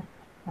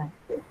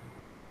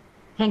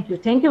 Thank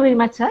you very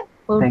much, sir.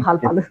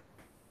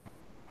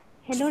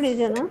 Hello,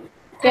 Regina.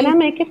 Can I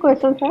make a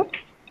question, sir?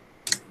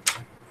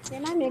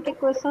 Can I make a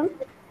question?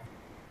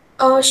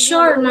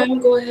 Sure, ma'am,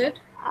 go ahead.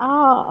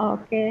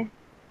 Okay.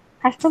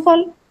 First of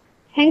all,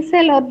 thanks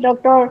a lot,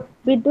 Dr.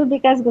 Bidyut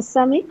Bikash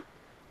Goswami.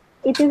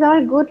 It is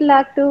our good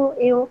luck to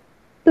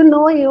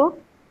know you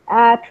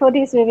through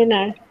this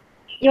webinar.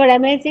 Your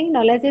amazing,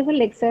 knowledgeable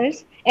lectures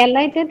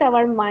enlightened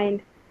our mind.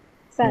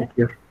 Sir, thank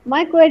you.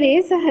 My query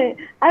is,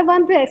 I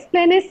want to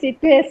explain a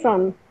situation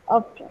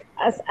of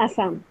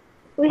Assam.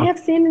 We have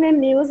seen in the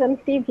news and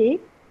TV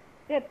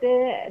that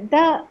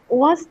the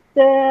waste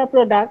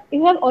product,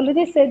 you have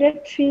already said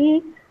that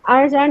 3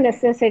 R's are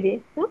necessary,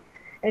 no?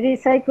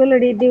 Recycle,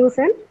 reduce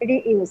and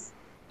reuse.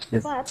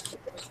 Yes. But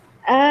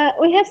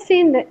we have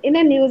seen in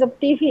the news of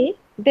TV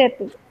that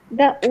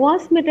the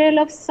waste material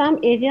of some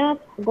area of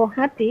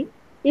Gauhati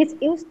is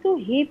used to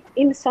heat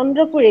in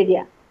Chandrapur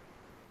area.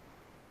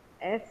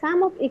 Some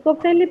of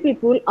eco-friendly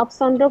people of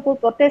Chandrapur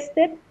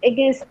protested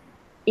against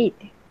it.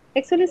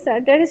 Actually, sir,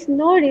 there is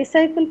no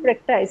recycle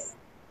practice.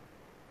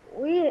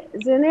 We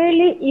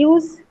generally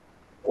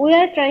we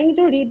are trying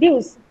to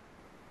reduce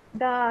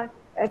the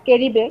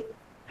carry bag,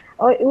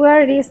 or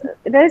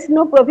there is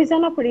no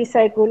provision of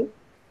recycle,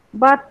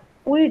 but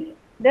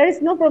there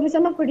is no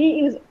provision of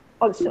reuse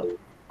also.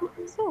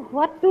 So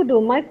what to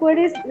do? My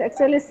query is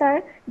actually,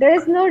 sir, there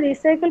is no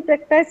recycle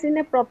practice in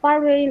a proper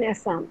way in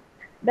Assam.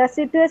 The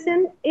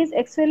situation is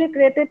actually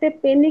created a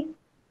panic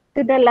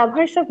to the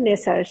lovers of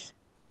nature.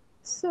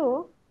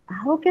 So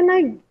how can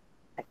I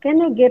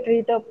get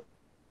rid of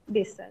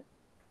this, sir?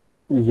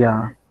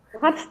 Yeah.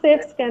 What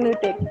steps can we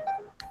take?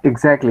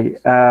 Exactly.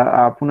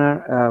 আপোনাৰ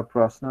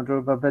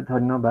প্ৰশ্নটোৰ বাবে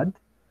ধন্যবাদ।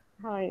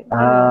 হয়,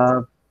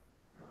 ধন্যবাদ।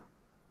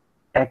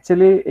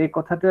 Actually এই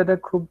কথাটো এটা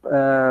খুব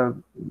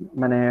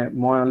মানে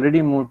মই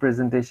অলৰেডি মোৰ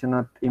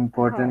প্ৰেজেন্টেশ্যনত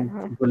ইম্পৰ্টেণ্ট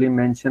বুলি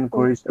মেনশ্যন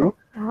কৰিছো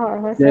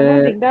যে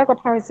দিগদাৰ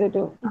কথা হৈছে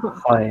এইটো।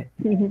 হয়,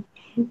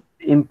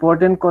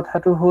 ইম্পৰ্টেণ্ট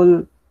কথাটো হ'ল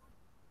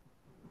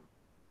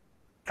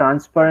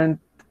transparent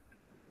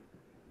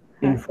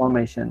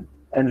information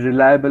and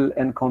ৰিলায়েবল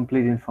and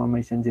complete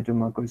information যিটো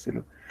মই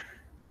কৈছিলোঁ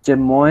যে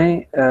মই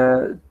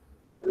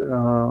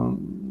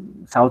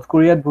সাউথ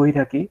কোৰিয়াত বহি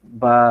থাকি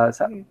বা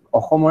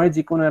অসমৰে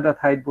যিকোনো এটা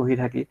ঠাইত বহি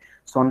থাকি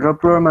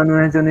চন্দ্ৰপুৰৰ মানুহ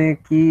এজনে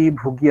কি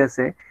ভুগি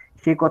আছে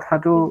সেই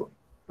কথাটো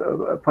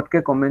ফটকে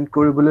কমেন্ট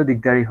কৰিবলৈ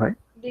দিগদাৰি হয়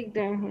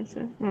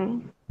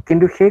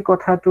কিন্তু সেই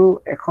কথাটো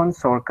এখন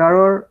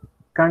চৰকাৰৰ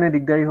কাৰণে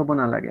দিগদাৰি হ'ব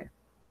নালাগে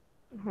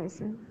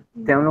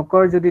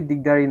তেওঁলোকৰ যদি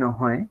দিগদাৰি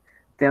নহয়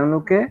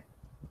তেওঁলোকে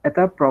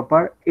এটা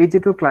প্ৰপাৰ এই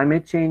যেটো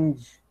ক্লাইমেট চেঞ্জ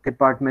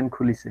ডিপাৰ্টমেন্ট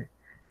খুলিছে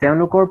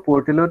তেওঁলোকৰ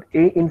পোৰ্টেলত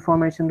এই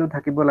ইনফৰমেশ্যনটো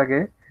থাকিব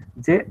লাগে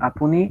যে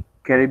আপুনি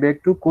ক্যাৰি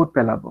বেগটো ক'ত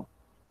পেলাব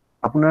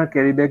আপোনাৰ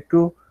ক্যাৰি বেগটো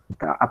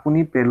আপুনি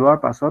পেলোৱাৰ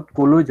পাছত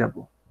কলৈ যাব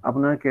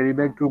আপোনাৰ ক্যাৰি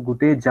বেগটো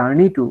গোটেই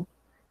জাৰ্নিটো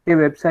এই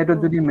ৱেবছাইটত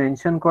যদি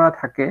মেনশ্যন কৰা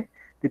থাকে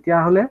তেতিয়া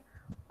হলে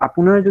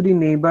আপোনাৰ যদি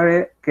নেইবাৰে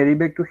ক্যাৰি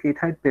বেগটো সেই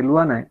ঠাইত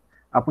পেলোৱা নাই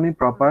আপুনি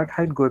প্ৰপাৰ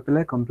ঠাইত গৈ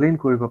পেলাই কমপ্লেইন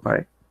কৰিব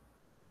পাৰে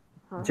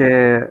যে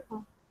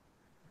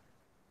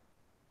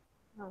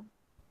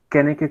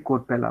কেনেকে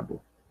ক'ত পেলাব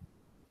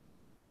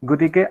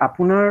গতিকে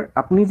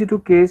আপুনি যেটো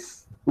কেস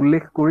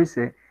উল্লেখ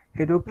কৰিছে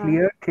হেটো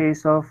clear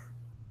case of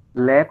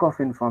lack of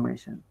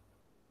information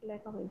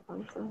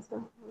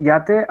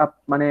ইয়াতে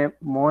মানে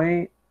মই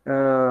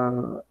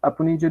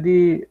আপুনি যদি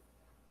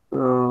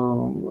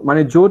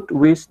মানে য'ত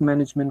ওয়েস্ট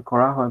ম্যানেজমেন্ট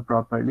কৰা হয়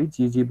প্ৰপাৰলি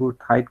যিবোৰ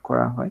ঠাইত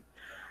কৰা হয়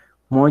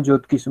মই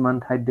য'ত কিছুমান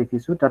ঠাইত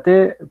দেখিছো তাতে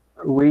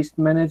ওয়েস্ট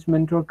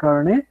ম্যানেজমেন্টৰ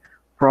কাৰণে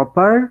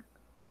প্ৰপাৰ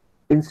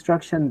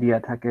ইনস্ট্ৰাকশন দিয়া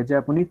থাকে যে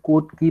আপুনি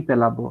কোড কি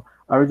পেলাব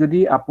আৰু যদি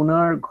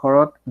আপোনাৰ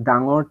ঘৰত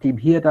ডাঙৰ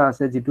টিভি এটা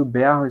আছে যেটো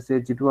বেয়া হৈছে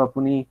যেটো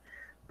আপুনি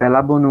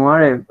পেলাব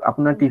নোৱাৰে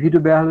আপোনাৰ টিভিটো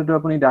বেয়া হলেতো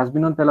আপুনি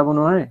ডাস্টবিনত পেলাব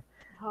নোৱাৰে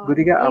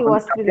গতিকে আপুনি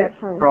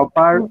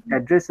প্ৰপাৰ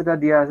এড্ৰেছ এটা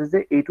দিয়া আছে যে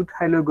এইটো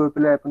ঠাইলৈ গৈ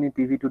পেলাই আপুনি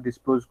টিভিটো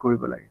ডিসপোজ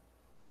কৰিব লাগে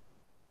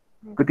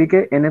গতিকে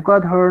এনেকুৱা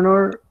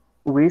ধৰণৰ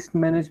ওয়েস্ট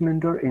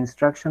ম্যানেজমেন্টৰ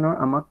ইনস্ট্ৰাকশনৰ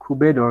আমাক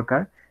খুবেই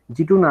দৰকাৰ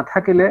যেটো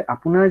নাথাকিলে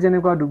আপোনাৰ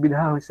যেনেকুৱা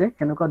দুবিধা হৈছে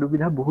কেনেকুৱা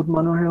দুবিধা বহুত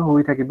মানুহৰ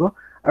হৈ থাকিব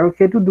আৰু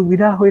হেতু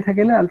দুবিধা হৈ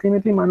থাকিলে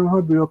আলটিমেটলি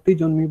মানুহৰ বিৰক্তি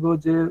জন্মিব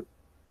যে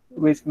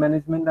ওয়েস্ট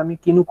ম্যানেজমেন্ট আমি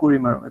কিনো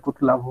কৰিম আৰু একো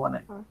লাভ হোৱা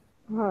নাই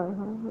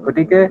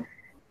গতিকে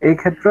এই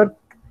ক্ষেত্ৰত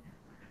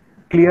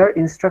ক্লিয়াৰ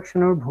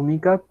ইনস্ট্ৰাকশনৰ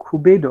ভূমিকা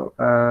খুবেই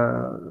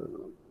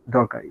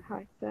দৰকাৰী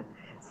হয়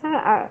স্যাৰ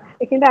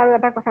একিটা আৰু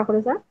এটা কথা কৰো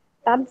স্যাৰ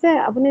তাত যে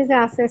আপুনি যে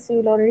আছে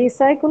সিউলৰ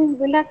ৰিসাইকেল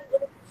বিলাক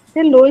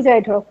যে লৈ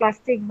যায় ধৰক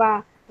প্লাষ্টিক বা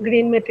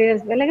গ্ৰীন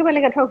মেটেৰিয়েলছ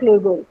বেলেগে ধৰক লৈ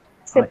গ'ল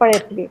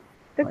সেপাৰেটলি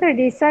তেতিয়া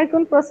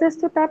ৰিসাইকেল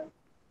প্ৰসেসটো তাত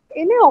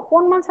এনে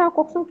অকনমান স্যাৰ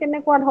কওকচোন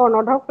কেনেকুৱা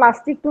ধৰণৰ ধৰক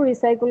প্লাষ্টিকটো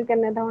ৰিসাইকেল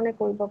কেনে ধৰণে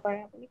কৰিব পাৰে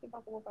আপুনি কিবা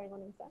ক'ব পাৰিব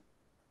নেকি স্যাৰ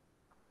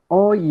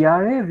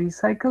ইয়াৰে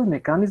ৰিসাইকেল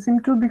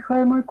মেকানিজমটোৰ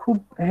বিষয়ে মই খুব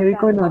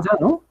হেৰিকৈ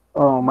নাজানো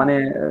মানে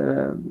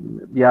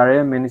ইয়াৰে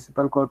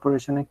মিউনিসিপাল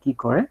কৰ্পোৰেচনে কি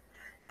কৰে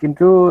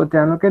কিন্তু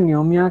তেওঁলোকে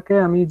নিয়মীয়াকে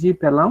আমি যি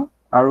পেলাও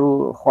আৰু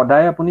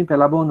সদায় আপুনি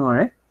পেলাব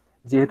নোৱাৰে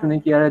যেহেতু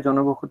নেকি ইয়াৰে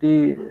জনবসতি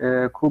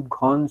খুব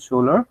ঘন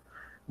চোলৰ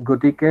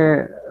গতিকে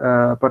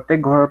প্ৰত্যেক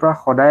ঘৰৰ পৰা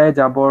সদায়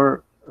জাবৰ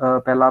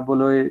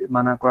পেলাবলৈ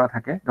মানা কৰা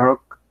থাকে ধৰক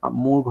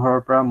মোৰ ঘৰৰ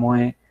পৰা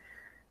মই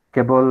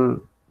কেৱল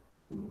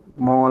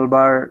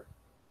মঙ্গলবাৰ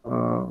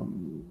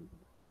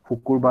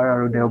শুকুৰবাৰ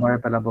আৰু দেওবাৰে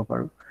পেলাব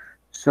পাৰো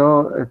সো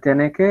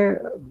তেনেকে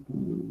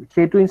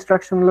সেইটো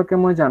ইনস্ট্ৰাকশনলৈকে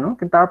মই জানো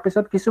কিন্তু তাৰ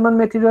পিছত কিছুমান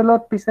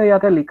মেটেৰিয়েলত পিছে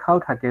ইয়াতে লিখাও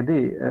থাকে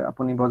দেই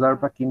আপুনি বজাৰৰ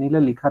পৰা কিনিলে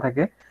লিখা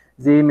থাকে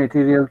যে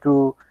মেটেৰিয়েলটো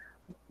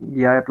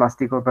ইয়াৰে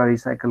প্লাষ্টিকৰ পৰা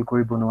ৰিসাইকেল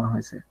কৰি বনোৱা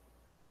হৈছে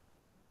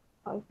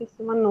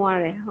কিছুমান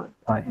নোৱাৰে হয়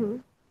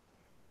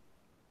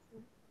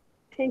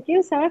থ্যাংক ইউ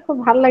স্যার খুব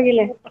ভাল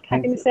লাগিলে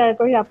কথাখিনি শেয়ার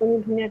কৰি আপুনি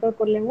ধুনীয়াকৈ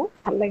ক'লে মোক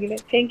ভাল লাগিলে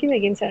thank you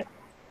again sir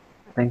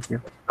Thank you.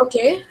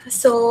 Okay,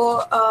 so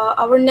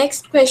our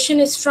next question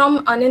is from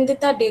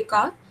Anindita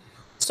Deka.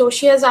 So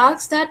she has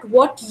asked that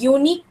what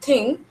unique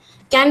thing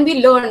can we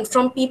learn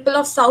from people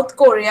of South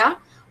Korea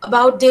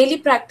about daily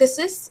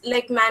practices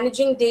like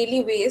managing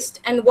daily waste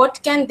and what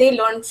can they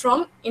learn from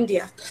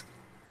India?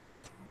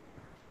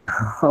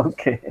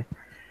 Okay.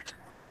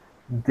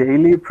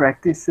 Daily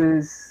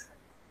practices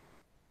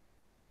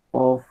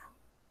of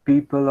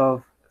people of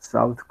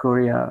South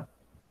Korea.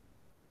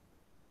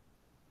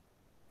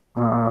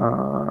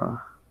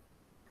 I'll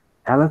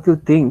have to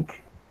think,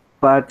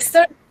 but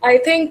sir, I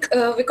think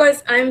because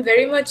I'm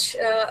very much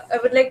I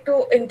would like to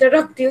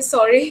interrupt you,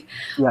 sorry,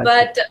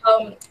 but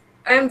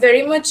I'm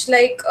very much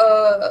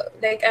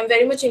I'm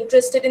very much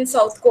interested in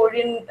South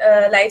Korean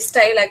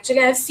lifestyle.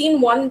 Actually, I've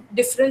seen one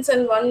difference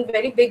and one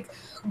very big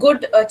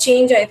good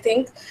change. I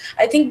think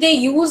they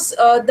use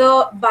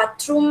the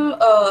bathroom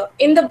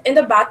in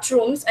the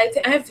bathrooms.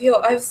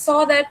 I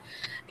saw that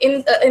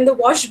in the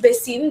wash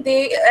basin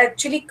they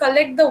actually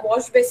collect the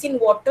wash basin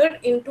water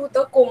into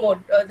the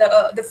commode,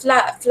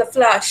 the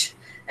flash.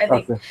 I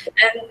think, Okay.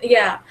 and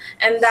yeah,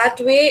 and that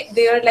way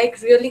they are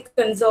like really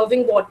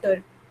conserving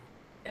water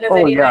in a Oh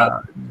very nice.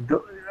 yeah,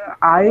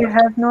 I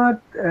have not.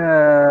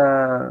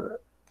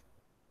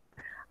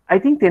 I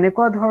think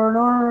তেনেকুৱা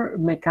ধৰণৰ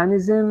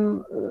mechanism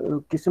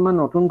কিছুমান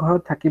নতুন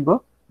ঘৰত থাকিব,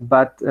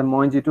 but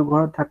মই যিটো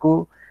ঘৰত থাকো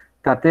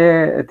তাতে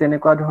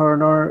তেনেকুৱা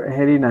ধৰণৰ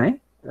হেৰি নাই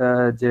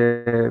যে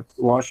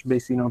ৱাশ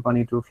বেচিনৰ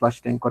পানীটো ফ্লাছ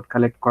টেংকত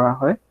কালেক্ট কৰা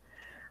হয়।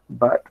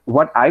 But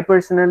what I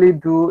personally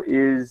do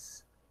is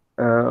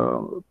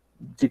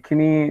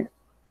যিখিনি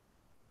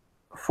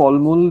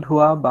ফলমূল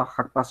ধোৱা বা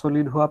শাক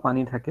পাচলি ধোৱা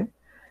পানী থাকে,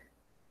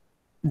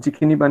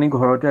 যিখিনি পানী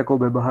ঘৰতে আকৌ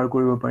ব্যৱহাৰ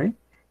কৰিব পাৰি,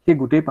 সেই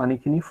গোটেই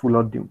পানীখিনি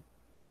ফুলত দিওঁ,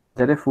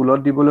 যাতে ফুলত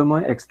দিবলৈ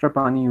মই এক্সট্ৰা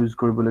পানী ইউজ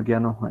কৰিবলগীয়া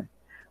নহয়।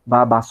 বা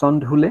বাচন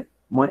ধুলে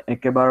মই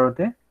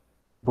একেবাৰতে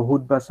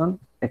বহুত বাচন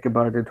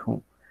একেবাৰতে ধুওঁ,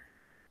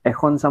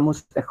 এখন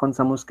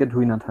চামুচকে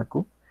ধুই নাথাকো।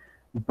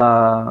 বা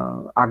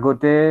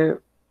আগতে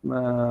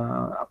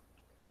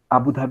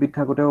আবু ধাবিত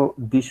থাকোতে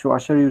ডিছ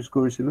ৱাশ্বাৰ ইউজ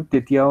কৰিছিলোঁ,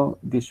 তেতিয়াও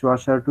ডিছ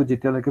ৱাশ্বাৰটো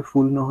যেতিয়ালৈকে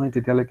ফুল নহয়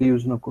তেতিয়ালৈকে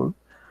ইউজ নকৰোঁ।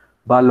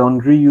 বা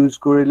লণ্ড্ৰি ইউজ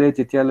কৰিলে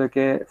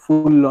যেতিয়ালৈকে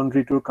ফুল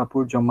লণ্ড্ৰিটোৰ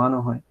কাপোৰ জমা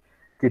নহয়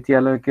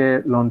তেতিয়ালৈকে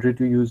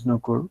লণ্ড্ৰিটো ইউজ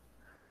নকৰোঁ।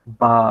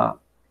 বা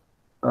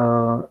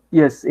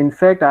yes, in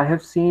fact I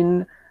have seen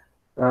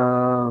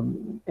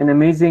an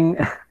amazing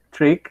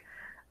trick,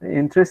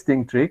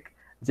 interesting trick,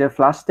 যে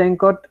ফ্লাছ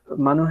টেংকত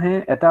মানুহে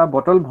এটা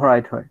বটল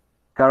ভৰাই থয়,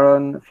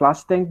 কাৰণ ফ্লাছ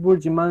টেংকবোৰ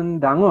যিমান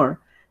ডাঙৰ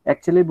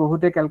একচুৱেলি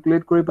বহুতে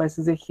কেলকুলেট কৰি পাইছে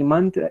যে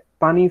সিমান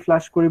পানী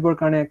ফ্লাছ কৰিবৰ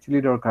কাৰণে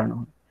একচুৱেলি দৰকাৰ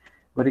নহয়।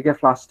 গতিকে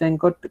ফ্লাছ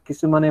টেংকত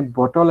কিছুমানে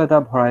বটল এটা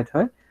ভৰাই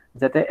থয়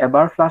যাতে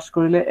এবাৰ ফ্লাছ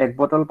কৰিলে এক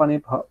বটল পানী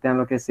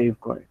তেওঁলোকে সেভ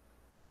কৰে,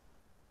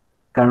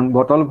 কাৰণ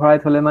বটল ভৰাই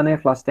থলে মানে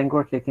ফ্লাছ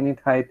টেংকৰ সেইখিনি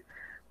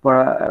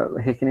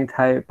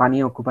ঠাই পানী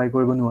অকুপাই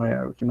কৰিব নোৱাৰে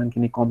আৰু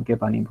কিমানখিনি কমকে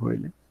পানী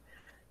ভৰিলে।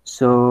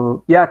 So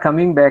yeah,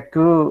 coming back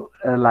to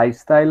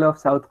lifestyle of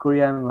South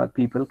Korea and what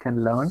people can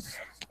learn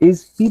is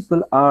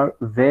people are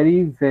very,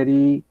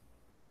 very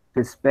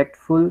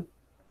respectful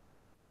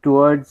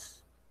towards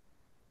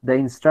the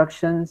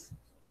instructions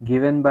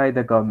given by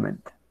the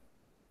government.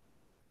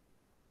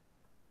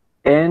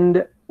 And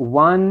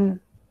one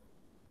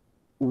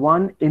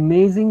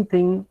amazing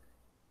thing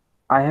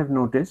I have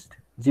noticed,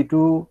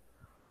 jitu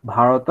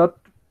bharatot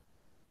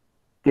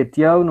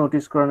কেতিয়াও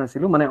notice কৰা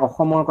নাছিলো, মানে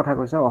অসমৰ কথা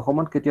কৈছে,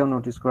 অসমত কেতিয়াও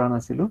notice কৰা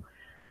নাছিলো।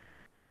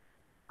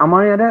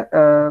 আমাৰ ইয়াতে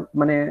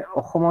মানে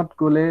অসমত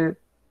গলে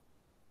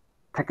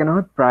থাকে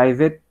নহয়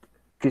প্ৰাইভেট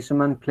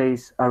কিছুমান প্লেচ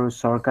আৰু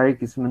চৰকাৰী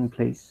কিছুমান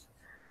প্লেচ।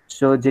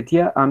 সো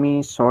যেতিয়া আমি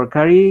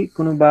চৰকাৰী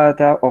কোনোবা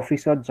এটা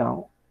অফিচত যাওঁ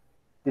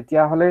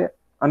তেতিয়াহলে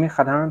আমি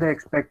সাধাৰণতে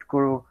এক্সপেক্ট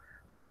কৰো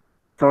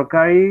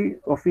চৰকাৰী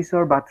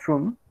অফিচৰ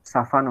বাথৰুম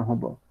সাফা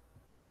নহব,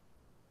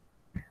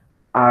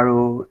 আৰু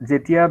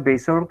যেতিয়া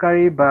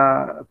বেসৰকাৰী বা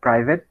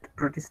প্ৰাইভেট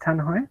প্ৰতিষ্ঠান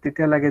হয়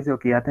তেতিয়া লাগে যে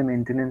ইয়াতে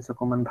মেইনটেনেন্স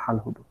অকমান ভাল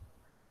হ'ব।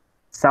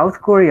 সাউথ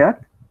কোৰিয়াত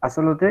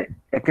আসলতে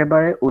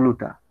একেবাৰে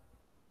ওলোটা।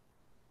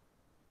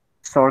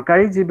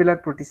 চৰকাৰী যিবিলাক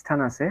প্ৰতিষ্ঠান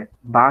আছে,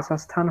 বাছ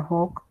আস্থান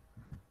হওক,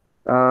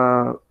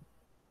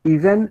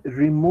 ইভেন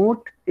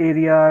ৰিমোট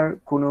এৰিয়াৰ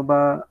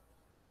কোনোবা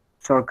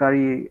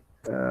চৰকাৰী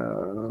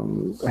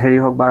হেৰি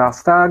হওক বা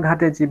ৰাস্তা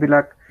ঘাটে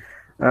যিবিলাক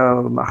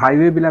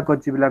হাইৱে বিলাকত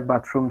যিবিলাক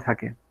বাথৰুম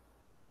থাকে,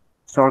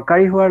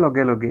 চৰকাৰী হোৱাৰ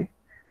লগে লগে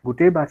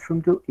গোটেই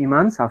বাথৰুমটো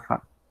ইমান সাফা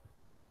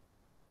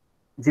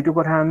যিটো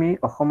কথা আমি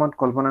অসমত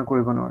কল্পনা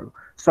কৰিব নোৱাৰো।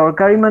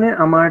 চৰকাৰী মানে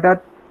আমাৰ তাত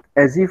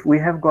as if we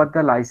have got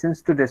the license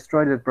to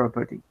destroy that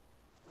property.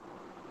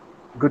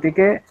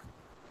 গতিকে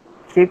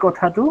সেই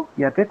কথাটো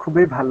ইয়াতে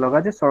খুবেই ভাল লগা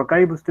যে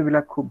চৰকাৰী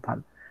বস্তুবিলাক খুব ভাল।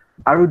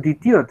 আৰু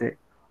দ্বিতীয়তে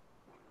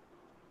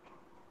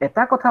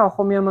এটা কথা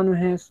অসমীয়া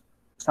মানুহে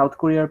সাউথ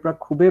কোৰিয়াৰ পৰা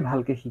খুবেই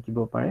ভালকে শিকিব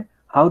পাৰে,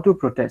 হাউ টু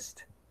প্ৰটেষ্ট।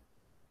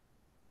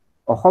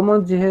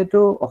 অসমত যেহেতু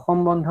অসম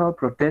বন্ধ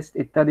প্ৰটেষ্ট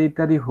ইত্যাদি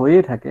ইত্যাদি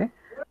হৈয়ে থাকে,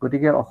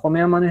 গতিকে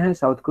অসমীয়া মানুহে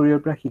সাউথ কোৰিয়াৰ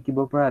পৰা শিকিব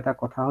পৰা এটা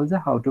কথা হ'ল যে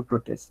হাউ টু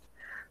প্ৰটেষ্ট।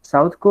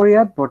 সাউথ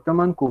কোৰিয়াত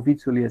বৰ্তমান কোভিড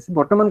চলি আছে,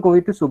 বৰ্তমান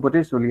কোভিডটো চবতে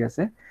চলি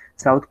আছে।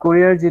 সাউথ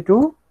কোৰিয়াৰ যেটো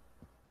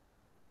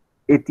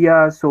এতিয়া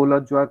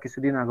সোলত যোৱা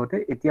কিছুদিন আগতে,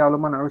 এতিয়া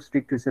অলপমান আৰু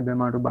ষ্ট্ৰিক্ট হৈছে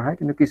বেমাৰটো বঢ়াই,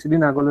 কিন্তু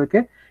কিছুদিন আগলৈকে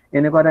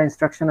এনেকুৱা এটা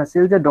ইনষ্ট্ৰাকশন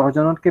আছিল যে 10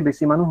 জনতকে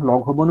বেছি মানুহ লগ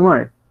হ'ব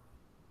নোৱাৰে।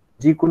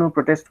 যিকোনো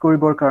প্ৰটেষ্ট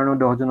কৰিবৰ কাৰণে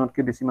 10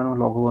 জনতকে বেছি মানুহ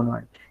লগ হ'ব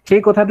নোৱাৰে।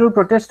 সেই কথাটোৰ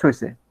প্ৰটেষ্ট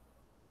হৈছে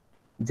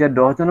যে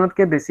 10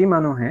 জনতকে বেছি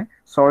মানুহে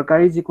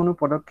চৰকাৰী যিকোনো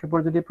পদক্ষেপৰ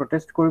যদি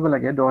প্ৰটেষ্ট কৰিব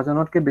লাগে 10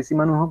 জনতকে বেছি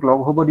মানুহক লগ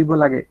হ'ব দিব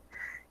লাগে।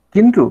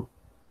 কিন্তু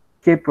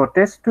সেই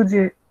প্ৰটেষ্টটো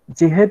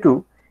যেহেতু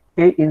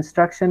এই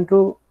ইনষ্ট্ৰাকশনটো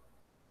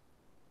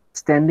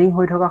ষ্টেণ্ডিং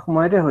হৈ থকা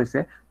সময়তে হৈছে,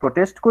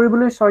 প্ৰটেষ্ট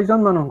কৰিবলৈ 6 জন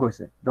মানুহ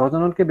গৈছে, 10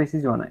 জনতকে বেছি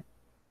যোৱা নাই।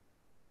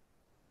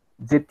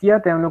 যেতিয়া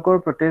তেওঁলোকৰ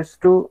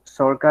প্ৰটেষ্টটো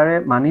চৰকাৰে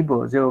মানিব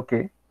যে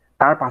ওকে,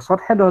 তাৰ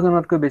পাছতহে 10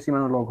 জনতকৈ বেছি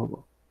মানুহ লগ হ'ব,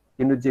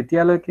 কিন্তু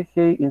যেতিয়ালৈকে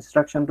সেই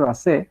ইনষ্ট্ৰাকচনটো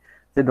আছে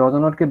যে 10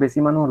 জনতকৈ বেছি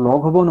মানুহ লগ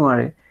হ'ব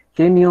নোৱাৰে,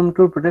 সেই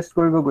নিয়মটো প্ৰটেষ্ট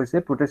কৰিব গৈছে,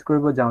 প্ৰটেষ্ট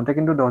কৰিব যাওঁতে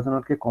কিন্তু 10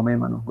 জনতকৈ কমেই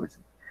মানুহ গৈছে।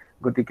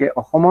 গতিকে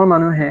অসমৰ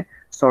মানুহে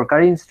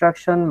চৰকাৰী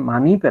ইনষ্ট্ৰাকচন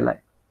মানি পেলাই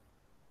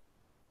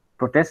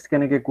প্ৰটেষ্ট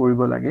কেনেকৈ কৰিব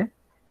লাগে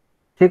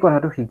সেই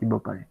কথাটো শিকিব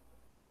পাৰে।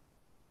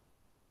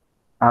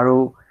 আৰু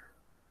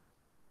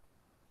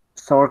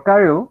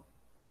চৰকাৰেও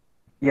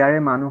ইয়াৰে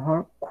মানুহৰ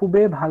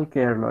খুবেই ভাল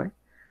কেয়াৰ লয়।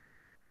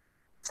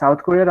 সাউথ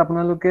কোৰিয়াত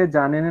আপোনালোকে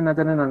জানে নে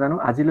নাজানে নাজানো,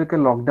 আজিলৈকে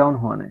লকডাউন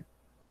হোৱা নাই।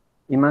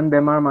 ইমান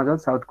বেমাৰ মাজত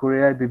সাউথ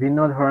কোৰিয়াই বিভিন্ন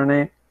ধৰণে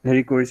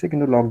হেৰি কৰিছে,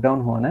 কিন্তু লকডাউন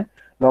হোৱা নাই।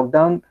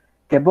 লকডাউন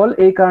কেৱল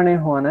এই কাৰণেই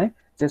হোৱা নাই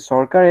যে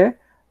চৰকাৰে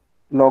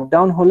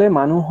লকডাউন হলে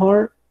মানুহৰ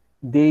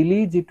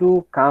ডেইলি যিটো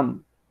কাম,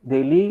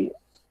 ডেইলি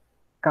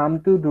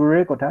কামটো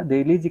দূৰৰে কথা,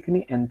 ডেইলি যিখিনি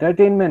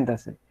এণ্টাৰটেইনমেণ্ট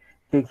আছে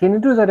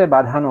সেইখিনিতো যাতে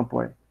বাধা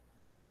নপৰে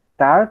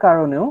তাৰ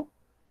কাৰণেও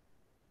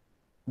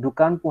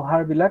দোকান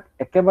পোহাৰবিলাক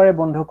একেবাৰে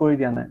বন্ধ কৰি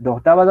দিয়া নাই,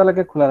 10টা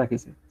বজালৈকে খোলা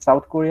ৰাখিছে।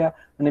 সাউথ কোৰিয়া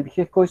মানে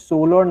বিশেষকৈ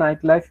ছৌলৰ নাইট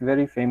লাইফ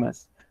ভেৰি ফেমাছ।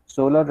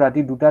 ছৌলত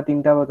ৰাতি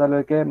 2টা-3টা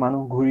বজালৈকে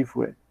মানুহ ঘূৰি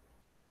ফুৰে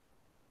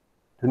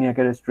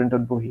ধুনীয়াকৈ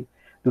ৰেষ্টুৰেণ্টত বহি।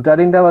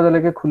 2টা-3টা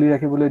বজালৈকে খুলি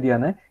ৰাখিবলৈ দিয়া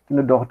নাই,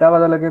 কিন্তু 10টা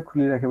বজালৈকে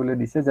খুলি ৰাখিবলৈ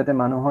দিছে যাতে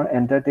মানুহৰ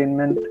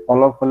এণ্টাৰটেইনমেণ্ট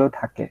অলপ হ'লেও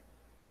থাকে।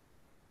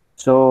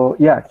 চ'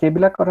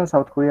 সেইবিলাক কথা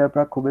সাউথ কোৰিয়াৰ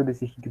পৰা খুবেই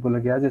বেছি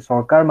শিকিবলগীয়া, যে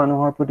চৰকাৰ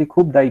মানুহৰ প্ৰতি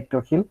খুব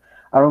দায়িত্বশীল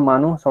আৰু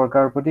মানুহ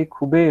চৰকাৰৰ প্ৰতি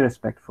খুবেই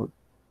ৰেছপেক্টফুল।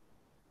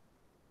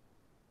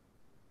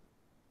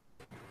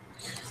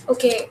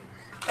 Okay,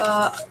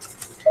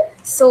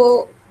 so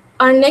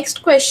our next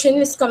question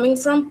is coming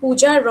from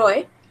Pooja Roy.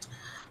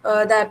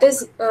 That is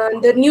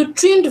the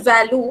nutrient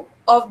value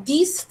of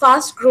these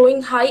fast-growing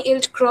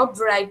high-yield crop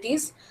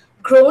varieties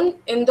grown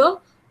in the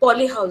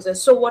polyhouses.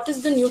 So what is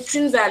the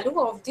nutrient value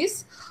of these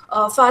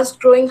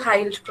fast-growing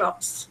high-yield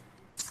crops?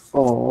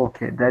 Oh,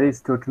 okay. That is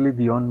totally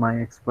beyond my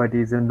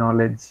expertise and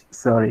knowledge.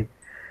 Sorry.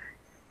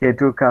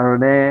 Hetu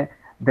karone,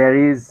 there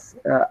is,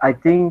 I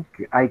think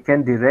I can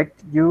direct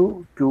you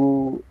to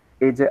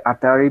a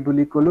Atari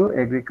buli kolo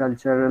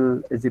agricultural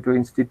jito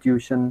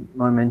institution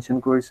moi mention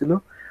korisilo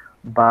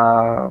ba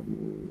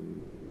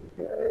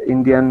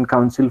Indian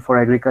Council for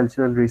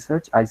Agricultural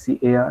Research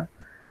ICAR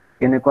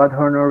এনেকুৱা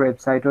ধৰণৰ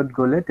ৱেবছাইটত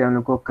গ'লে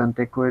তেওঁলোকক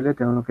contact কৰিলে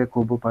তেওঁলোকে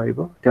ক'ব পাৰিব।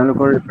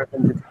 তেওঁলোকৰ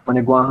ৰিপ্ৰেজেন্টেটিভ মানে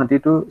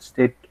গুৱাহাটীটো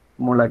ষ্টেট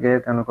মোৰ লাগে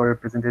তেওঁলোকৰ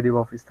ৰিপ্ৰেজেন্টেটিভ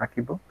অফিচ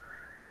থাকিব।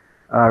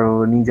 আৰু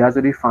নিজা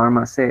যদি ফাৰ্ম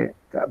আছে,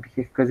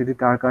 বিশেষকৈ যদি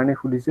তাৰ কাৰণে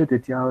খুলিছে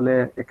তেতিয়াহ'লে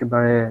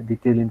একেবাৰে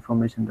ডিটেইল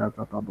ইনফৰমেশ্যন তাৰ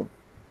পৰা পাব।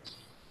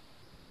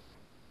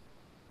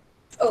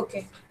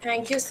 Okay,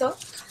 thank you, sir.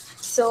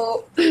 So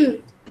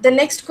the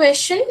next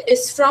question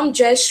is from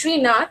Jayashree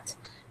Nath,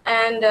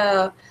 and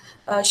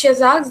she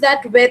has asked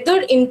that whether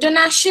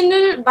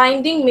international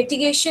binding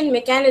mitigation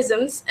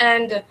mechanisms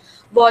and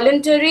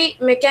voluntary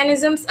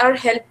mechanisms are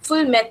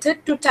helpful method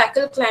to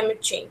tackle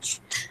climate change,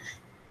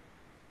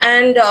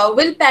 and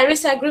will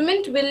Paris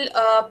Agreement will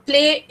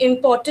play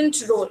important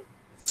role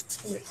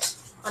in it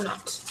or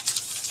not?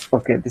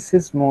 Okay, this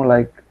is more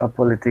like a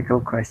political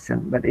question,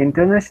 but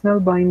international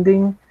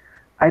binding,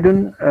 I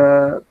don't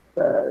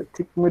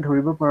think মই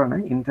ধৰিব পৰা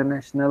নাই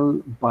international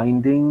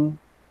binding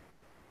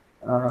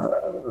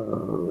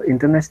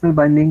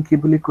কি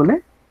বুলি ক'লে?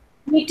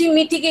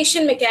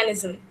 Mitigation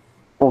mechanism.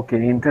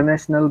 Okay,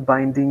 international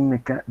binding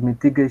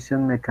mitigation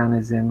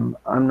mechanism.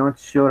 I'm not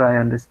sure I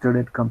understood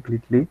it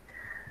completely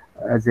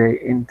as a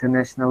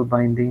international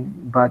binding,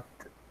 but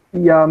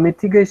yeah,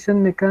 mitigation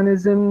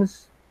mechanisms.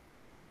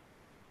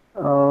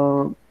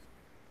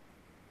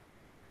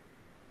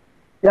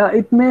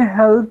 It may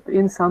help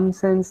in some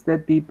sense that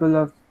people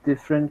of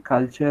different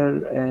culture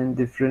and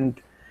different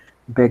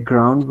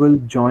background will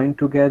join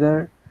together.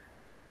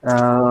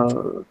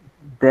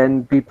 Then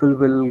people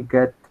will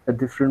get a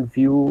different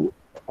view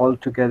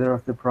altogether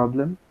of the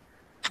problem.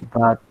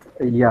 But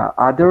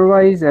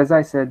otherwise, as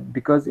I said,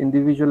 because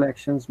individual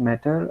actions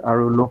matter, or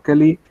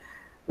locally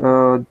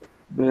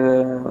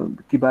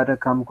কিবা এটা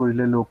কাম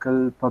কৰিলে local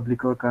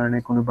পাব্লিকৰ কাৰণে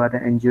কোনোবা এটা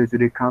NGO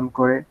যদি কাম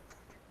কৰে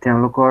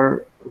তেওঁলোকৰ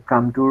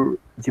কামটোৰ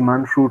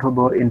যিমান ফ্ৰুট হ'ব,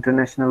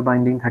 ইণ্টাৰনেশ্যনেল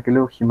বাইণ্ডিং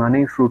থাকিলেও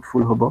সিমানেই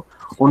ফ্ৰুটফুল হ'ব।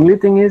 Only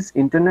thing is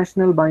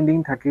international binding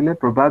থাকিলে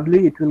probably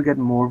it will get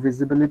more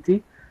visibility.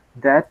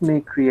 That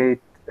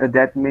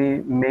may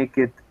make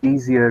it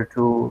easier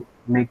to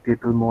make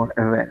people more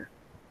aware.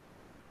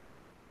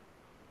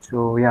 So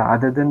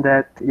other than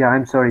that,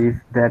 I'm sorry if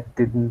that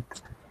didn't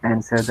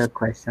answer the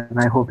question.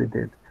 I hope it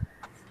did.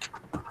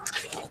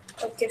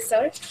 Okay,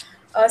 sir.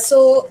 So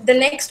the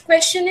next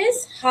question is,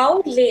 how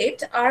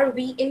late are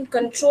we in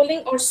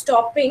controlling or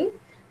stopping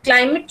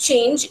climate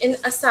change in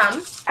Assam?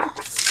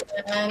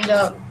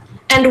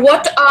 And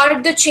what are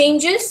the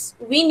changes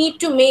we need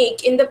to make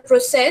in the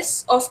process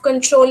of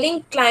controlling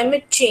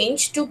climate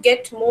change to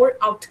get more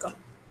outcome?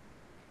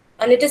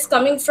 And it is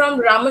coming from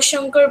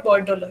Ramashankar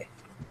Bordoloy.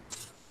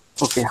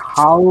 Okay,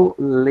 how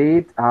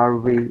late are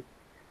we?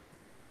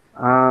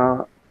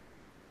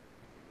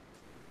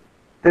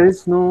 There is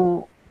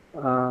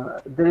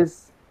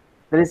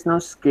no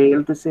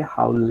scale to say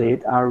how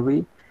late are we,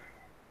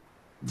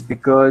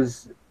 because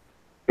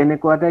in a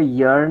quarter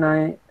year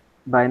nai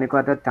বা এনেকুৱা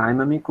এটা time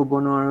আমি ক'ব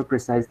নোৱাৰো,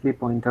 প্ৰিচাইজলি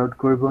point out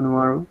কৰিব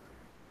নোৱাৰো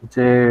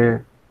যে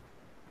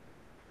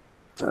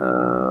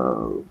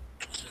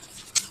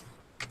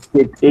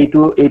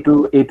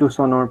এইটো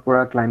চনৰ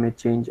পৰা ক্লাইমেট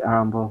চেঞ্জ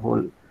আৰম্ভ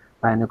হ'ল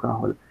বা এনেকুৱা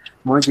হ'ল।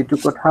 মই যেটো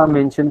কথা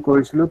মেনশ্যন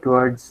কৰিছিলো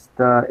towards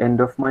the and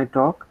of my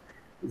টক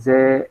যে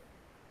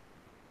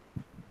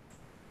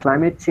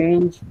climate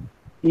change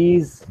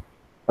is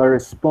a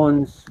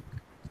response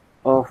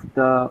of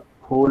the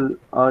whole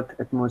Earth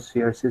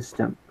atmosphere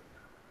system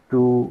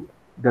to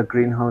the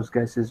greenhouse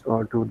gases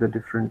or to the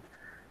different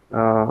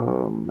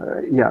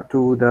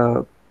to the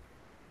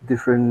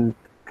different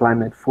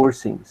climate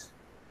forcings.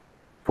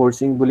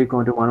 Forcing bully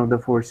counter, one of the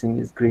forcing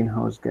is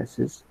greenhouse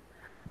gases.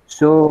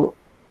 So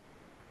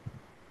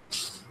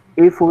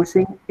a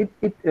forcing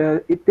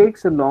it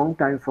takes a long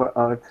time for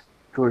Earth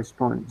to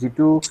respond.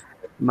 Jitu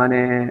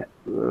mane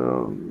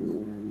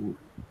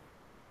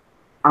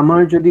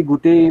amar jodi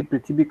gute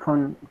prithibikhon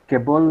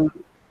kebol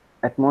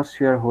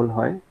atmosphere hol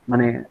hoy,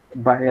 mane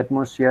by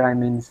atmosphere I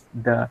means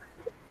the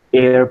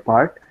air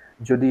part,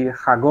 jodi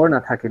sagor na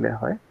thakile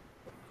hoy,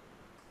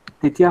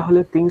 tetia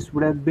hole things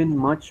would have been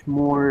much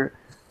more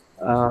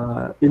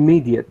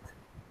immediate,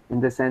 in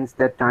the sense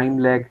that time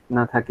lag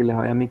na thakile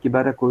hoy, ami kiba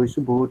eta korisu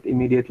bahut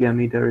immediately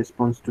ami the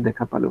response to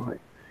dekha palu hoy.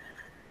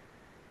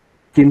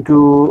 Kintu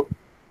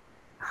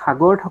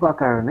sagor thoka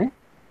karone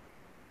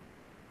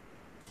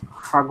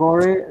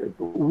sagore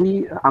we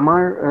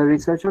amar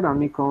research or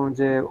ami kau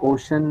je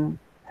ocean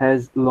has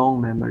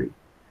long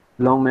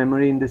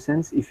memory in the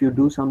sense if you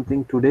do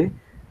something today,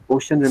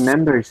 ocean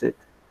remembers it,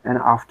 and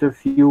after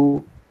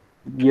few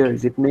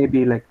years, it may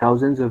be like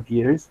thousands of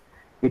years,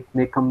 it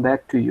may come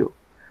back to you.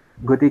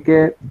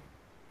 Gotike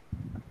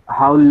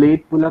how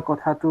late pula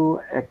kotha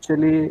to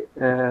actually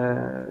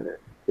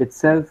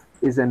itself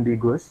is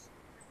ambiguous.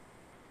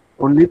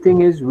 Only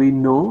thing is we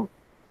know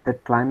that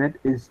climate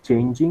is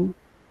changing,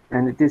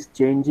 and it is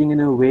changing in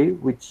a way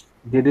which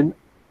didn't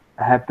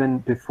happen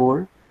before.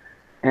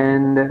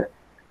 And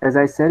as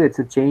I said, it's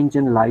a change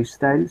in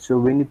lifestyle, so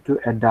we need to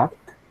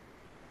adapt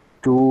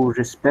to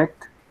respect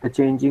the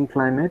changing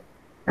climate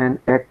and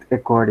act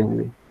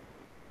accordingly.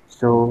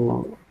 So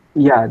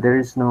yeah, there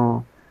is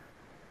no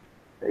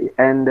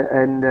and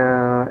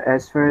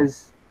as far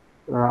as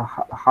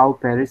how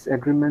Paris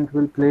Agreement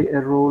will play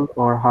a role,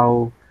 or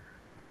how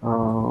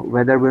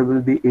whether we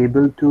will be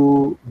able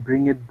to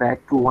bring it back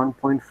to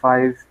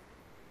 1.5,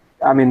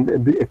 I mean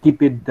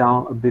keep it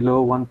down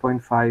below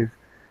 1.5.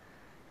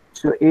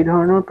 So it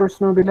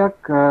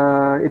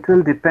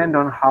will depend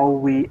on how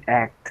we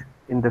act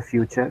in the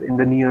future, in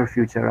the near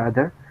future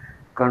rather,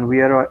 because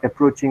we are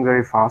approaching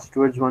very fast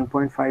towards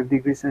 1.5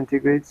 degrees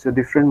centigrade. So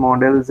different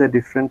models, a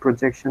different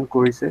projection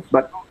course,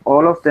 but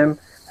all of them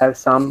have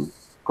some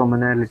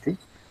commonality.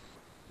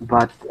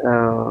 But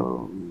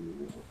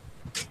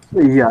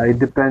yeah, it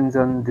depends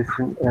on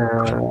different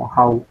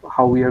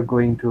how we are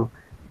going to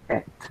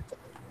act.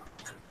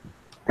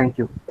 Thank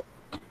you.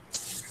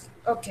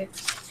 Okay.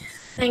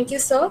 Thank you,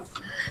 sir.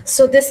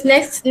 So this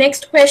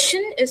next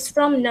question is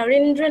from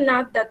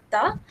Narendranath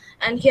Datta,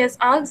 and he has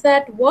asked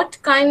that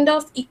what kind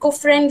of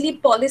eco-friendly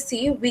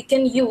policy we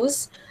can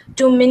use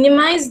to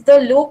minimize the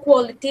low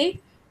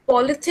quality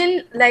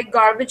polythene like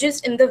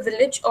garbages in the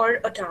village or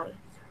a town.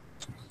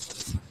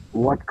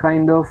 What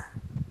kind of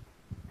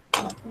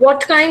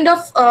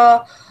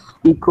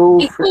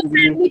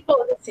eco-friendly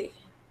policy?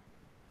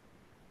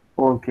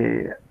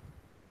 Okay.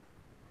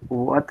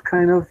 What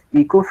kind of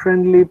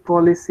eco-friendly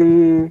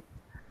policy?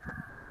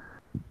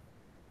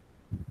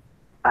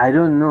 I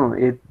don't know.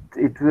 It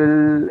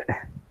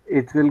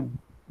will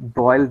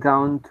boil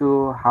down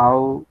to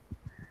how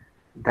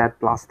that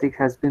plastic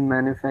has been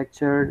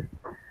manufactured,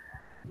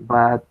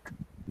 but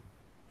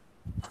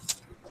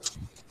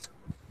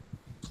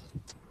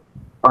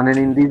on an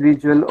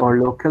individual or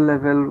local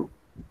level,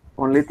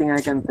 only thing I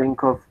can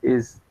think of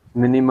is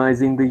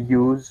minimizing the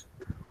use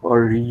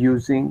or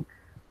reusing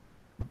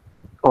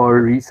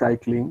or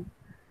recycling,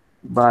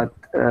 but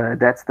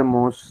that's the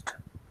most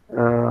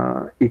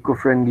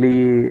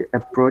eco-friendly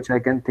approach I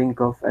can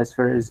think of as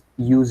far as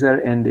user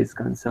end is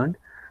concerned.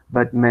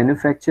 But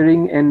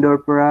manufacturing end or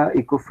para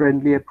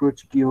eco-friendly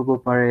approach ki hobo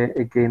pare,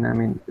 again, I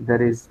mean,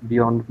 that is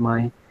beyond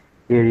my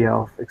area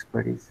of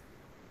expertise.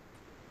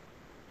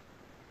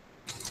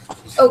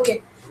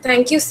 Okay,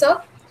 thank you,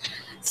 sir.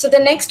 So the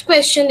next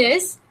question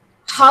is,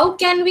 how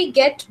can we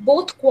get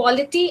both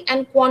quality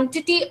and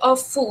quantity of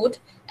food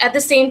at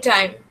the same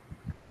time?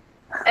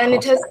 And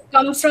it has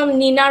come from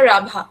Nina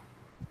Rabha.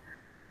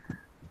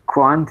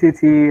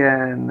 Quantity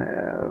and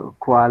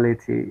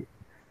quality.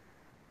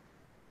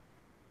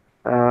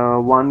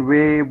 One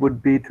way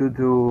would be to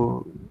do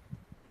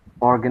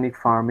organic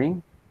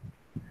farming,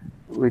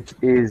 which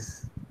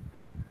is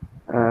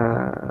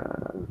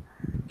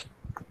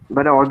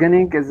but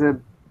organic is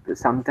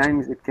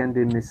sometimes it can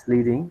be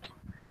misleading,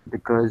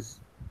 because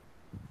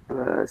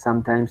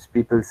sometimes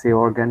people say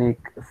organic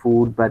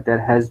food, but there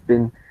has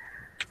been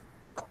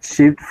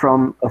shipped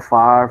from a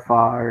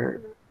far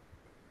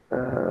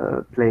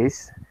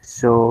place.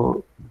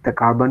 So the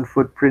carbon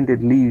footprint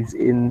it leaves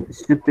in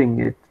shipping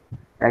it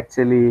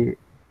actually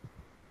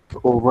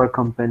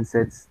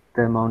overcompensates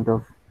the amount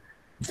of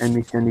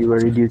emission you were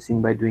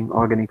reducing by doing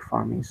organic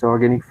farming. So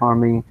organic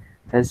farming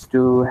has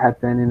to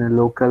happen in a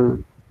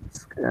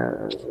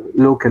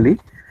locally,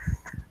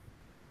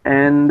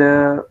 and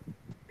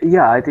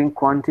yeah, I think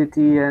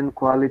quantity and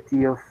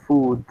quality of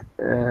food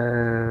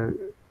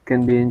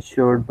can be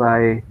ensured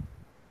by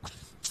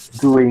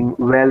doing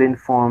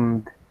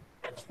well-informed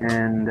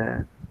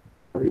and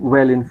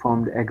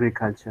well-informed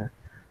agriculture.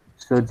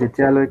 So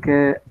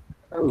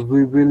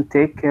we will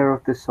take care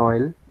of the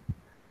soil.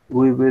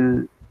 We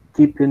will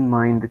keep in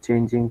mind the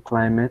changing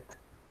climate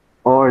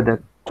or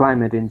the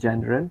climate in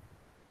general.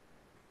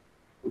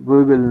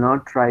 We will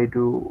not try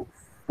to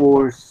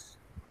force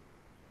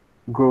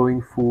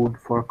growing food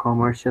for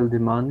commercial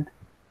demand.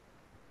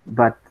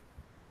 But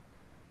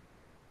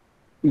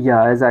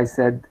yeah, as I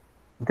said,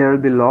 there will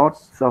be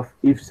lots of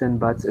ifs and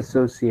buts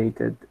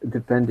associated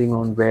depending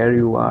on where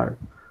you are,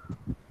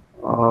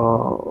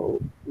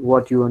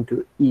 what you want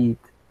to eat,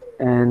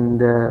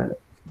 and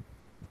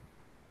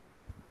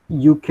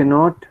you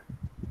cannot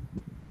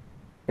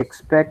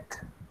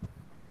expect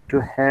to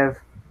have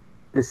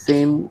the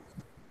same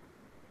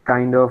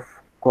kind of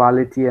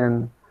quality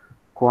and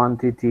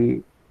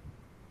quantity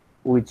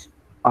which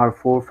our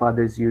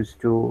forefathers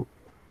used to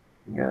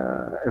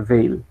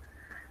avail,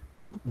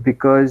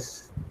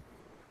 because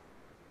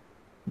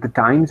the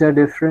times are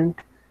different.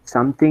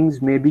 Some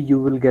things maybe you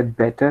will get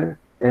better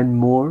and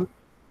more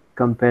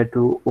compared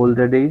to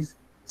older days.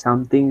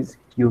 Some things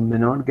you may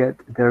not get.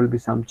 There will be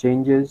some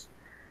changes.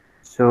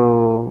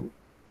 So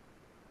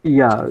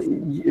yeah,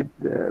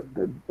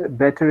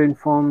 better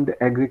informed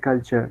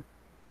agriculture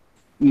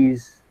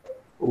is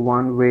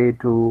one way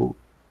to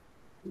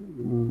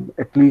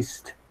at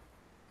least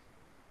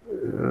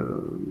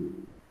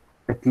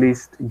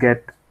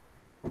get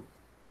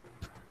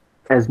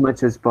as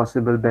much as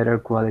possible better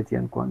quality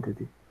and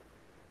quantity.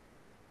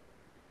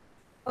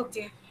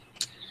 Okay.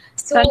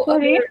 So,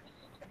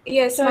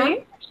 yes,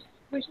 ma'am.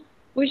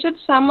 We should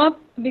sum up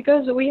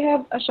because we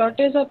have a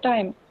shortage of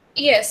time.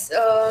 Yes,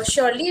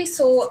 surely.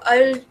 So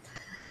I'll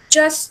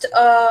just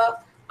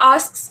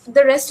ask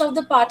the rest of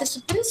the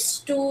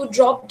participants to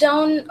drop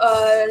down,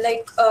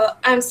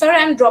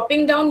 I'm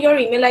dropping down your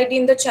email ID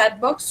in the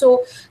chat box,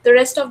 so the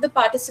rest of the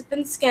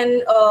participants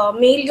can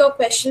mail your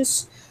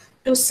questions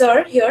to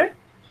sir here,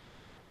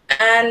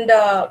 and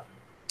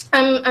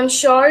I'm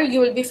sure you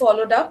will be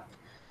followed up.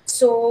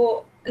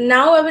 So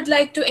now I would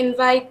like to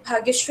invite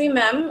Bhagyashree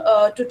ma'am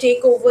to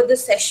take over the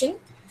session.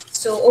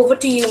 So over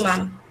to you,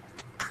 ma'am.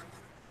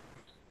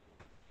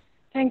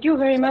 Thank you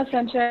very much,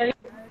 Sanchari.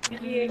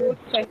 Really a good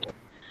session.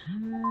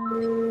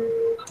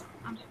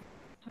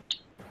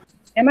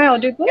 Am I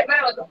audible?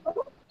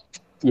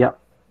 Yeah.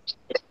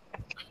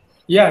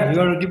 Yeah, you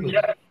are audible.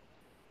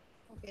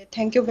 Okay,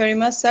 thank you very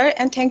much, sir,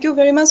 and thank you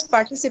very much,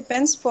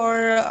 participants,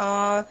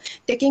 for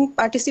taking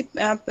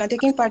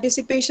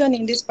participation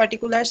in this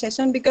particular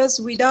session. Because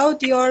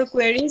without your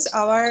queries,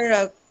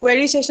 our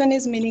query session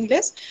is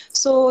meaningless.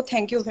 So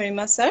thank you very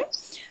much, sir.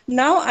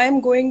 Now I am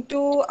going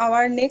to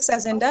our next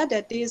agenda,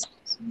 that is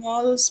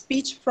small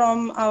speech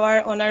from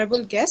our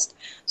honorable guest.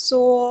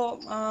 So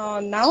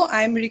now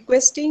I am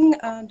requesting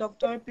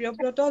Dr.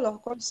 Priyabrata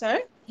Lahkar,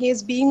 sir. He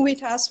is being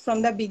with us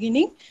from the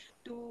beginning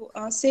to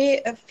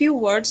say a few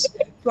words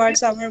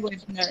towards our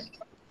webinar.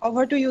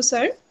 Over to you,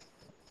 sir.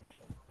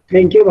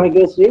 Thank you,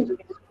 Bhagyashree.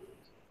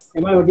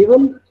 Am I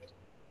audible?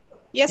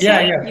 Yes,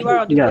 sir. You are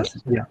audible. Yes,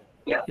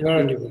 you are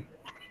audible.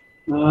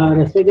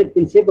 Respected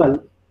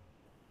principal,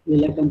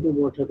 Lila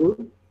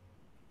Borthakur,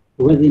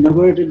 who has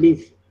inaugurated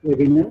this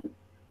webinar,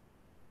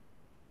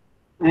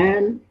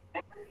 and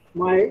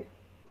my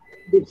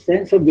deep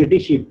sense of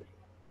gratitude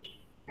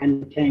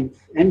and thanks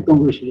and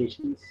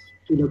congratulations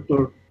to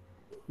Dr.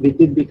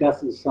 Bidyut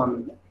Bikash's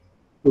son,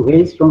 who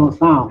hails from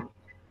Assam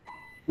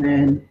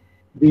and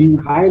being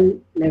high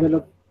level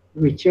of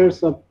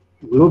research of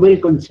global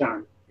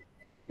concern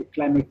with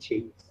climate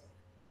change.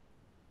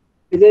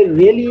 It's a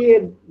really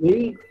a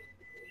very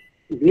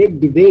great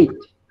debate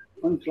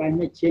on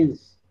climate change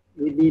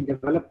with the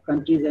developed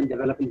countries and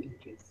developing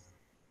countries.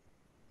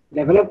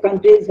 Developed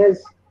countries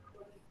has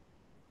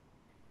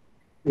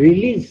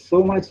released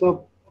so much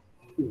of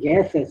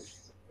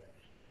gases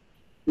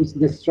which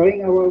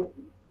destroying our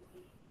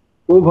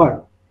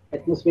cover,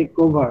 atmospheric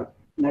cover,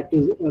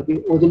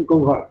 the ozone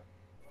cover,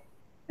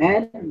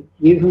 and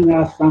giving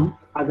us some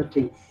other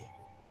things.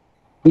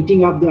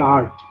 Heating up the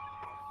earth,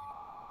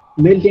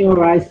 melting of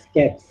ice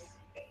caps,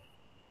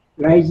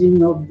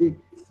 rising of the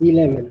sea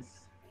levels,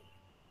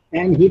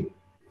 and heat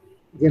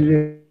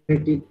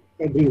generated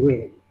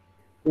everywhere,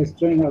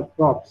 destroying our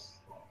crops,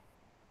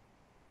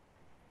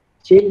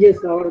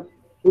 changes our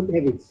food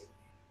habits.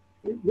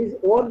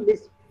 All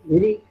these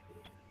very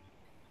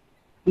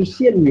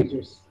crucial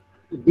measures,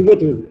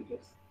 debatable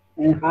measures,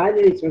 and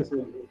highly researched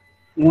measures.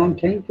 And I'm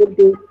thankful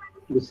to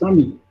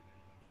Goswami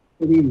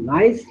very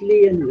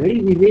nicely and very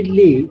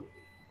vividly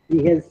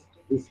he has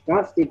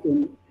discussed it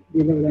in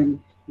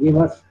relevant give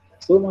us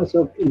so much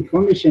of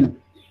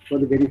information for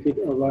the benefit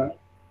of our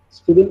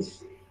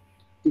students,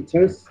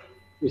 teachers,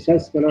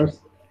 research scholars,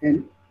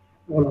 and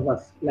all of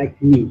us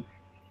like me.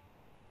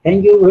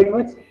 Thank you very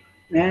much.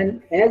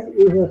 And as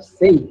you have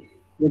said,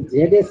 the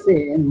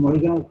ZSA and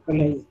Morigaon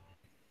College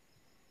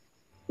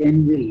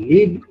can be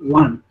lead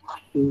one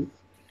to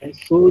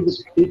show the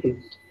people,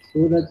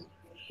 show the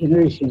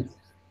generations,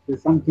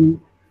 there's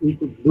something we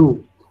could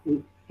do,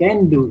 we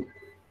can do,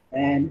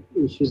 and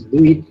we should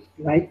do it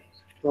right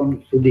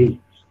from today.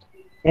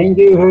 Thank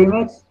you very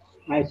much.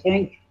 I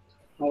thank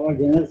our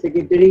General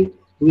Secretary,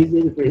 who is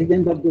the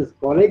President of this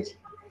college,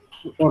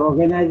 for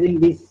organizing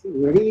this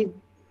very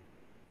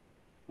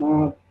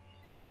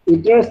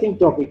interesting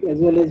topic as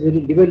well as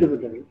very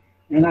developable.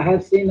 And I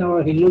have seen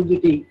our Hilal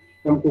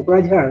from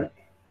Kokrajhar.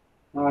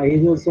 He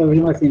is also very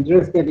much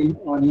interested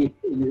on it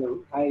in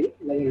the high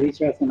level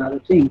research and other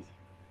things.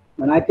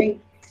 And I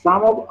think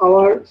some of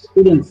our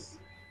students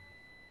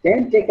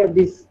can take up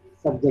this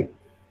subject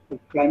of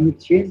climate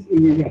change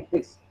in the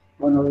effects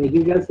on our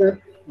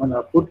agriculture, on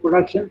our food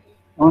production,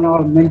 on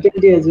our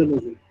mentality as well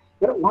as it.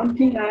 But one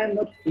thing I am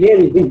not clear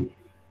even,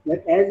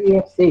 that as you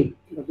have said,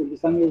 Dr.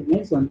 Goswami has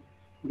mentioned,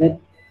 that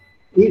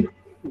if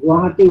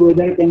Gauhati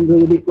weather can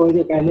be because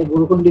the Kaile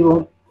Borokon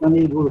Divo, then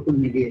is Borokon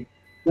Media.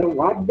 So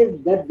what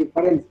does that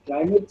difference?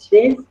 Climate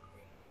change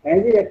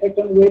has an effect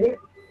on weather,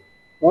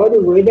 or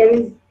the weather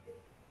is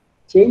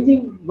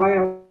changing by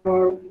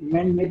our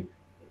man-made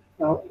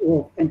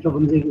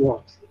anthropogenic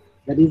works?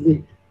 That is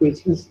the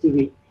questions to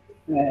be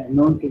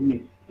known to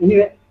me.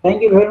 Anyway,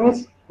 thank you very much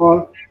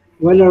for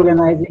well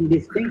organizing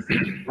these things,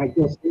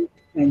 Bhagyashree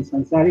and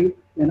Sanchari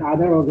and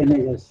other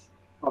organizers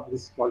of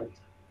this college.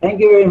 Thank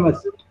you very much.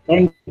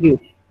 Thank you.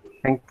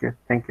 Thank you.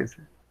 Thank you,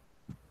 sir.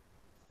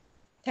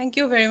 Thank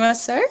you very much,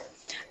 sir.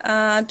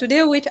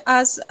 Today with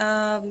us,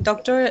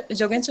 Dr.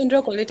 Jogen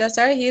Chandra Kalita,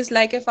 sir. He is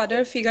like a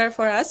father figure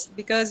for us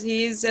because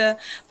he is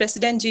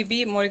President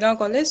GB Morigaon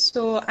College.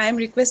 So I am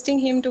requesting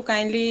him to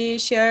kindly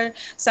share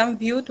some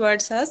view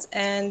towards us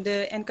and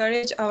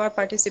encourage our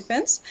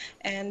participants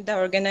and the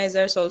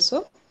organizers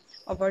also.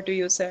 Over to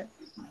you, sir.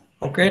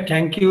 Okay,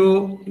 thank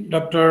you,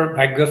 Dr.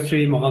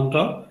 Bhagyashree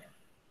Mahanta.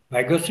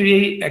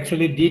 Bhagyashree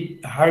actually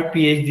did her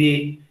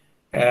PhD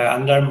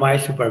under my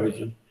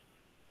supervision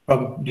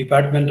from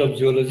Department of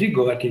Zoology,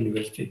 Gauhati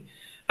University.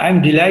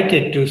 I'm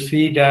delighted to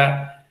see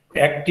the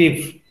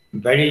active,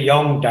 very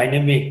young,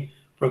 dynamic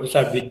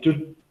Professor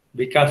Bidyut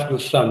Bikash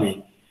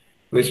Goswami,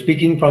 who is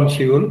speaking from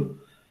Seol,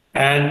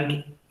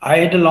 and I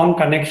had a long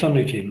connection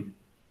with him.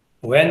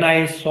 When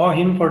I saw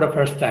him for the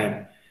first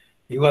time,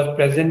 he was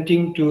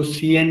presenting to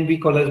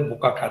CNB College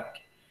Bokakhat.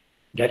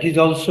 That is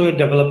also a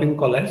developing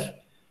college,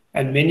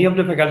 and many of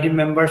the faculty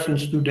members and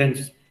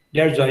students,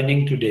 they are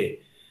joining today.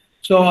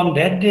 So on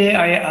that day,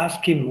 I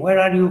asked him, where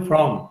are you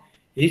from?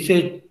 He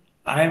said,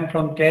 I am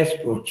from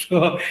Tezpur.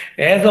 So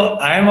as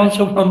I am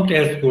also from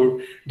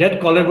Tezpur, that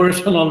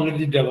collaboration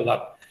already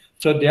developed.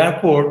 So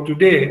therefore,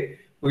 today,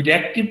 with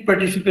active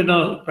participation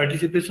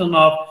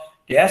of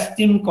the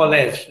esteemed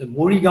college, the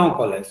Morigaon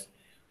College,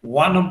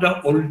 one of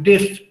the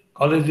oldest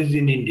colleges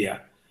in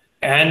India,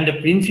 and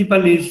the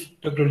principal is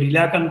Dr.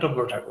 Lila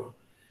Borthakur.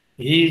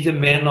 He is a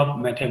man of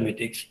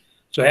mathematics.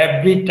 So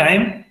every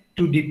time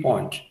to the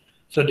point.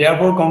 So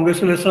therefore,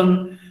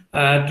 congratulations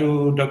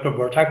to Dr.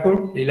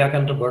 Borthakur, Lila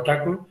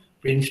Borthakur,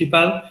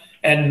 principal,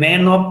 and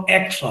man of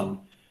action.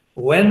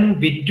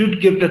 When Bidyut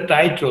gave the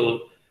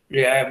title,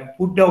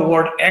 put the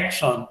word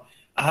action,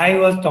 I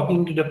was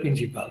talking to the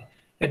principal.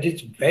 That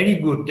it's very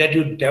good that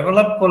you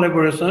develop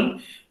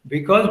collaboration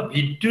because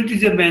Bidyut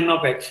is a man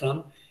of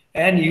action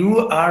and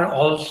you are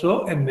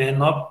also a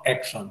man of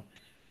action.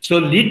 So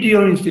lead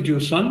your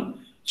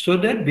institution so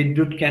that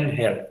Bidyut can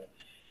help.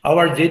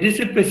 Our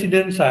JDC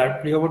President, sir,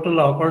 Priyabrata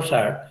Lahkar,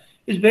 sir,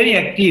 is very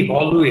active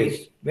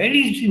always,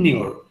 very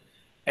senior.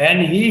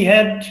 And he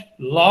had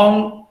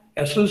long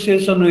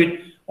association with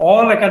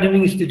all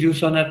academic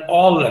institutions at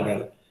all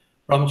levels,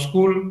 from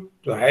school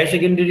to higher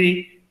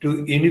secondary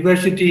to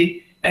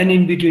university and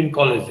in between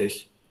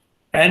colleges.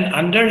 And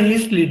under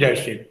his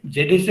leadership,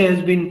 JDC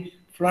has been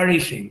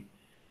flourishing,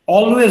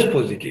 always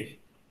positive.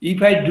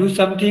 If I do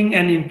something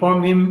and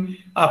inform him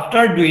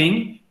after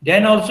doing,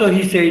 then also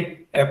he said,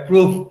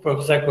 approve,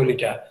 Professor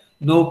Kalita,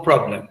 no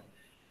problem.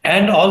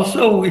 And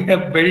also we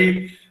have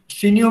very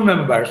senior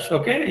members,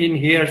 okay, in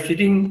here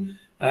sitting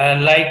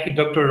like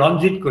Dr.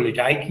 Ranjit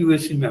Kalita,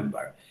 IQAC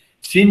member,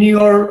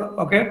 senior,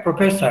 okay,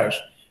 professors,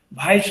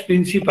 vice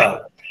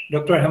principal,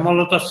 Dr.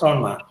 Hemalata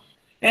Sharma,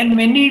 and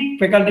many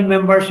faculty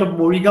members of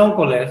Morigaon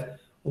College,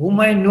 whom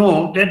I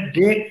know that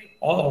they,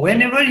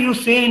 whenever you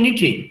say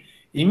anything,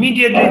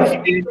 immediately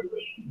say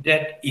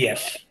that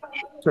yes.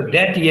 So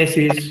that yes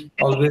is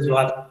always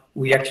what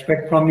we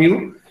expect from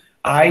you.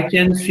 I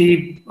can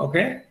see,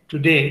 okay,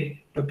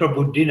 today, Dr.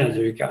 Buddhi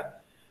Nazarika,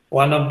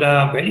 one of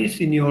the very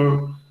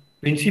senior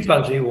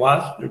principals, he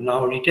was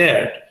now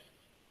retired,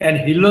 and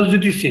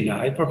Hilojyoti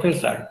Sinha, a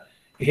professor,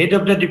 head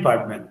of the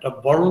department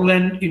of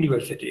Boroland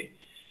University.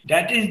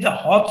 That is the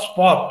hot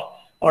spot,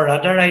 or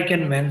rather I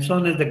can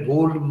mention as the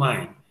gold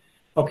mine.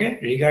 okay,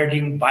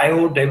 regarding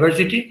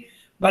biodiversity,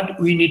 but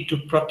we need to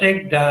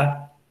protect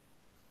the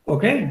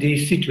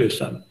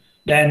situation,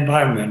 the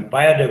environment,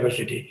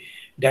 biodiversity.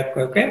 That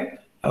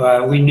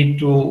we need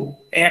to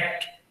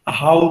act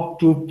how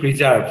to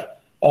preserve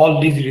all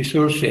these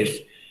resources,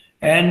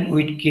 and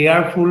with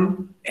careful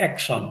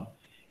action.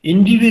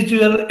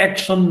 Individual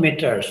action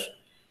matters.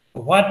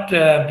 What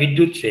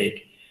Bidyut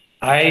said,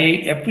 I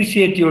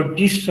appreciate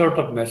this sort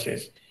of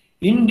message.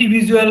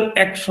 Individual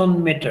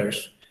action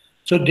matters.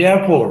 So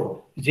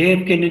therefore,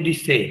 J.F. Kennedy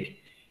said,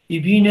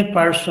 even a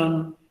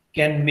person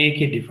can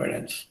make a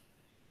difference.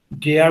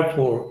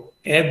 Therefore,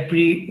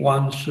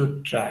 everyone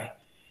should try.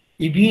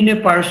 Even a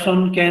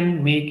person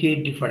can make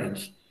a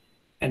difference,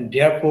 and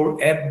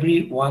therefore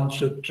everyone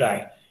should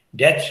try.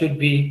 That should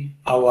be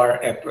our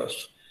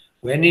approach.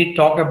 When we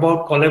talk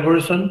about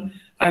collaboration,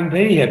 I'm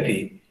very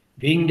happy.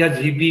 Being the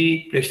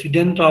GB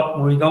president of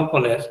Morigaon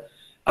College,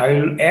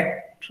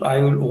 I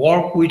will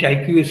work with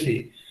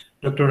IQAC.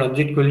 Dr.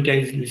 Ranjit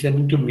Kalita is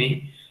listening to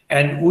me,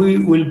 and we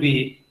will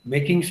be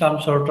making some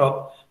sort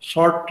of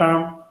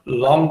short-term,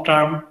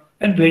 long-term,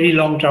 and very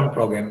long-term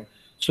program,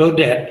 so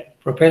that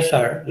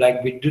professor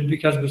like Bidyut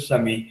Bikash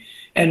Goswami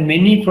and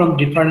many from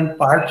different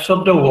parts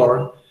of the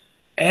world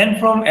and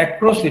from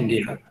across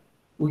India,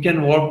 we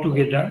can work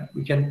together,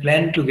 we can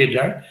plan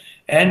together,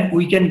 and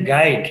we can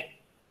guide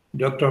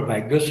Dr.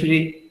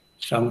 Bhagyashree,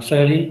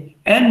 Sanchari,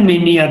 and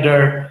many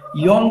other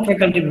young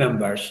faculty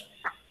members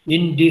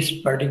in this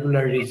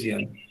particular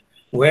region,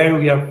 where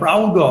we are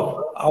proud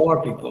of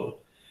our people.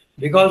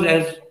 Because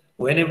as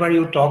whenever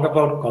you talk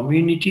about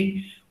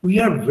community, we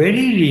are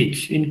very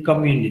rich in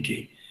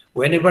community.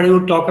 Whenever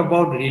you talk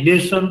about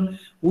relation,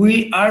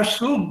 we are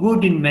so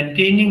good in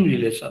maintaining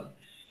relation.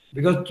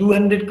 Because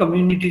 200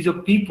 communities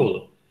of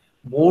people,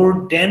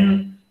 more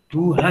than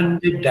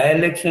 200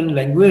 dialects and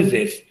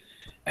languages,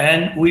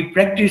 and we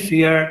practice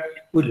here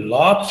with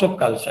lots of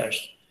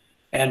cultures.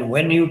 And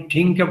when you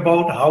think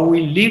about how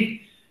we live,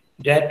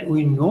 that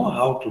we know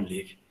how to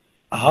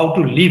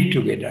live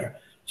together.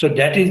 So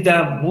that is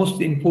the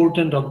most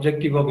important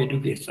objective of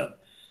education.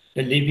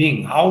 The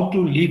living, how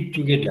to live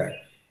together,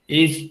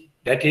 is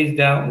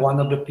one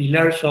of the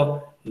pillars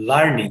of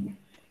learning,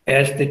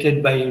 as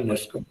stated by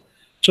UNESCO.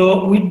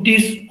 So with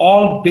this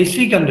all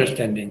basic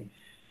understanding,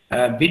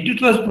 Bidyut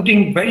was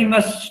putting very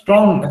much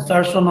strong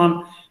assertion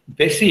on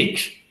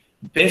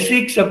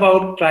basics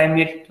about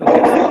climate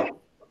protection.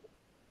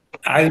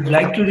 I would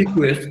like to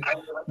request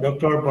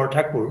Dr.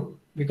 Borthakur,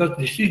 because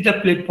this is the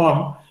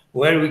platform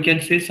where we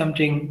can say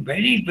something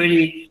very,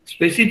 very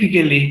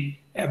specifically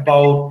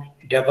about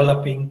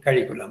developing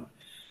curriculum.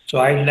 So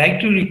I'd like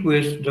to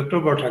request Dr.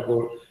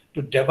 Borthakur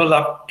to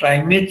develop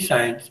climate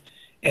science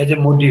as a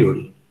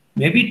module,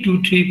 maybe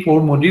 2, 3,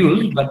 4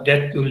 modules, but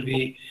that will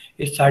be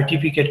a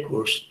certificate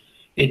course,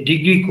 a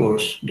degree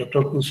course.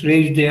 Dr.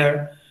 Kusre is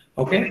there,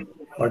 okay?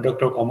 Or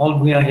Dr. Kamal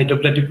Bhuyan, head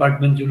of the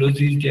department,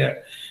 Zoology, is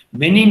there.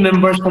 Many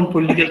members from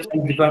political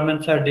science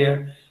departments are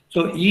there.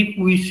 So if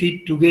we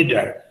sit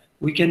together,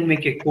 we can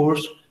make a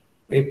course.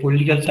 A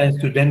political science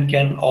student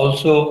can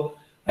also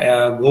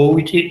go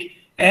with it.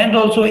 And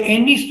also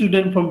any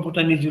student from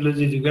botany,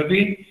 zoology,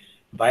 geography,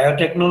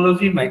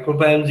 biotechnology,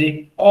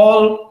 microbiology,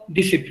 all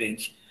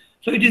disciplines.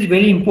 So it is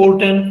very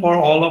important for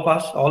all of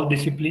us, all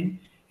discipline,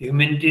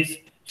 humanities,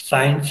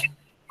 science,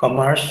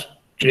 commerce,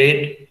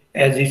 trade,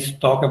 as is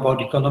talk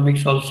about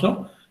economics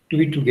also, to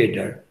be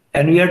together.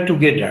 And we are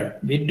together.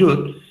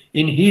 Bidyut,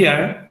 in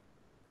here,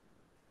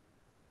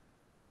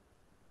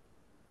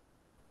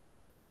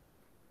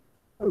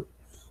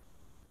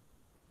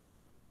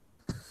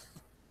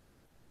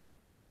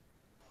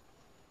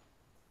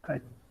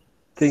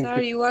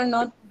 Sir, you are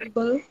not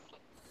able.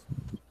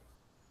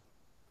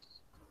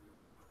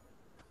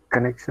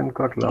 Connection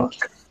got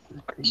lost.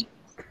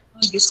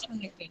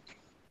 Disconnected.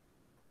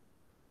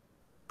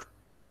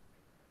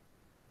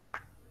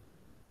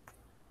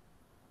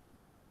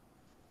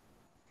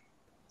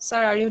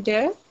 Sir, are you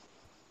there?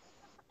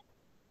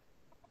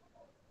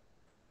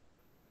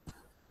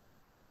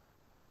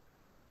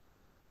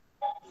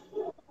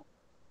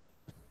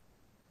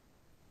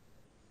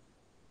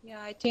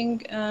 Yeah, I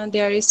think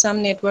there is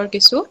some network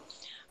issue.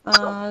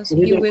 So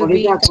he will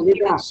be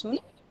connected soon.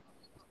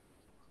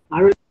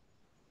 I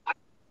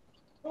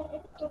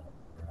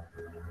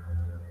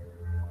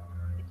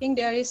think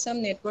there is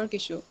some network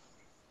issue.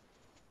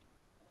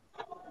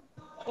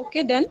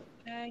 Okay, then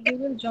he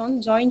will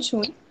join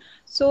soon.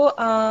 So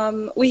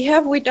we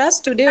have with us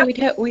today.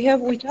 We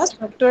have with us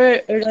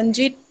Dr.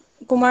 Ranjit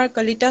Kumar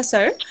Kalita,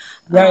 sir.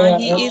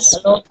 He is.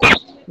 Hello.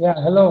 Yeah,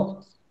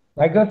 hello.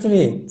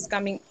 Bhagyashree.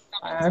 Coming.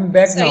 I'm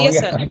back now. Yes,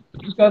 yeah.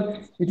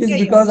 Because it is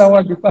because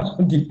our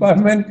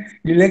department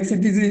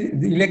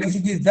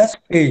electricity is just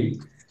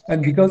failed,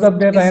 and because of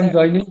that I am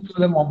joining to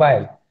the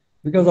mobile.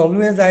 Because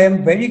always I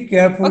am very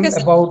careful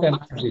about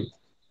energy.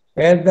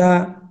 As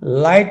the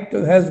light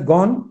has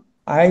gone,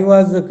 I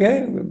was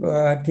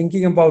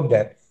thinking about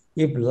that.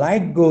 If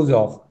light goes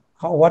off,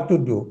 what to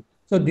do?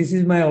 So this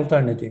is my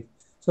alternative.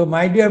 So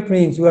my dear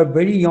friends, you are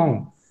very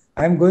young.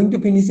 I am going to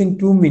finish in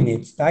 2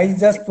 minutes. I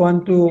just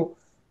want to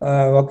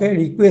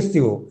request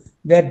you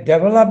that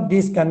develop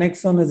this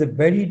connection as a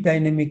very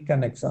dynamic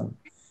connection.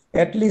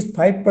 At least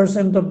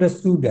 5% of the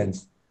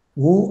students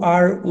who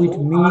are with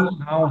me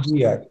now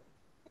here,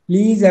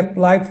 please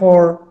apply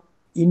for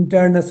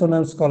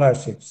international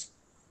scholarships,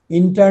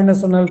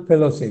 international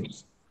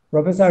fellowships.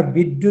 Professor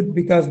Bidyut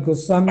Bikash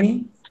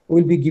Goswami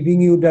will be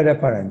giving you the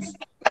reference.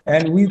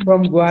 And we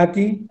from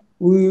Gauhati,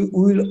 we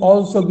will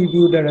also give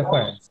you the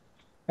reference.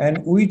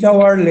 And with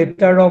our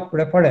letter of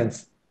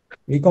reference,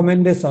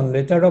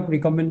 letter of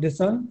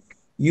recommendation,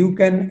 you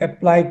can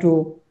apply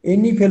to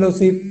any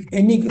fellowship,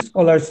 any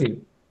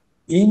scholarship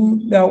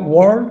in the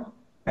world,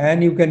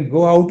 and you can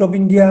go out of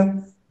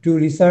India to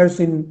research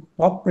in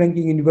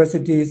top-ranking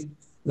universities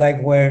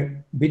like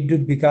where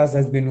Bidyut Bikash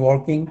has been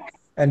working,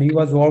 and he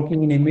was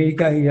working in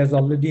America, he has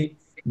already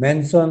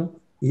mentioned,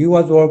 he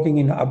was working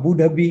in Abu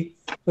Dhabi.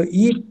 So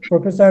if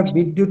Professor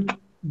Bidyut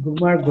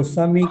Bikash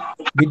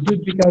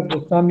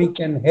Goswami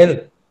can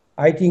help,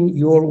 I think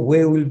your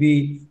way will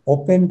be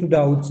open to the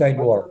outside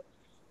world.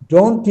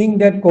 Don't think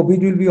that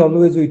COVID will be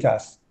always with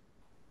us.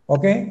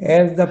 Okay,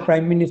 as the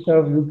Prime Minister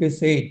of UK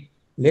said,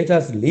 let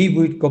us live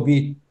with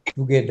COVID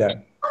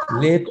together.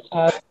 Let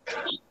us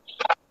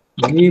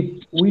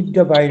live with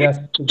the virus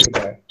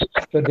together.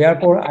 So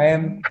therefore,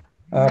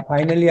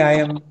 finally, I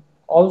am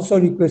also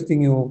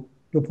requesting you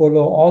to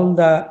follow all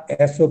the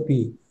SOP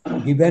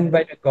given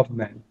by the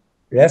government.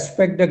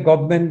 Respect the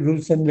government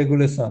rules and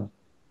regulations.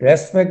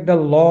 Respect the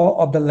law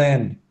of the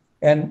land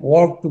and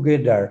work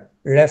together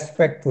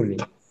respectfully.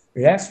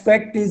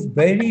 Respect is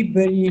very,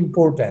 very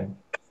important.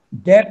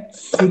 That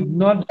should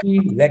not be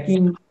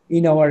lacking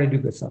in our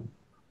education.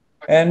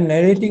 And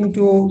narrating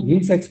to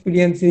his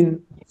experience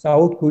in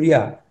South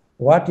Korea,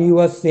 what he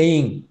was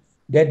saying,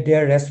 that they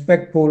are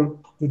respectful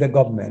to the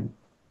government.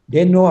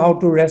 They know how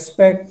to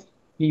respect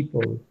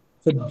people.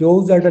 So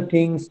those are the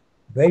things,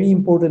 very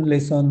important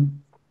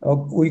lesson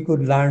we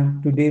could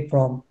learn today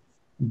from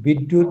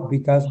Bidyut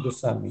Bikash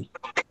Goswami,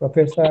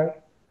 professor,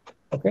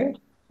 okay,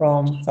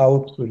 from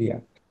South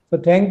Korea. So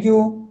thank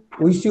you.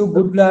 Wish you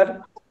good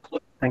luck.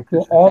 Thank To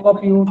you, sir. all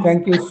of you,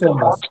 thank you so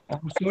much.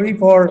 I'm sorry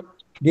for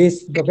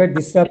this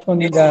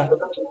disruption in the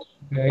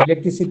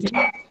electricity,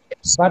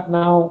 but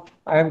now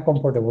I am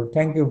comfortable.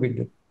 Thank you,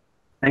 Bidyut.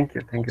 Thank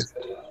you, sir.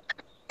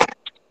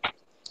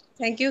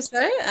 Thank you,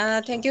 sir.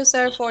 Thank you,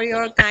 sir, for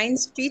your kind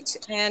speech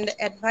and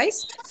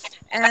advice.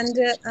 And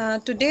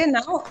today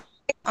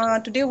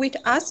with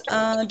us,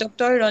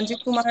 Dr.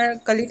 Ranjit Kumar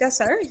Kalita,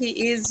 sir.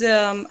 He is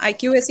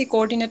IQAC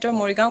coordinator,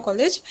 Morigaon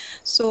College.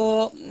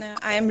 So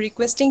I am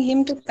requesting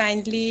him to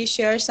kindly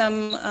share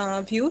some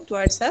view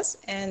towards us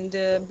and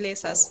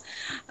bless us.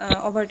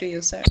 Over to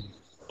you, sir.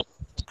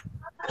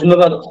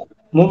 ধন্যবাদ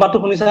মোৰ মাতটো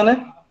শুনিছানে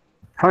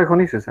হয়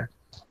শুনিছো sir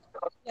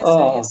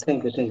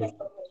thank you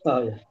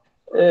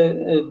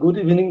good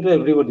evening to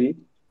everybody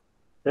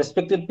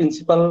respected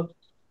principal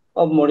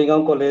of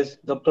Morigaon College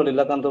Dr.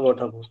 Lila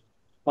Borthakur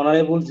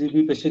honorable GB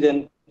president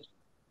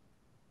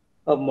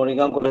of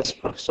Morigaon College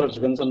Professor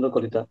Jogen Chandra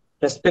Kalita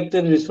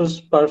respected resource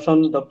person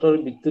Dr.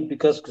 Bidyut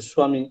Bikash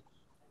Goswami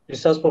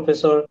research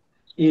professor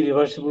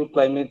Irreversible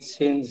Climate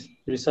Change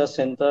Research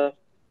Center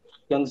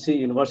Yonsei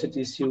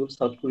University Seoul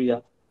South Korea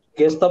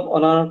guest of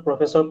honor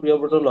Professor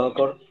Priyabrata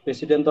Lahkar,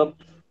 President of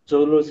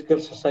Zoological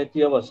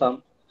Society of Assam,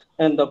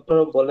 and Dr.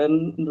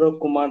 Bolendra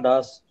Kumar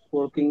Das,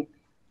 Working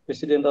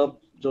President of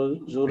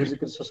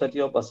Zoological Society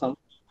of Assam.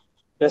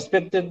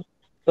 Respected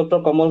Dr.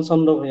 Kamal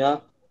Chandra Bhuyan,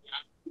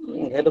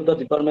 Head of the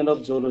Department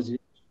of Zoology.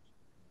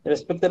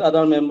 Respected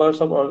other members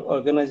of our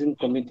organizing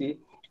committee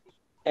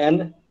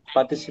and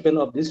participants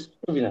of this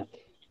webinar.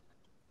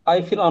 I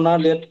feel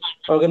honored that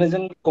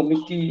organizing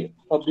committee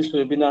of this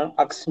webinar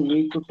asked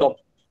me to talk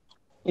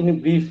in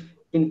brief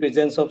in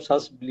presence of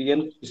such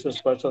brilliant resource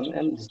person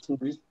and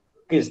distinguished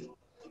guests.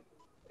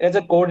 As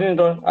a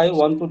coordinator, I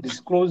want to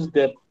disclose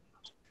that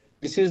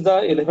this is the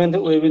 11th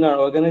webinar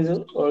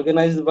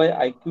organized by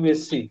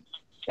IQAC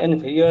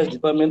and various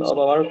departments of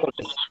our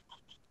college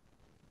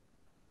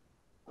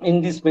in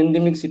this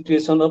pandemic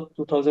situation of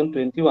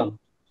 2021.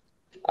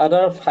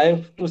 Other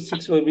 5 to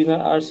 6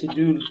 webinars are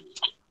scheduled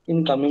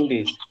in coming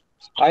days.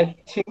 I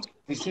think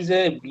this is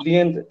a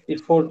brilliant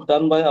effort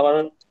done by our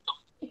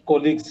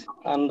colleagues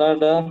under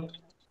the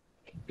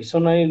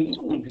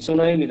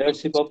visionary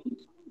leadership of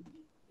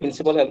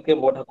Principal LK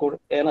Borthakur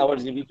and our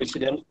GB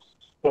President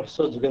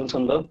Professor Jogen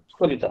Chandra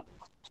Kalita.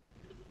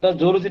 The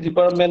Zoology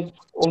Department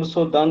also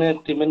done a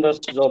tremendous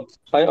job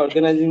by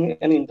organizing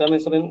an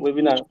international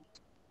webinar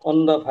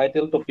on the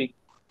vital topic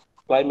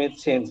climate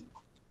change,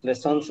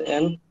 lessons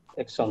and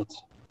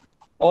actions.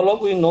 All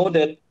of we know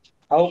that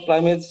how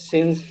climate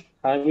change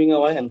harming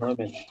our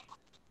environment.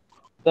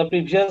 The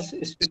previous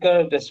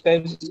speaker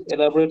describes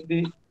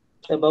elaborately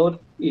about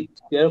it.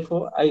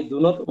 Therefore, I do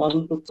not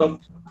want to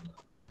talk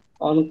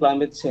on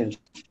climate change.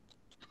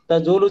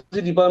 The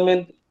Zoology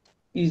Department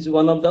is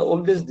one of the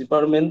oldest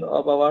departments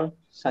of our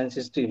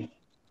sciences team.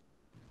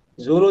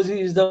 Zoology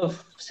is the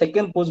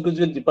second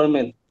postgraduate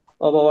department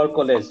of our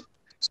college.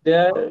 They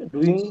are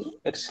doing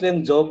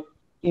excellent job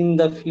in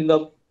the field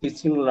of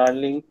teaching,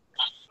 learning,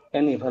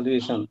 and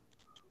evaluation.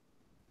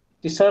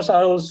 Teachers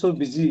are also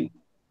busy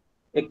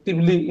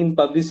actively in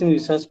publishing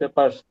research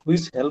papers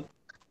which help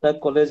the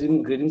college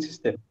in grading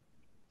system.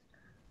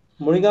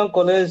 Morigaon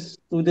College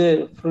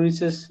today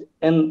flourishes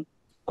and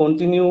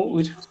continue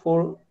with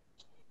four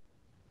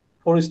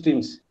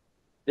streams.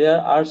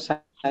 There are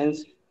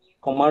science,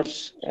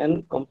 commerce,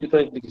 and computer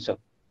application.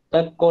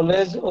 The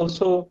college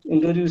also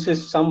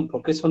introduces some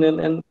vocational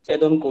and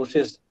add-on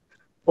courses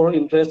for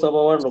interest of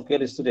our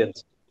local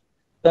students.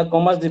 The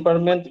commerce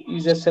department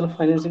is a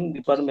self-financing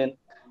department,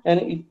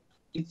 and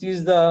it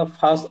is the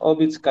first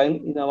of its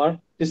kind in our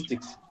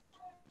districts.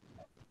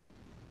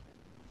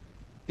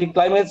 The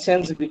climate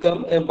change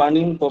become a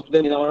burning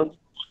problem in our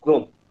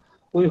group.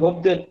 We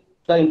hope that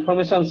the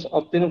information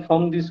obtained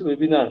from this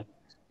webinar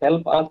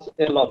help us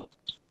a lot.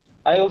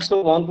 I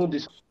also want to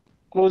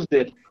disclose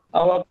that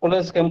our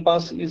college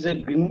campus is a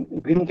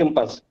green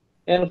campus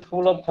and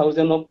full of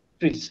thousands of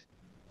trees.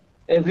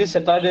 Every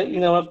Saturday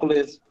in our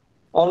college,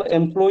 all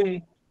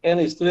employees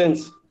and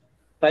students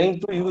trying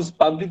to use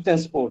public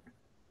transport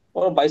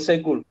or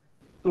bicycle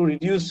to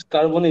reduce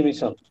carbon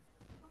emission.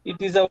 It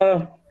is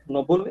our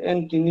noble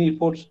and tiny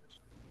efforts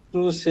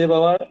to save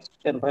our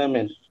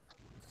environment,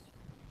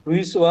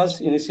 which was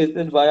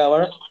initiated by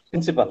our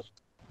principal.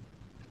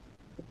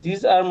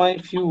 These are my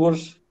few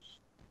words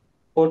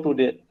for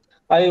today.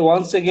 I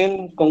once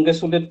again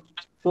congratulate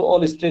to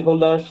all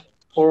stakeholders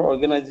for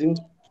organizing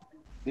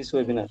this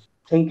webinar.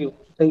 Thank you.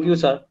 Thank you,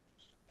 sir.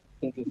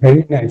 Thank you.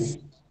 Very nice.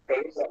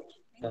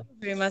 Thank you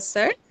very much,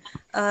 sir.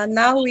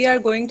 Now we are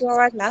going to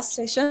our last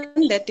session,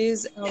 that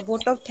is a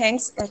vote of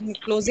thanks and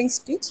closing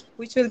speech,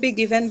 which will be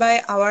given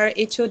by our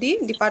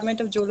HOD, Department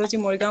of Zoology,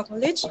 Morigaon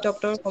College,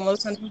 Dr. Kamal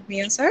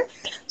Bhuyan, sir.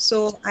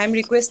 So I am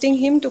requesting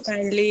him to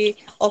kindly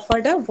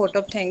offer the vote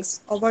of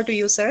thanks. Over to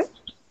you, sir.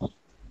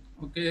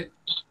 Okay.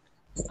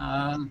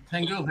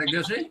 Thank you,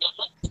 Bhagyashree.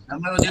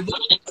 Am I audible?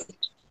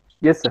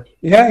 Yes, sir.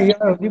 Yeah,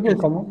 audible,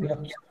 Kamal. Yeah.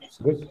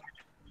 Good.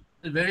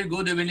 Very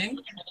good evening,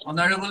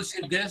 honorable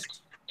chief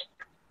guest,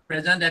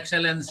 present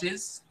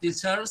excellencies,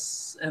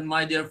 teachers, and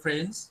my dear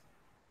friends.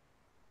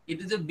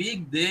 It is a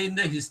big day in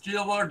the history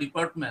of our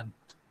department.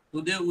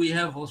 Today we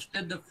have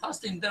hosted the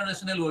first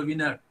international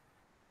webinar,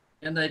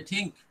 and I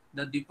thank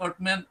the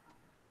department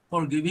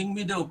for giving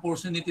me the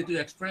opportunity to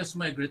express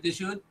my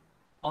gratitude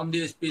on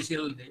this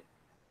special day.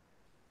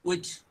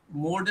 With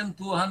more than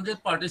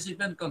 200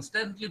 participants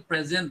constantly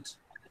present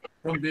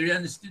from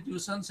various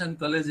institutions and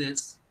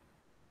colleges,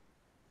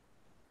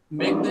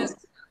 make this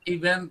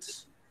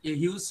event a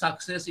huge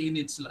success in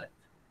itself.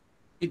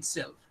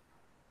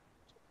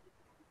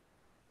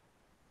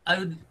 I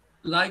would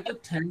like to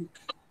thank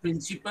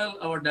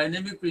our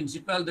dynamic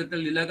principal, Dr.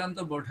 Lila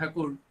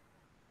Borthakur,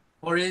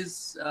 for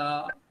his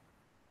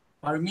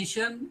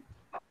permission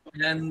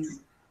and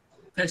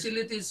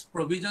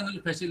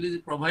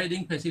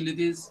providing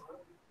facilities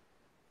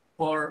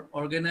for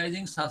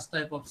organizing such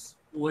type of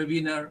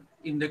webinar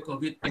in the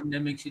COVID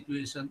pandemic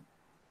situation.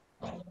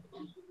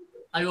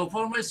 I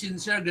offer my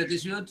sincere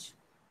gratitude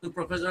to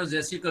Professor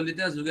J.C.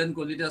 Kalita, Jogen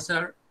Kalita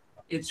sir,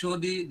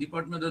 HOD,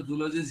 Department of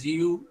Zoology,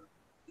 ZU,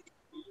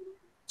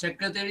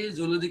 Secretary,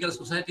 Zoological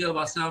Society of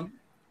Assam,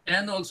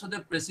 and also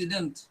the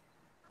President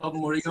of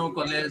Morigaon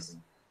College.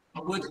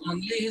 With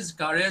only his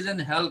courage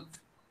and help,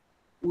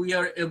 we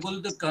are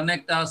able to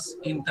connect us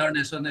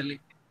internationally.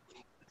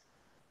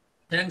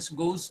 Thanks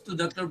goes to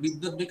Dr.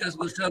 Bidyut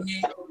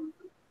Goswami,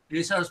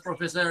 Research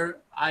Professor,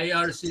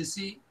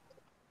 IRCC,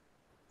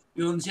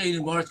 Yonsei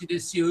University,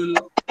 Seol,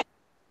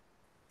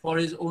 for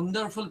his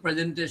wonderful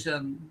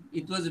presentation.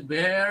 It was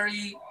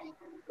very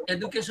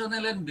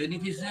educational and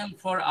beneficial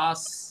for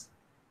us.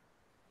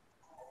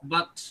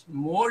 But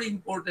more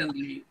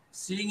importantly,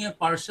 seeing a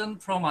person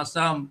from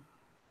Assam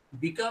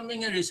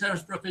becoming a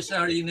research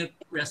professor in a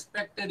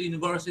respected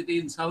university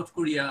in South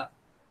Korea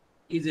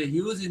is a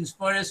huge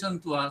inspiration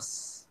to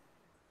us,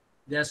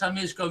 the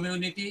Assamese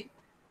community,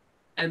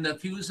 and the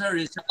future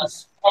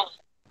research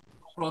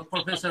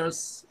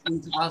professors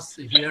with us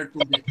here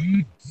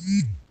today.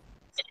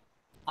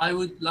 I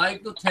would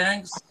like to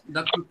thank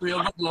Dr.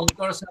 Priyabrata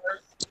Lahkar sir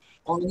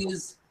for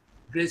his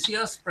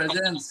gracious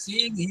presence.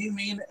 Seeing him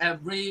in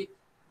every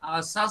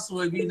such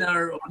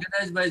webinar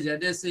organized by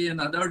ZSA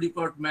and other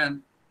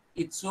department,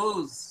 it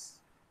shows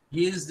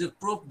he is the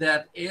proof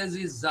that age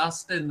is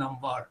just a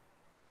number.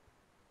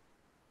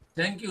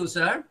 Thank you,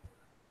 sir.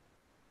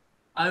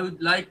 I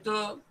would like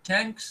to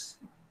thank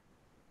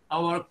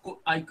our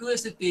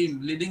IQAC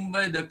team leading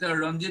by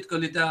Dr. Ranjit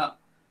Kalita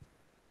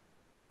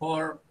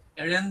for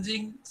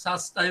arranging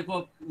such type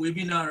of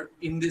webinar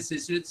in this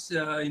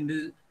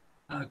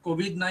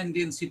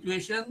COVID-19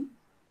 situation,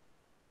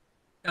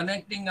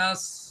 connecting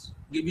us,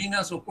 giving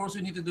us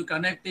opportunity to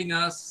connecting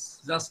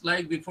us, just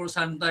like before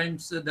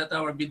sometimes that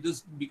our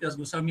Bidyut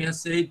Goswami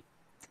has said,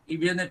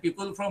 even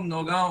people from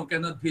Morigaon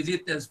cannot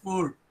visit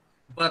Tezpur,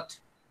 but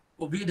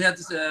COVID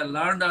has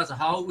learned us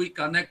how we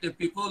connect the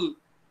people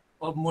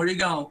of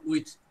Morigaon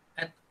with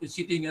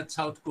sitting at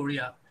South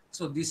Korea.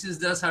 So this is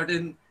the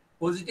certain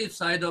positive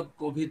side of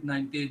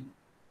COVID-19.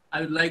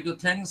 I would like to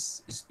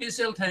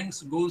special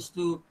thanks goes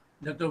to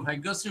Dr.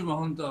 Bhagyashree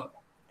Mahanta,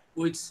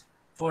 which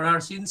for her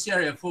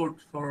sincere effort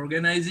for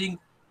organizing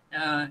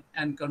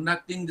and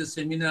conducting the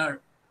seminar,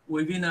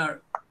 webinar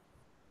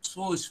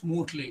so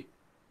smoothly.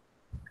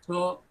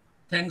 So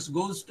thanks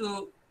goes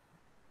to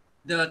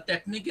the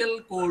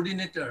technical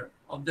coordinator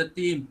of the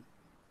team,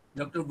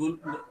 Dr.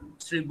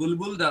 Sri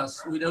Bulbul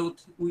Das.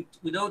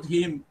 Without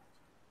him,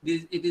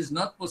 it is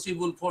not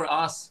possible for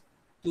us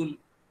to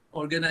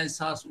organize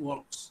such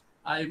works.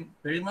 I'm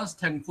very much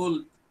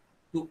thankful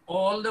to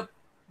all the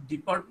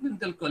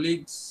departmental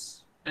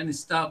colleagues and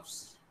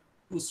staffs,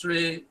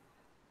 Usre,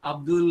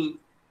 Abdul,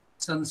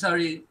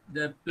 Sanchari,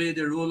 they play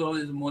the role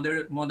of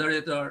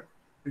moderator,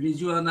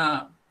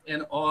 Rijuana,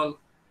 and all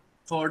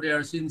for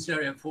their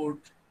sincere effort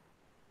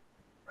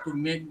to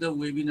make the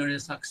webinar a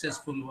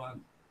successful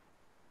one.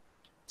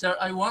 Sir,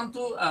 I want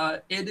to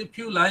add a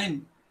few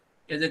lines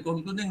as a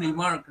concluding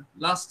remark.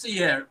 Last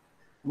year,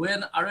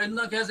 when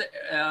Aranyak has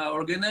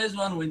organized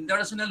one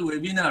international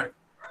webinar,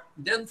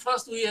 then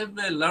first we have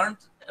learned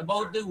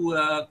about the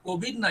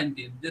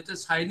COVID-19, that the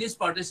Chinese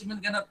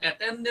participant cannot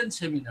attend the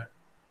seminar,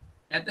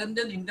 attend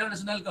an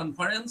international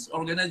conference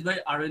organized by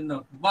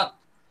Aranyak. But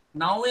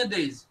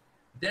nowadays,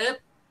 that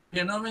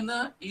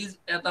phenomena is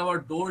at our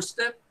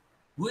doorstep,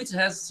 which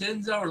has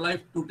changed our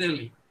life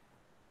totally.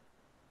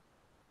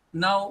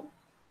 Now,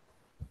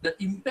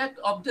 the impact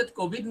of that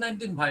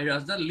COVID-19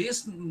 virus, the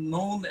least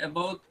known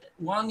about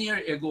 1 year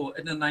ago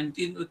at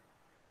the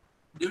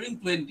during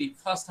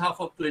first half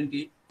of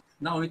 20,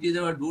 now it is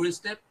our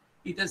doorstep.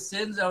 It has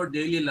changed our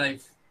daily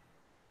life.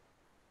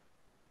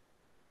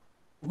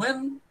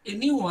 When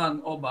any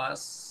one of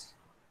us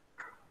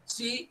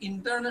see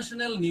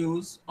international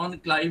news on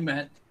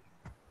climate,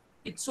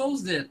 it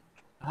shows that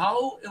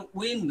how a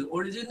wind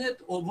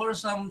originates over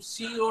some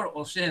sea or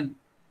ocean,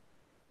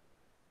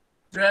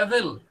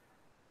 travel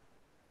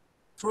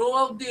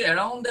throughout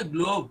around the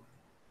globe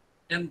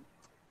and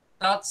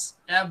touch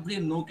every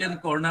nook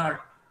and corner.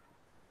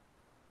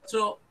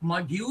 So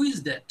my view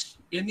is that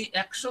any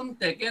action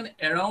taken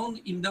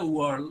around in the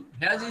world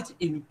has its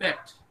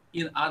impact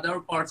in other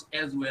parts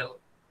as well,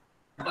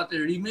 but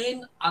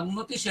remain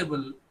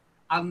unnoticeable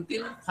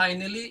until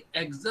finally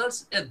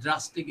exerts a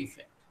drastic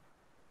effect.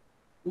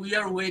 We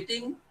are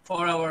waiting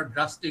for our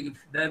drastic,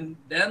 then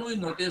we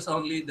notice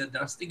only the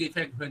drastic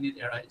effect when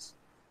it arises.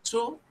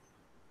 So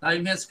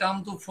time has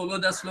come to follow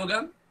the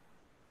slogan,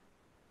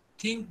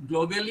 think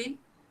globally,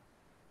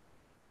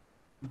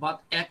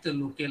 but act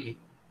locally.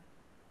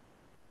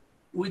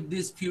 With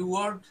these few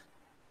words,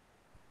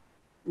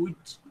 with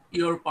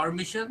your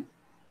permission,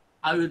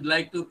 I would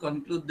like to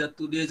conclude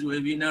today's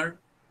webinar.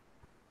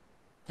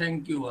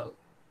 Thank you all.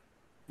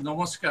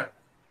 Namaskar.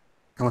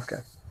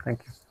 Namaskar. Thank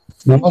you.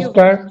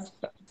 Namaskar.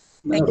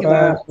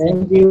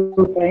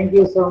 Thank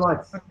you so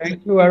much.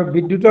 Thank you. আৰু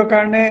বিদ্যুতৰ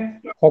কাৰণে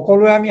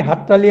সকলোৱে আমি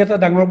হাততালি এটা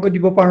ডাঙৰকৈ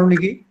দিব পাৰো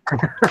নেকি?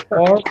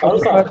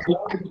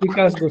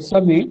 বিকাশ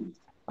গোস্বামী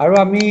আৰু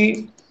আমি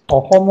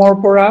অসমৰ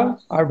পৰা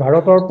আৰু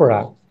ভাৰতৰ পৰা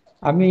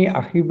আমি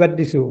আশীৰ্বাদ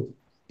দিছো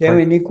তেওঁ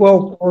এনেকুৱা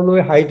ওপৰলৈ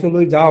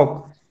হাইটলৈ যাওক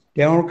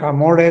তেওঁৰ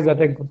কামৰে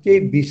যাতে গোটেই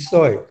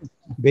বিশ্বই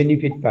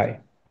বেনিফিট পায়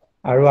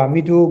আৰু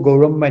আমিতো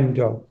গৌৰৱান্বিত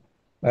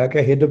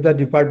হেড অফ দা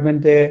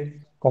ডিপাৰ্টমেণ্টে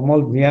কমল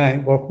ভূঞাই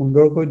বৰ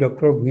সুন্দৰকৈ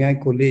ডক্টৰ ভূঞাই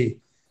ক'লেই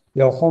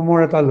যে অসমৰ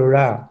এটা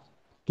ল'ৰা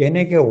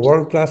কেনেকৈ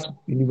ৱৰ্ল্ড ক্লাছ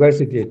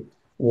ইউনিভাৰ্চিটিত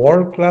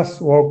ৱৰ্ল্ড ক্লাছ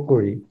ৱৰ্ক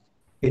কৰি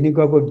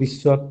এনেকুৱাকৈ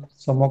বিশ্বত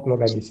চমক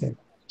লগাই দিছে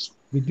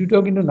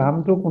বিদ্যুতৰ কিন্তু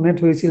নামটো কোনে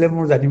থৈছিলে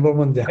মোৰ জানিব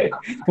মন যায়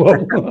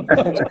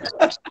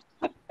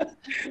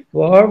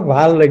বৰ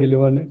ভাল লাগিল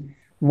মানে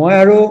মই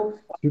আৰু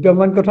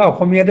দুটামান কথা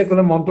অসমীয়াতে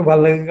ক'লে মনটো ভাল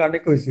লাগে কাৰণে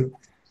কৈছো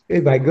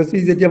এই ভাগ্যশ্ৰী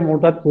যেতিয়া মোৰ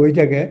তাত পঢ়ি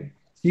থাকে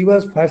she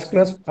was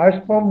first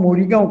from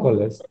Morigaon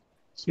College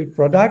the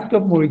product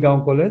of Morigaon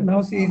College now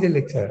she is a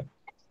lecturer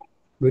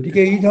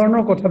গতিকে এই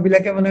ধৰণৰ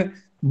কথাবিলাকে মানে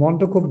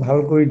মনটো খুব ভাল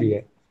কৰি দিয়ে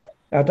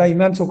এটা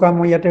ইমান চোকা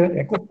মই ইয়াতে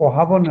একো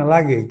পঢ়াব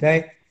নালাগে তাই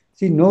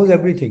she knows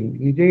everything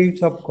নিজেই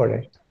সব কৰে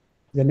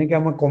যেনেকৈ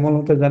আমাৰ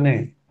কমলহতে জানে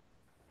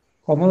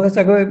কমলে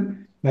চাগৈ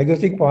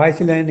ভাগ্যশ্ৰীক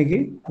পঢ়াইছিলে নেকি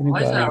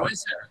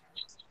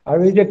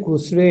আৰু এই যে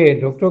কুছৰে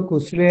ডক্টৰ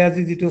কুছৰে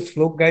আজি যিটো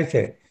শ্লোক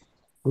গাইছে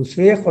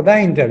কুছৰে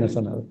সদায়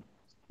ইণ্টাৰনেশ্যনেল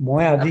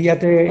মই আজি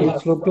ইয়াতে এই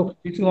শ্লোকটো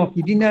শুনিছো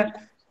সিদিনা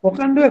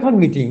প্ৰকাণ্ড এখন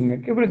মিটিং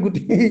একেবাৰে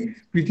গোটেই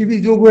পৃথিৱী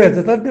যোগ হৈ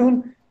আছে তাত দেখোন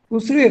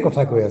কুছৰে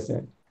কথা কৈ আছে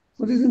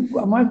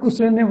আমাৰ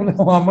কুছৰে নে বোলে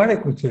আমাৰে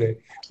কুছৰে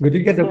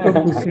গতিকে doctor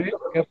কুছৰে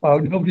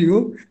proud of you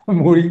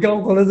Morigaon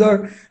কলেজৰ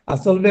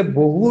আচলতে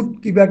বহুত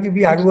কিবা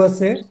কিবি আৰু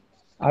আছে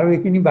আৰু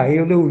এইখিনি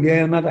বাহিৰলৈ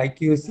উলিয়াই অনাত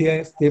IQACয়ে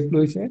ষ্টেপ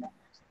লৈছে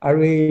আৰু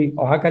এই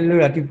অহাকালিলৈ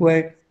ৰাতিপুৱাই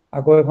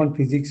আকৌ এখন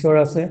ফিজিক্সৰ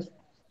আছে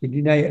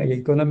সিদিনা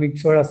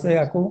ইকনমিক্সৰ আছে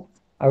আকৌ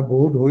আৰু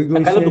বহুত হৈ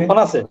গৈছে দুখন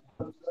আছে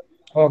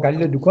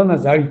কালিলৈ দুখন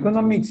আছে আৰু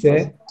ইকনমিক্সে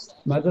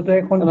মাজতে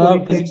এখন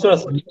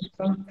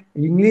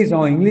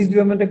ইংলিছ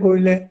ডিপাৰ্টমেণ্টে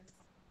কৰিলে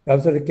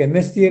তাৰপিছত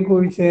কেমেষ্ট্ৰিয়ে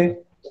কৰিছে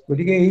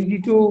গতিকে এই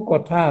যিটো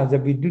কথা যে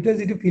বিদ্যুতে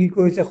যিটো ফিল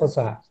কৰিছে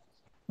সঁচা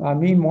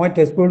মই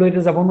তেজপুৰলৈ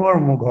যাব নোৱাৰো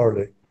মোৰ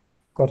ঘৰলৈ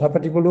কথা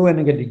পাতিবলৈও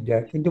এনেকৈ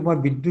দিগদাৰ কিন্তু মই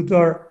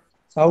বিদ্যুতৰ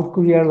সাউথ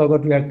কোৰিয়াৰ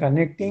লগত we are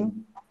connecting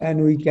and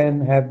we can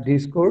have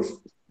discourse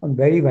on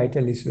very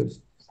vital issues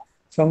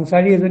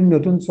সংসাৰী এজনী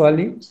নতুন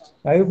ছোৱালী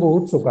তাইও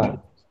বহুত চোকা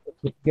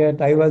গতিকে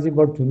তাইও আজি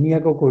বৰ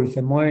ধুনীয়াকৈ কৰিছে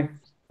মই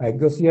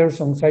ভাগ্যশ্ৰী আৰু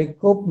সংসাৰীক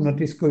খুব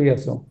নটিচ কৰি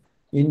আছো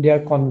in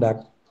there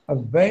conduct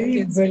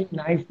very very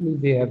nicely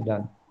they have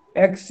done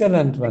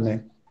excellent মানে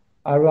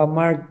আৰু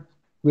আমাৰ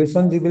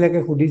কুৱেশ্যন যিবিলাকে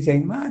সুধিছে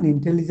ইমান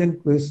ইণ্টেলিজেণ্ট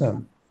কুৱেশ্যন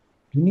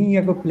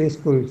ধুনীয়াকৈ প্লেচ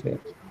কৰিছে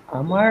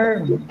আমাৰ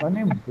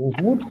মানে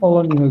বহুত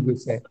সলনি হৈ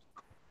গৈছে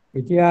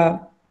এতিয়া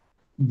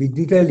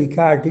বিদ্যুতে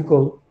লিখা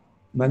আৰ্টিকল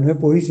মানুহে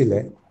পঢ়িছিলে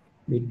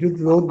বিদ্যুৎ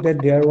wrote that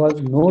there was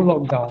no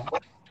lockdown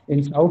in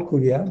South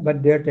Korea but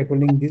they are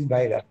tackling this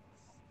virus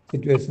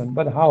situation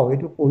but how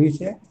এটো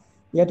পঢ়িছে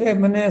ইয়াতে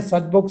মানে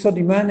সাত বক্সত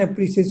ইমান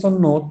এপ্ৰিচিয়েশ্যন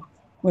নোট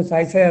মই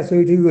চাই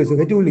আচৰিত হৈ গৈছো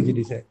সেইটোও লিখি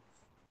দিছে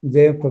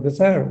যে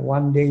professor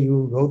one day you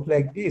wrote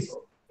like this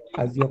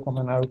আজি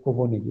অকমান আৰু ক'ব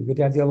নেকি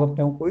গতিকে আজি অলপ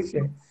তেওঁ কৈছে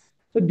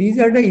so these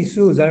are the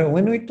issues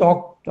when we talk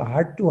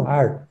heart to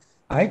heart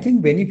I think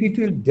benefit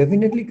will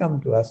definitely come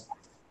to us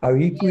and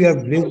if we are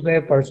blessed by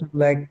a person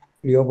like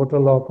Priyabrata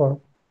Lahkar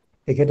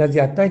তেখেত আজি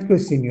আটাইতকৈ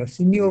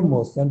senior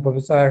most and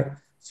Professor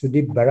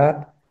Sudip Bharat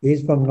he is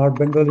from North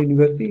Bengal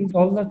University he is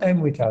all the time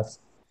with us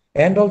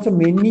and also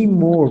many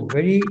more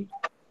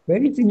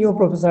very senior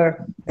professor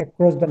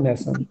across the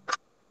nation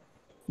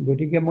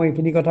গতিকে মই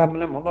এইখিনি কথা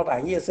মানে মনত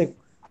আহি আছে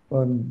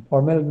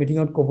ফৰ্মেল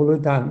মিটিঙত ক'বলৈ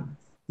টান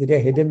যেতিয়া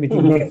হেডে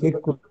মিটিংখন শেষ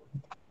কৰি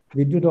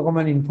বিদ্যুৎ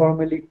অকমান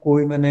ইনফৰ্মেলি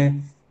কৈ মানে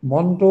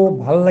মনটো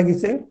ভাল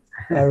লাগিছে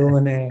আৰু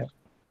মানে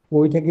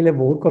কৈ থাকিলে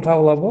বহুত কথা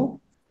ওলাব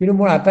কিন্তু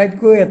মোৰ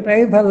আটাইতকৈ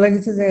এটাই ভাল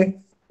লাগিছে যে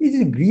এই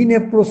যে গ্ৰীণ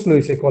এপ্ৰোচ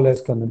লৈছে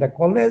কলেজখনে the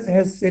college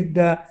has set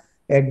the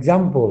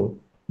example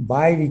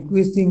by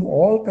requesting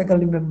all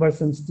faculty members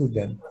and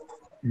students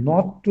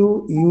not to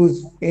use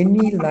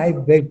any live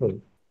vehicle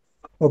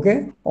okay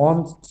on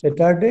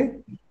Saturday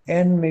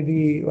and maybe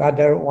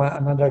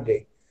another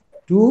day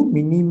to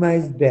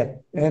minimize that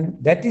and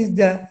that is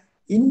the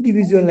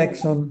individual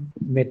action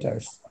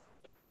matters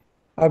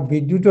আৰু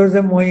বিদ্যুতৰ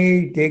যে মই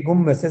take home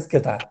message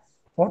কেটা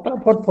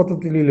ফটাফট photo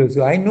তুলি লৈছো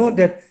I know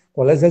that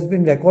college has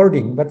been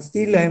recording but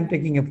still I am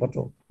taking a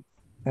photo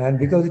and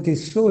because it is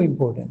so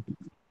important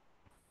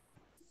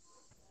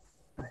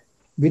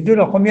বিদ্যুৎ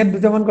অসমীয়াত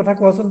দুটামান কথা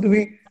কোৱাচোন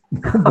তুমি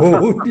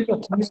বহুত দিন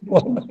অসমীয়া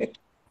কোৱা নাই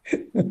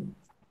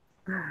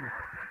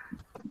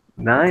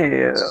নাই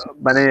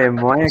মানে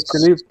মই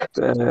একচুয়ালি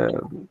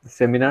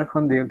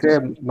সেমিনাৰখন দিওঁতে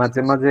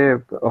মাজে মাজে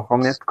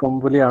অসমীয়াত কম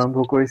বুলি আৰম্ভ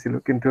কৰিছিলো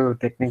কিন্তু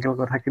টেকনিক্যাল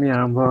কথাখিনি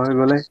আৰম্ভ হৈ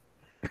গলে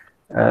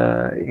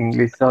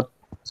ইংলিছত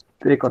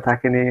এই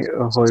কথাখিনি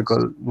হৈ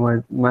গল মই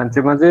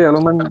মাজে মাজে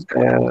অলপমান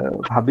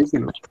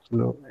ভাবিছিলো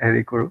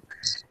হেৰি কৰো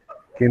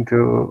কিন্তু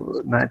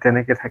নাই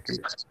তেনেকে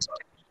থাকিলে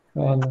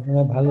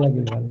ভাল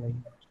লাগিল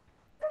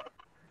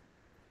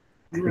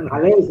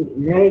ভালে হৈছে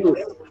ধুনীয়াই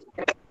কৈছে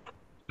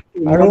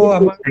আৰু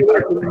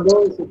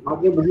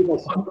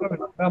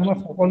আমাৰ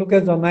সকলোকে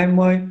জনাই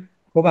মই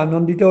খুব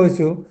আনন্দিত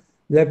হৈছো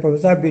যে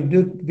প্ৰফেসৰ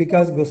বিদ্যুৎ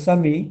বিকাশ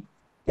গোস্বামী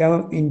তেওঁ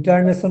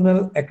ইন্টাৰনেশ্যনেল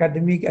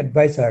একাডেমিক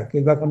এডভাইচাৰ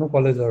কেইবাখনো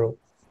কলেজৰো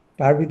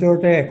তাৰ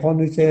ভিতৰতে এখন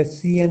হৈছে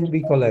CNB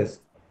কলেজ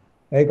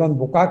এইখন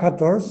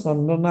বোকাখাটৰ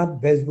চন্দ্ৰনাথ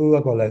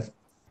বেজবৰুৱা কলেজ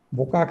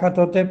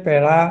বোকাখাটতে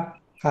পেৰা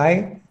খাই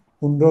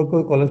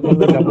সুন্দৰকৈ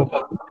কলেজখনলৈ যাব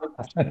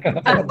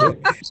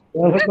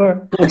তেওঁলোকৰ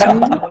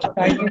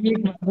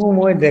মানুহ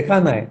মই দেখা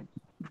নাই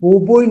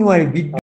ক'বই নোৱাৰি